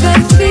mi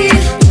perfil,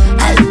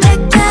 al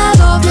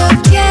pecado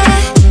bloqueé,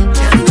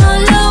 yo no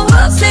lo voy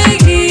a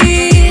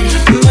seguir.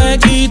 Me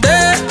quité,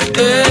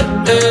 bye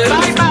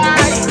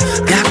bye.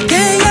 De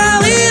aquella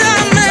vida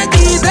me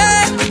quité,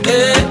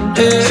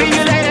 de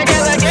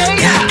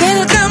aquel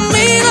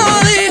camino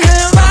dije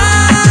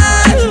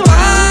bye,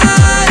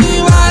 bye,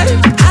 bye.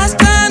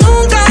 Hasta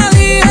nunca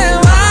dije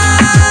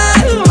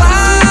bye,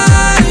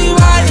 bye,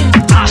 bye.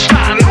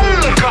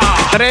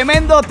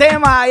 Tremendo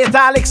tema, ahí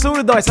está Alex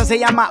Zurdo, esa se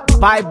llama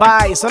Bye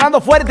Bye. Sonando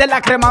fuerte en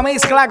la Crema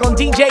Mezcla con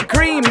DJ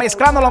Cream,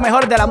 mezclando lo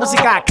mejor de la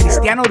música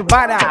cristiana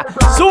urbana.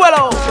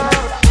 ¡Súbelo!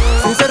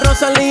 Sin ser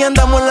Rosalía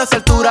andamos en las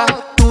alturas,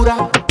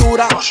 dura.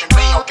 Dios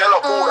mío, qué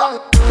locura.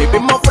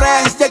 Vivimos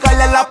fresh,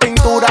 llegarle a la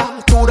pintura,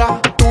 dura.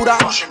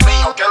 Dios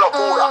mío, qué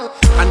locura.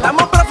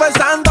 Andamos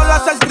profesando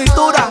las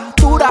escrituras,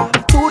 dura.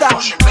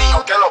 Dios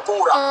mío, qué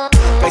locura.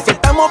 Que si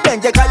estamos bien,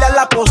 llegarle a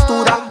la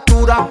postura,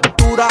 dura.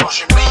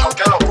 Dios mío,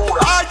 qué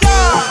locura.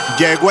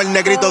 Llegó el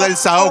negrito del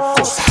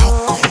Saoco.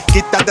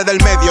 Quítate del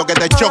medio que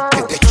te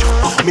choque.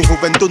 Mi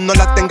juventud no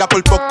la tenga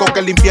por poco, que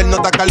el infierno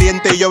está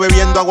caliente y yo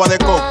bebiendo agua de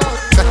coco.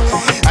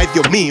 Ay,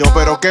 Dios mío,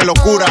 pero qué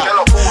locura.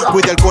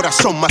 Cuida el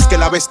corazón más que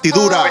la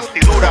vestidura.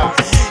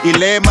 Y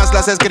lee más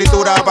las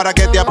escrituras para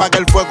que te apague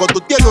el fuego.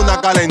 Tú tienes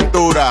una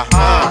calentura.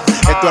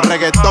 Esto es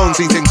reggaetón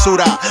sin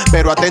censura,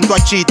 pero atento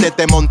a chiste,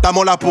 te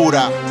montamos la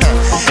pura.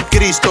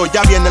 Cristo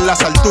ya viene en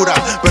las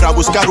alturas, pero a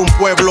buscar un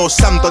pueblo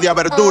santo de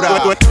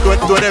verdura. Tú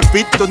eres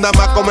fit, tú nada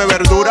más come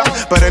verdura,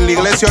 pero en la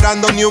iglesia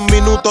orando ni un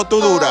minuto tú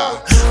dura.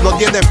 No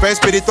tienes fe,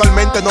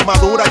 espiritualmente no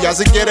madura, ya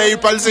si quieres ir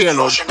para el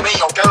cielo. Dios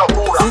mío, qué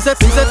locura.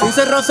 Sin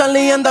ser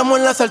Rosalía andamos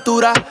en las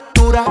alturas,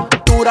 dura.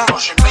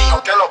 Dios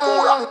mío, qué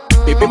locura.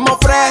 Vivimos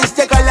fresh,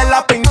 llegarle a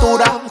la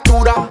pintura,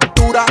 dura.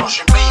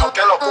 Dios mío,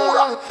 qué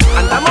locura.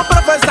 Andamos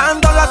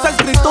profesando las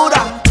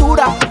escrituras,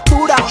 dura.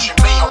 Dios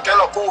mío, qué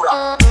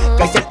locura.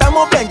 Que si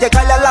estamos bien,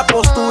 llegarle a la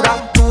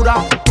postura, dura.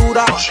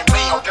 Dios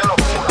mío, qué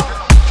locura.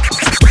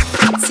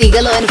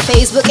 Síguelo en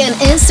Facebook e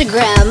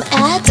Instagram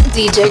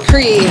 @DJ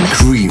Cream.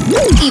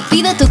 Y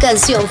pide tu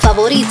canción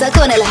favorita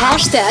con el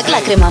hashtag La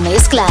Crema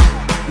Mezcla.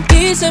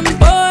 Dicen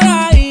por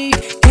ahí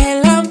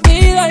que la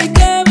vida hay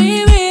que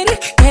vivir,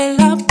 que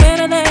la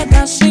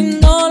perderás si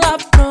no la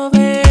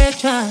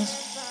aprovechas.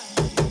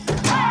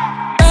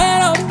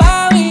 Pero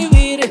para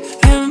vivir,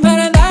 en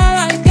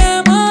verdad hay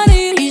que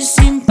morir y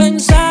sin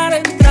pensar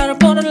entrar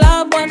por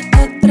la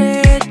puerta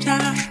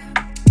estrecha.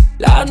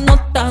 La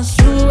nota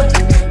sube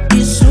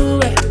y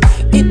sube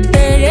y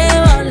te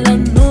lleva a la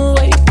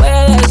nube y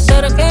puede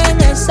ser que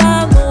en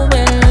esa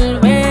nube él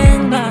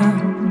venga.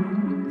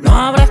 No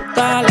habrá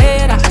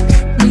escalera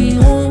ni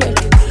Uber,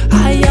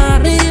 allá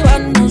arriba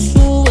no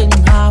suben.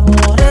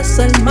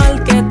 Aborrece el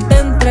mal que te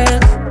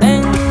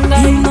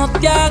entretenga y no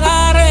te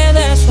agarre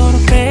de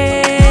sorpresa,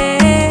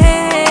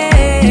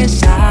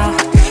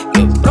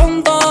 que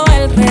pronto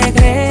él regresa.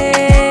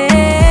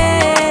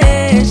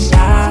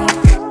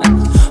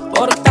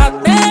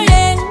 Pórtate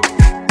bien,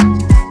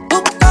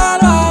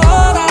 búscalo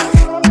ahora,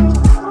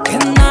 que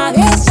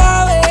nadie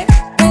sabe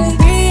el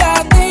día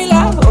ni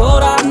la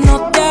hora. No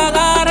te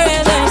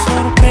agarre de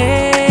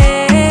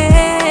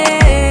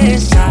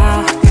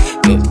sorpresa,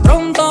 que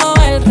pronto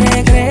él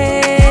regresa.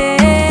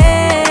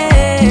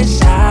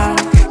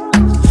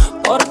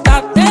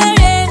 Pórtate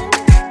bien,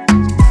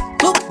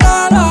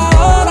 búscalo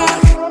ahora,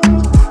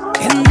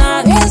 que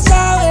nadie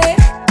sabe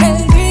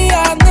el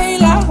día ni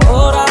la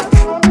hora.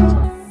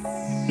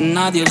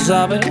 Nadie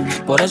sabe,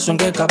 por eso en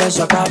qué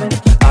cabeza cabe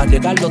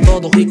llegarlo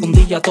todo y que un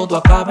día todo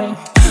acabe.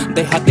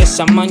 Deja que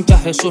esa mancha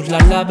Jesús la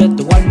lave.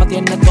 Tu alma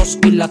tiene tos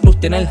y la cruz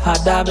tiene el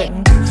jarabe.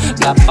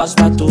 La paz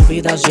va a tu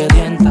vida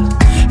sedienta,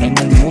 en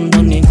el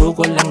mundo ni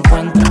Google la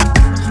encuentra.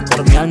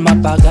 Por mi alma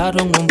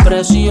pagaron un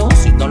precio,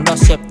 si no lo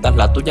aceptas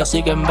la tuya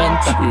sigue en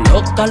venta.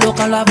 Loca,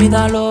 loca la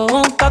vida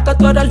loca, que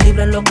tú eres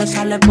libre lo que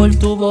sale por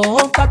tu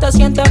boca. Te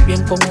sientes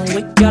bien como un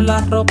whisky a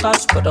las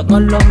rocas, pero no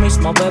es lo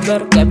mismo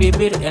beber que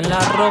vivir en la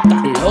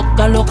roca.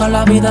 Loca, loca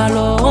la vida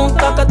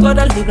loca, que tú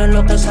eres libre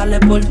lo que sale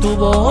por tu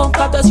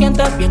boca. Te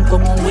sientes bien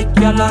como un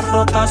whisky a las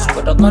rocas,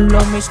 pero no es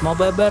lo mismo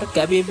beber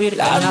que vivir en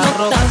la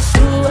roca.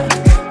 Sube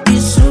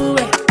y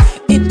sube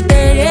y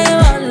te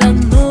lleva a la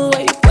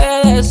nube y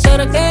puede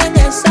ser que en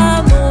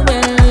esa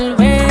nube él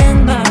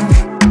venga.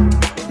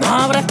 No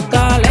habrá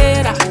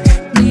escalera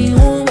ni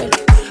Uber,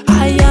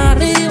 allá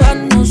arriba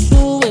no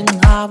suben.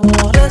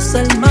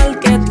 Aborrece el mal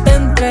que te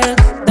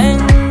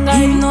entretenga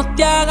y no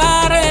te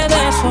agarre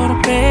de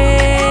sorpresa,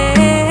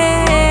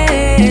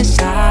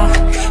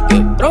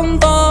 que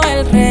pronto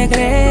él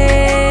regresa.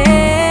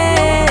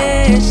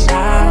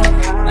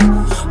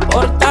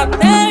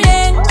 Pórtate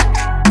bien,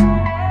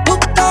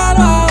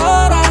 búscalo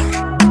ahora,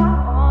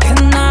 que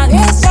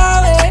nadie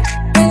sabe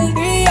el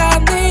día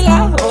ni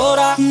la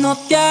hora. No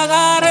te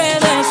agarre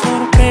de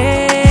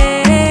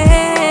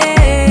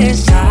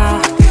sorpresa,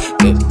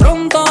 que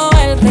pronto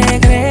él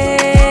regresa.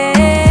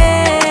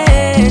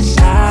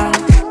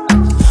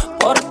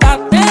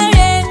 Pórtate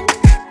bien,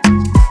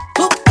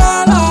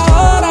 búscalo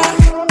ahora,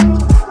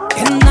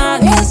 que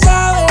nadie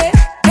sabe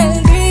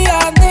el día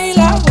ni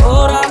la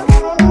hora.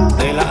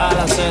 De la A a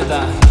la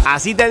Z.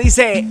 Así te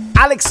dice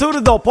Alex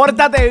Zurdo,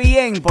 pórtate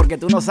bien porque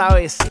tú no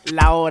sabes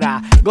la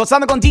hora.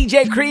 Gozando con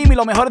DJ Cream y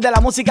lo mejor de la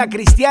música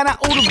cristiana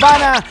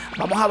urbana.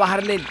 Vamos a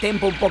bajarle el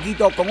tempo un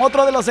poquito con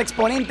otro de los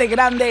exponentes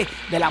grandes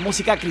de la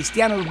música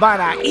cristiana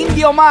urbana,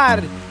 Indio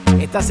Mar.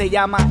 Esta se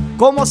llama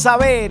 ¿Cómo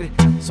saber?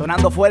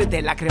 Sonando fuerte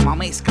en la Crema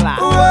Mezcla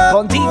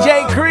con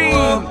DJ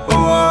Cream.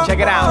 Check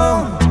it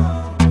out.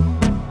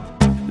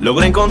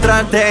 Logré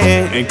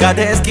encontrarte en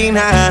cada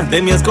esquina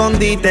de mi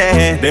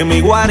escondite, de mi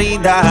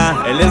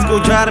guarida. El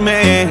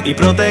escucharme y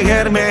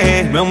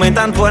protegerme me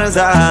aumentan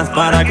fuerzas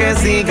para que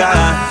siga.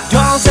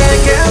 Yo sé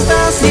que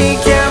estás y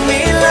que a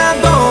mi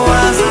lado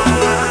vas.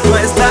 Tú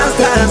estás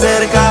tan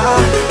cerca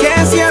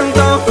que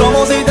siento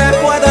como si te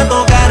pueda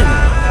tocar.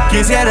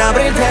 Quisiera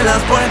abrirte las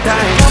puertas.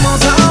 Vamos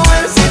a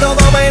ver si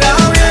todo me irá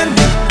bien.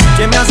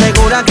 ¿Quién me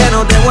asegura que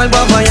no te vuelvo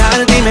a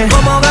fallar? Dime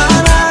cómo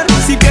ganar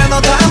si pierdo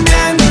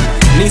también.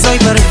 Ni soy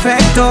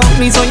perfecto,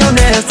 ni soy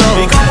honesto.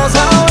 ¿Y cómo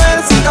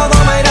saber si todo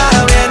me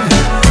irá bien?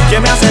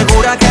 ¿Quién me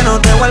asegura que no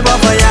te vuelvo a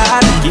fallar?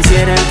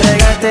 Quisiera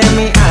entregarte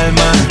mi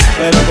alma,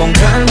 pero con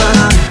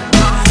calma.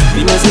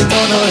 Dime si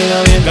todo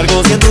irá bien.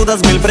 Cargo 100 dudas,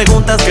 1000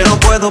 preguntas que no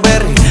puedo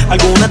ver.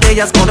 Algunas de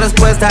ellas con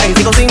respuesta y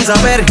sigo sin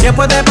saber qué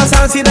puede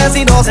pasar si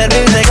decido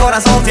servir de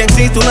corazón. Si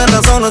existe una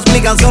razón o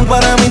explicación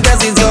para mi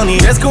decisión. Y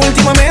es que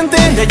últimamente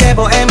te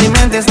llevo en mi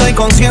mente. Estoy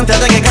consciente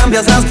de que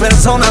cambias las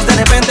personas de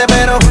repente,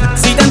 pero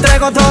si te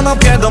entrego todo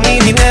pierdo mi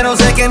dinero.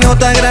 Sé que no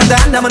te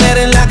agrada la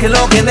manera en la que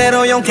lo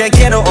genero. Y aunque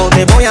quiero o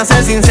te voy a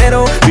ser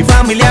sincero, mi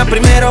familia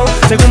primero,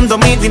 segundo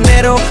mi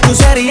dinero, tú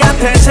serías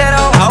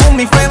tercero. Aún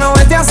mi freno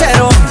es de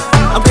acero,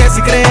 aunque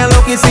si creas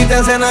lo que hiciste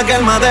en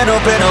aquel madero.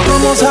 Pero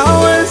 ¿cómo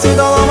saber si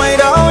todo me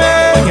irá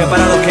bien? Que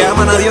para los que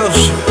aman a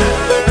Dios.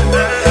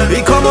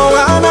 ¿Y cómo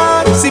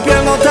ganar si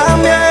pierdo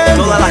también?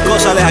 Todas las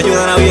cosas les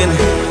ayudan a bien.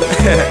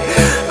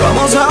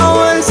 ¿Cómo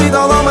saber si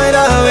todo me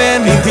irá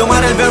bien? Mi tío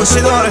Mar el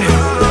vencedor.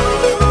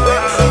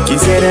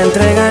 Quisiera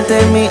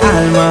entregarte mi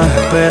alma,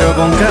 pero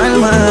con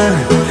calma.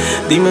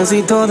 Dime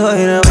si todo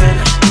irá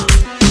bien.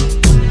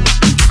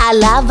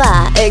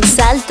 Alaba,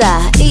 exalta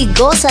y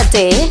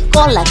gózate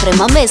con la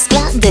crema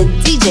mezcla de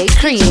DJ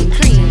Cream.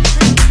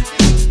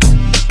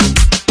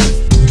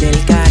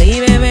 Del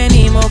Caribe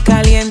venimos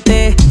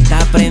caliente, está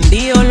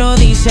prendido, lo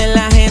dice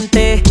la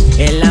gente.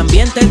 El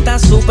ambiente está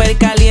súper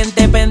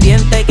caliente,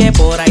 pendiente que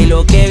por ahí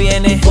lo que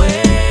viene fuego.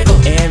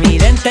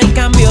 Evidente el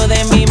cambio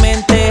de mi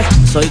mente,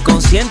 soy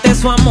consciente,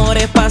 su amor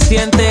es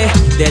paciente.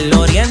 Del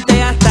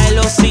oriente hasta el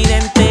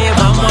occidente,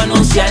 vamos a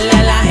anunciarle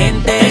a la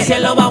gente. El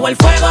cielo bajo el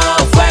fuego,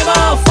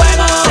 fuego,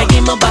 fuego.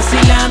 Seguimos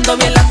vacilando,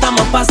 bien la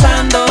estamos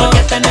pasando. Porque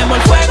tenemos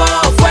el fuego,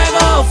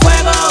 fuego,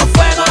 fuego,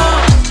 fuego.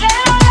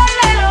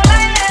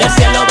 Del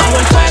cielo bajo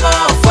el fuego,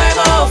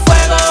 fuego,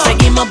 fuego.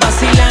 Seguimos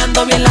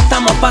vacilando, bien la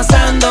estamos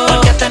pasando.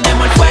 Porque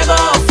tenemos el fuego,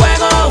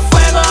 fuego,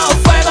 fuego,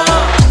 fuego.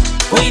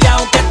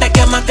 Cuidado que te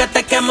quema, que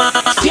te quema.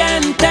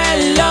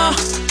 Siéntelo,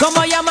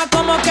 como llama,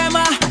 como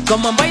quema.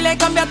 Como en baile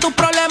cambia tus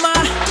problemas.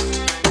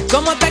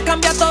 Como te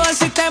cambia todo el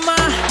sistema.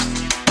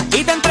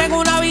 Y te entrego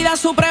una vida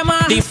suprema.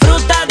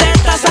 Disfruta de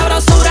esta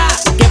sabrosura,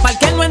 que para el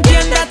que no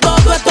entiende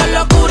todo esto es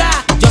locura.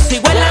 Yo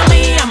sigo en la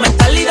mía,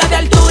 mentalidad de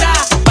altura,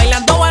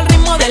 bailando al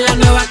ritmo de la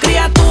nueva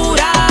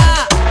criatura.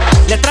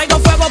 Le traigo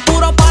fuego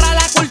puro para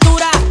la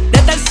cultura. De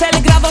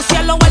tercer grado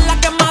cielo en la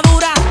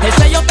quemadura. El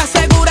sello te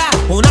asegura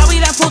una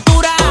vida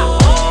futura.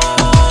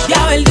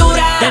 Ya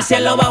verdura. Del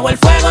cielo bajo el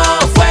fuego,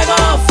 fuego,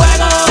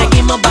 fuego.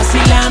 Seguimos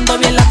vacilando,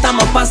 bien la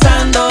estamos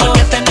pasando.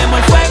 Porque tenemos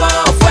el fuego,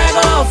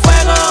 fuego,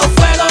 fuego,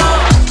 fuego.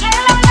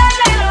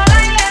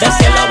 Del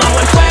cielo bajo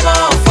el fuego,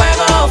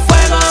 fuego,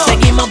 fuego.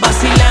 Seguimos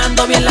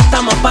vacilando, bien la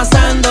estamos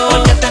pasando.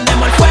 Porque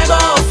tenemos el fuego,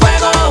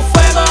 fuego,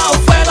 fuego,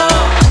 fuego.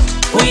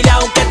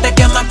 Cuidado que te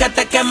quema, que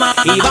te quema.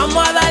 Y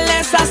vamos a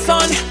darle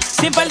sazón,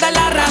 sin perder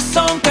la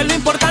razón, que lo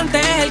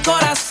importante es el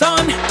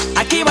corazón.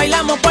 Aquí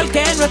bailamos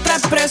porque es nuestra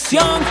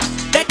expresión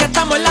de que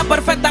estamos en la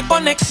perfecta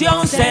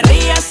conexión. Se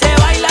ríe, se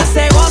baila,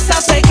 se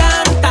goza, se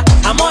canta.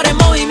 Amor en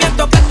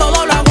movimiento que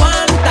todo lo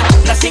aguanta.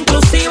 Gracia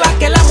inclusiva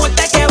que la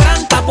muerte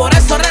quebranta. Por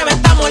eso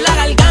reventamos la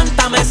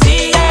garganta. Me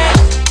sigue,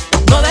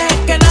 no dejes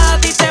que nada a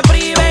ti te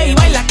prive. Y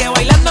baila que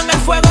bailando en el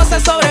fuego se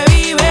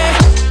sobrevive.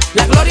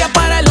 La gloria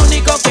para el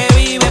único que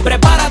vive.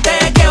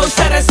 Prepárate que hoy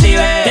se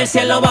recibe. Del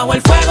cielo bajo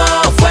el fuego,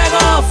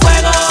 fuego,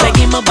 fuego.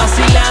 Seguimos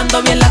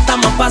vacilando, bien la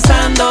estamos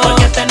pasando.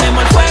 Porque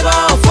tenemos el fuego,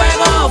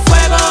 fuego,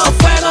 fuego,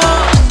 fuego.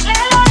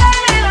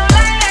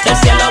 Del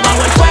cielo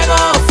bajo el fuego,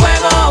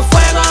 fuego,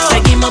 fuego.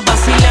 Seguimos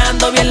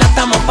vacilando, bien la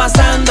estamos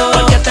pasando.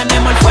 Porque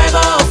tenemos el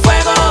fuego,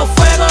 fuego,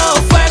 fuego,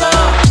 fuego.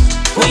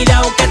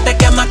 Cuidado que te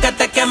quema, que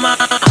te quema.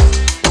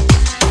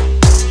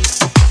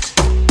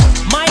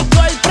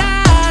 Michael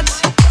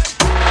Prats,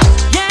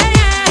 yeah,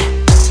 yeah,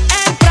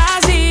 el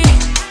Prasi.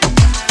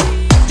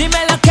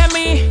 Dímelo que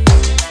mi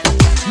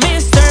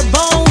Mr.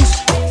 Bones,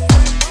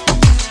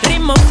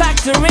 Ritmo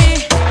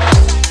Factory.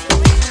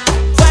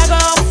 Fuego,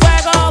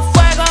 fuego,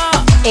 fuego.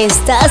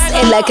 Estás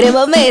en la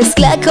crema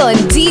mezcla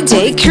con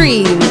DJ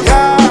Cream.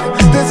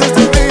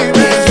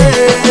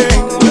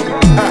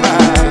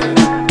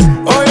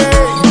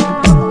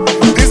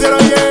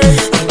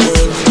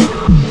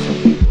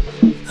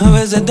 A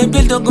veces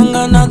despierto con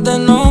ganas de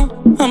no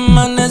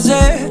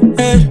amanecer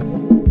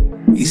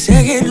y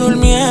seguir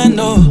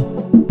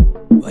durmiendo.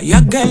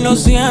 Vaya que lo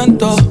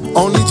siento.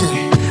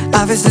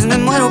 A veces me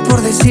muero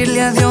por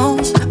decirle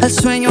adiós al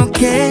sueño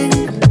que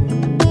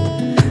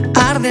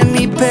arde en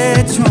mi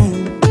pecho.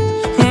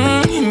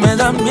 Y me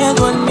da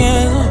miedo el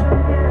miedo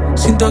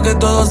siento que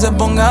todo se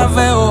ponga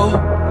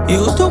feo. Y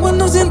justo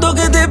cuando siento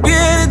que te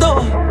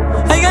pierdo,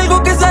 hay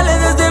algo que sale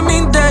desde mi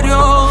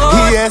interior.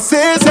 Y es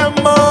ese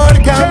amor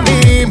que a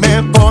mí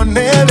me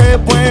pone de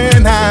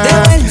buena.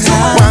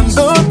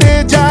 Cuando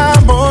te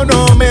llamo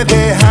no me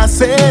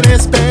dejas en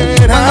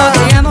espera.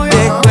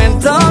 Te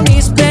cuento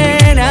mis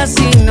penas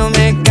y no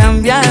me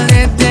cambias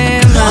de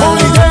tema.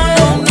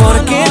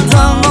 Porque tu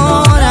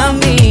amor a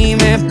mí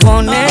me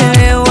pone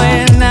de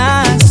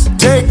buenas.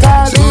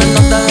 Se me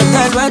nota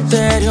desde lo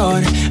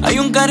exterior, hay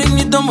un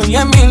cariñito muy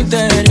en mi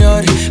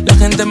interior. La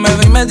gente me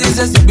ve y me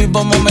dice si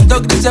vivo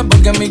momentos grises,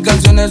 porque mis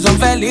canciones son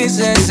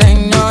felices,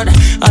 Señor.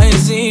 Ay,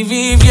 si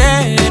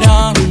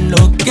vivieran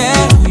lo que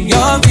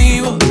yo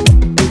vivo,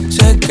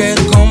 sé que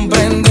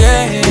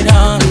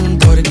comprendieran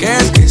porque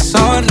es que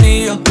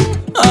sonrío.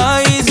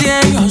 Ay, si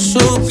ellos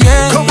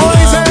supieran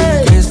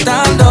que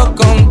estando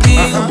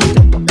contigo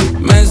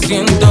me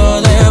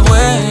siento de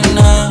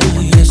buena,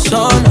 y es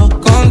solo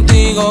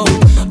contigo.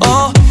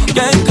 Oh,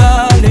 qué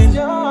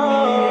cálido.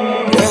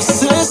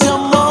 Es ese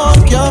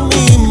amor que a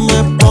mí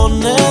me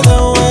pone de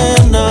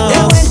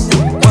buenas.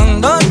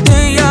 Cuando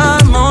te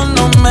llamo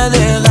no me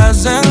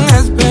dejas en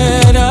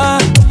espera.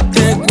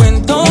 Te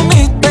cuento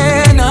mis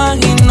penas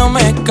y no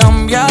me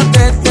cambias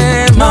de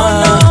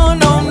tema.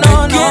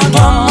 Es que tu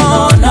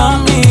amor a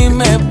mí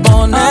me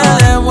pone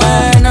de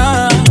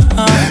buena.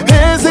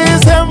 Es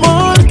ese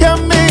amor que a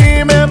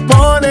mí me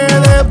pone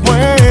de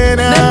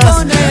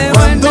buenas.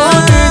 Cuando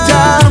te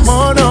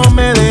llamo no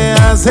me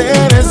dejas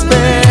en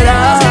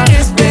espera.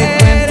 Te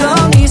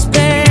cuento mis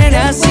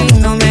penas y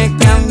no me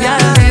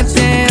cambias de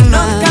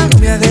tema.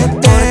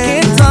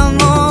 Porque tu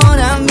amor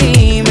a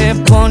mí me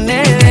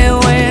pone de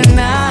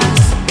buenas.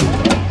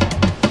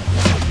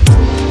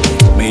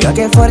 Mira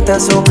que fuerte ha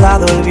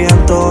soplado el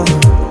viento,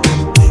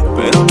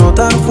 pero no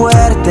tan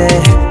fuerte,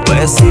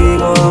 pues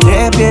sigo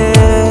de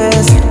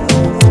pies.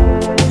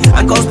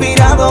 Han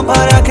conspirado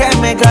para que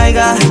me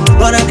caiga,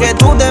 para que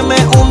tú te me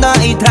hunda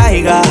y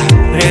traiga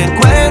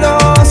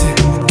recuerdos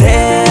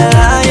de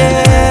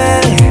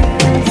ayer.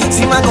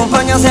 Si me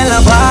acompañas en la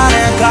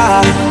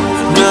barca,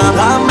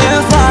 nada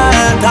me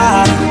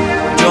falta.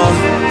 Yo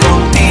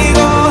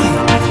contigo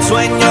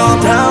sueño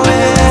otra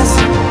vez,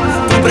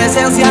 tu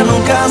presencia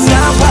nunca se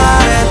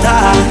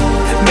aparta.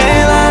 Me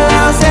da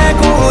la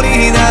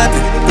seguridad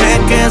de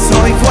que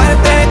soy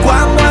fuerte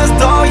cuando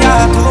estoy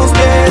a tus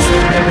pies.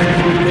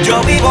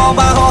 Yo vivo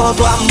bajo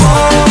tu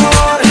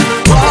amor,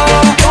 oh, oh,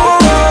 oh,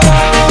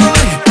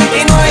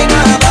 y no hay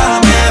nada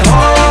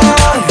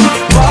mejor,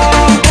 oh,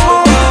 oh,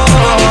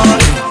 oh.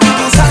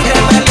 Tu sangre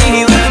me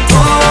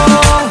libertó,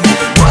 oh,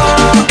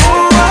 oh,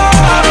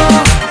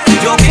 oh.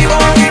 Yo vivo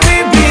y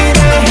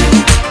viviré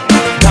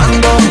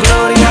dando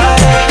gloria a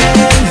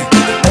Él.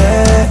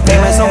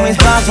 Dime son mis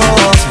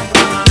pasos,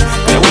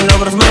 creo en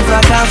logros, no en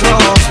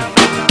fracasos.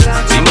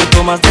 Si me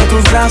tomas de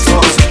tus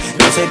brazos,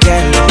 yo sé que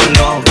lo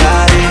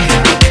lograré.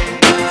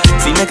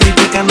 Si me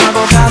critican no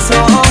hago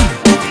caso,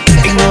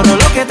 ignoro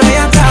lo que trae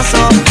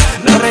acaso,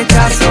 lo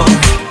rechazo.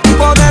 Tu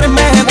poder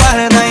me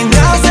guarda y me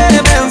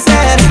hace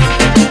vencer.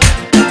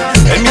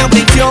 En mi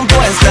aflicción tú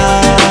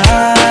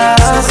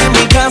estás, en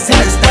mi casa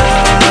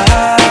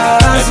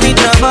estás, en mi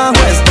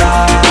trabajo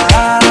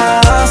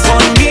estás,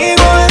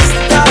 conmigo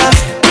estás.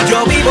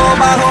 Yo vivo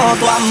bajo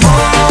tu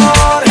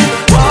amor,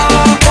 oh,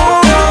 oh,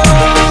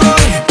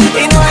 oh,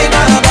 y no hay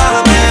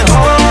nada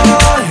mejor,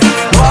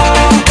 oh,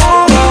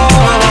 oh,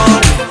 oh.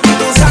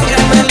 Tu sangre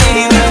me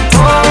libertó,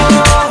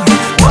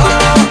 oh, oh,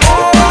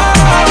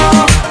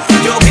 oh.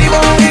 Yo vivo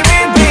y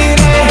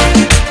viviré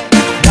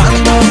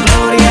dando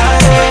gloria a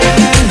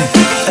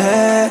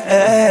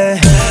Él.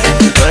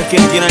 Tú eres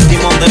quien tiene el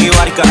timón de mi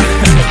barca,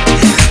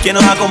 quien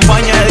nos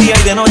acompaña de día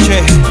y de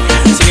noche,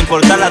 sin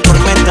importar la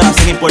tormenta,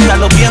 sin importar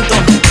los vientos.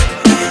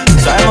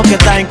 Sabemos que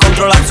estás en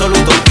control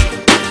absoluto.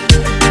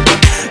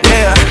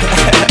 Yeah.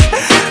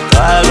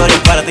 Toda la gloria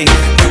es para ti.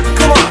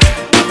 Come on.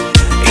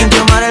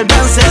 Indio Mar el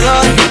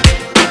vencedor.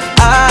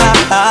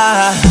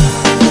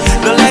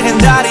 Lo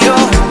legendario.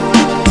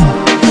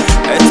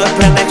 Esto es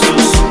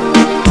Pre-Nexus.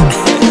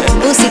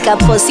 Música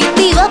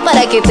positiva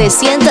para que te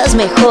sientas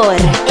mejor.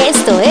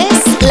 Esto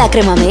es La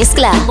Crema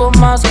Mezcla. Tengo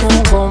más que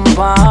un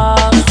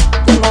compás,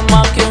 tengo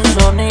más que un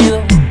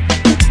sonido,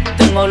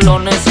 tengo lo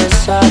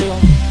necesario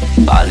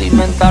para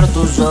alimentar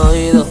tus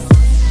oídos.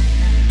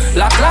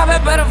 La clave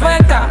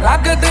perfecta,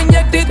 la que te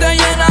inyecta y te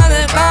llena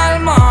de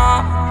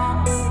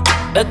calma.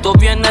 Esto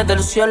viene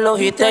del cielo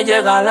y te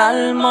llega al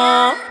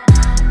alma.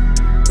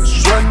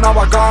 Suena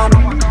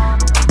bacano,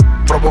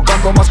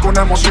 provocando más que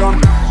una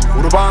emoción.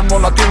 Urbano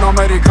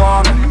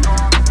latinoamericano,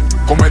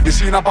 con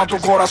medicina pa' tu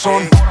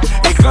corazón.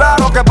 Y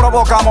claro que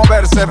provoca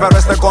moverse, pero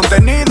este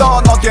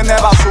contenido no tiene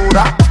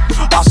basura.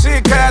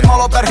 Así que no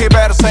lo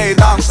tergiverse y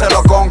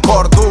dánselo con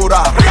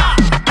cordura.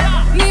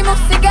 Mi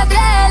música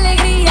trae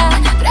alegría,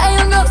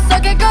 trae un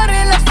gozo que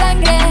corre en la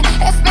sangre,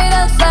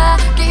 esperanza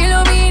que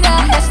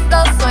ilumina,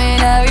 esto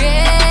suena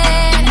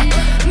bien.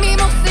 Mi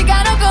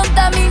música no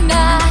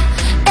contamina,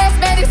 es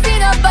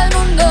medicina para el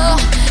mundo.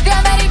 De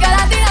América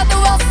Latina tu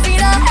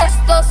bocina,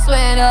 esto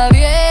suena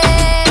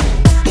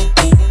bien.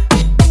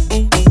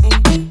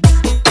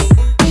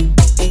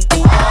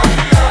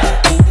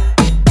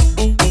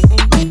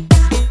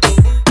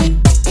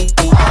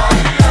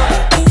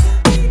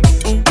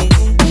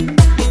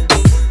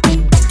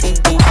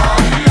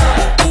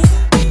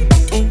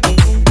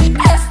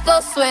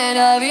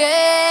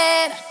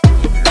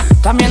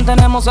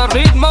 subimos el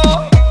ritmo.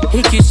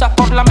 Y quizás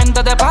por la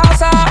mente te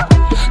pasa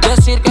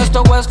decir que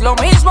esto es lo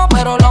mismo,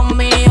 pero lo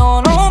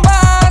mío no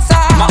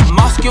pasa.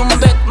 Más que un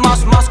beat,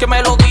 más que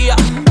melodía,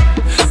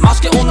 más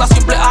que una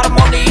simple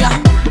armonía.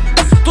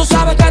 Tú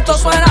sabes que esto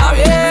suena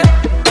bien,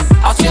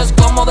 así es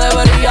como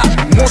debería.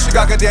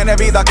 Música que tiene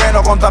vida, que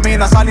no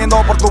contamina,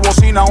 saliendo por tu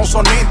bocina, un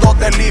sonido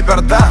de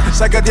libertad.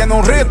 Sé que tiene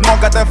un ritmo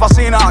que te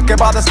fascina, que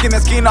va de esquina a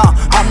esquina,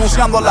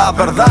 anunciando la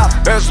verdad.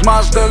 Es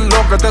más de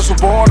lo que te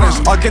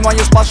supones, aquí no hay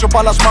espacio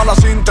para las malas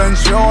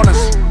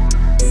intenciones.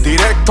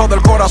 Directo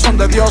del corazón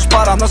de Dios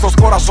para nuestros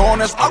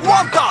corazones.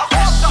 ¡Aguanta!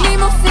 Mi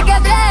música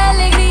trae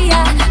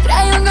alegría,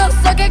 trae un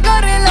gozo que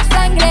corre en la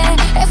sangre,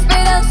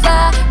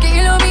 esperanza que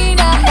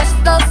ilumina,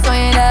 esto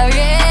suena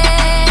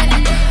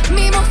bien.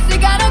 Mi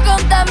música no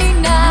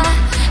contamina,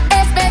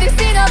 es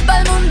medicina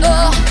para el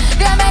mundo,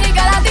 de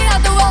América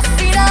Latina tu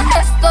bocina,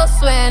 esto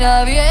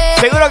suena bien.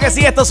 Seguro que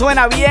sí, esto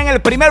suena bien.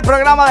 El primer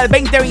programa del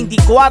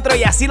 2024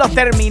 y así lo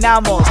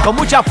terminamos. Con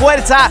mucha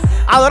fuerza,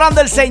 adorando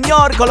al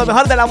Señor con lo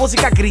mejor de la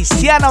música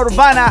cristiana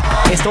urbana.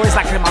 Esto es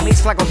la Crema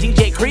Mezcla con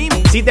DJ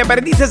Cream. Si te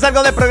perdiste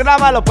algo del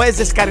programa, lo puedes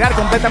descargar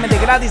completamente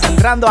gratis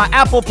entrando a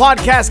Apple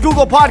Podcasts,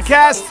 Google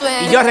Podcasts.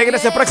 Y yo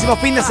regreso el próximo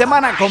fin de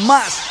semana con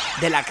más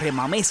de la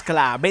Crema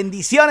Mezcla.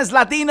 Bendiciones,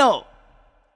 Latino.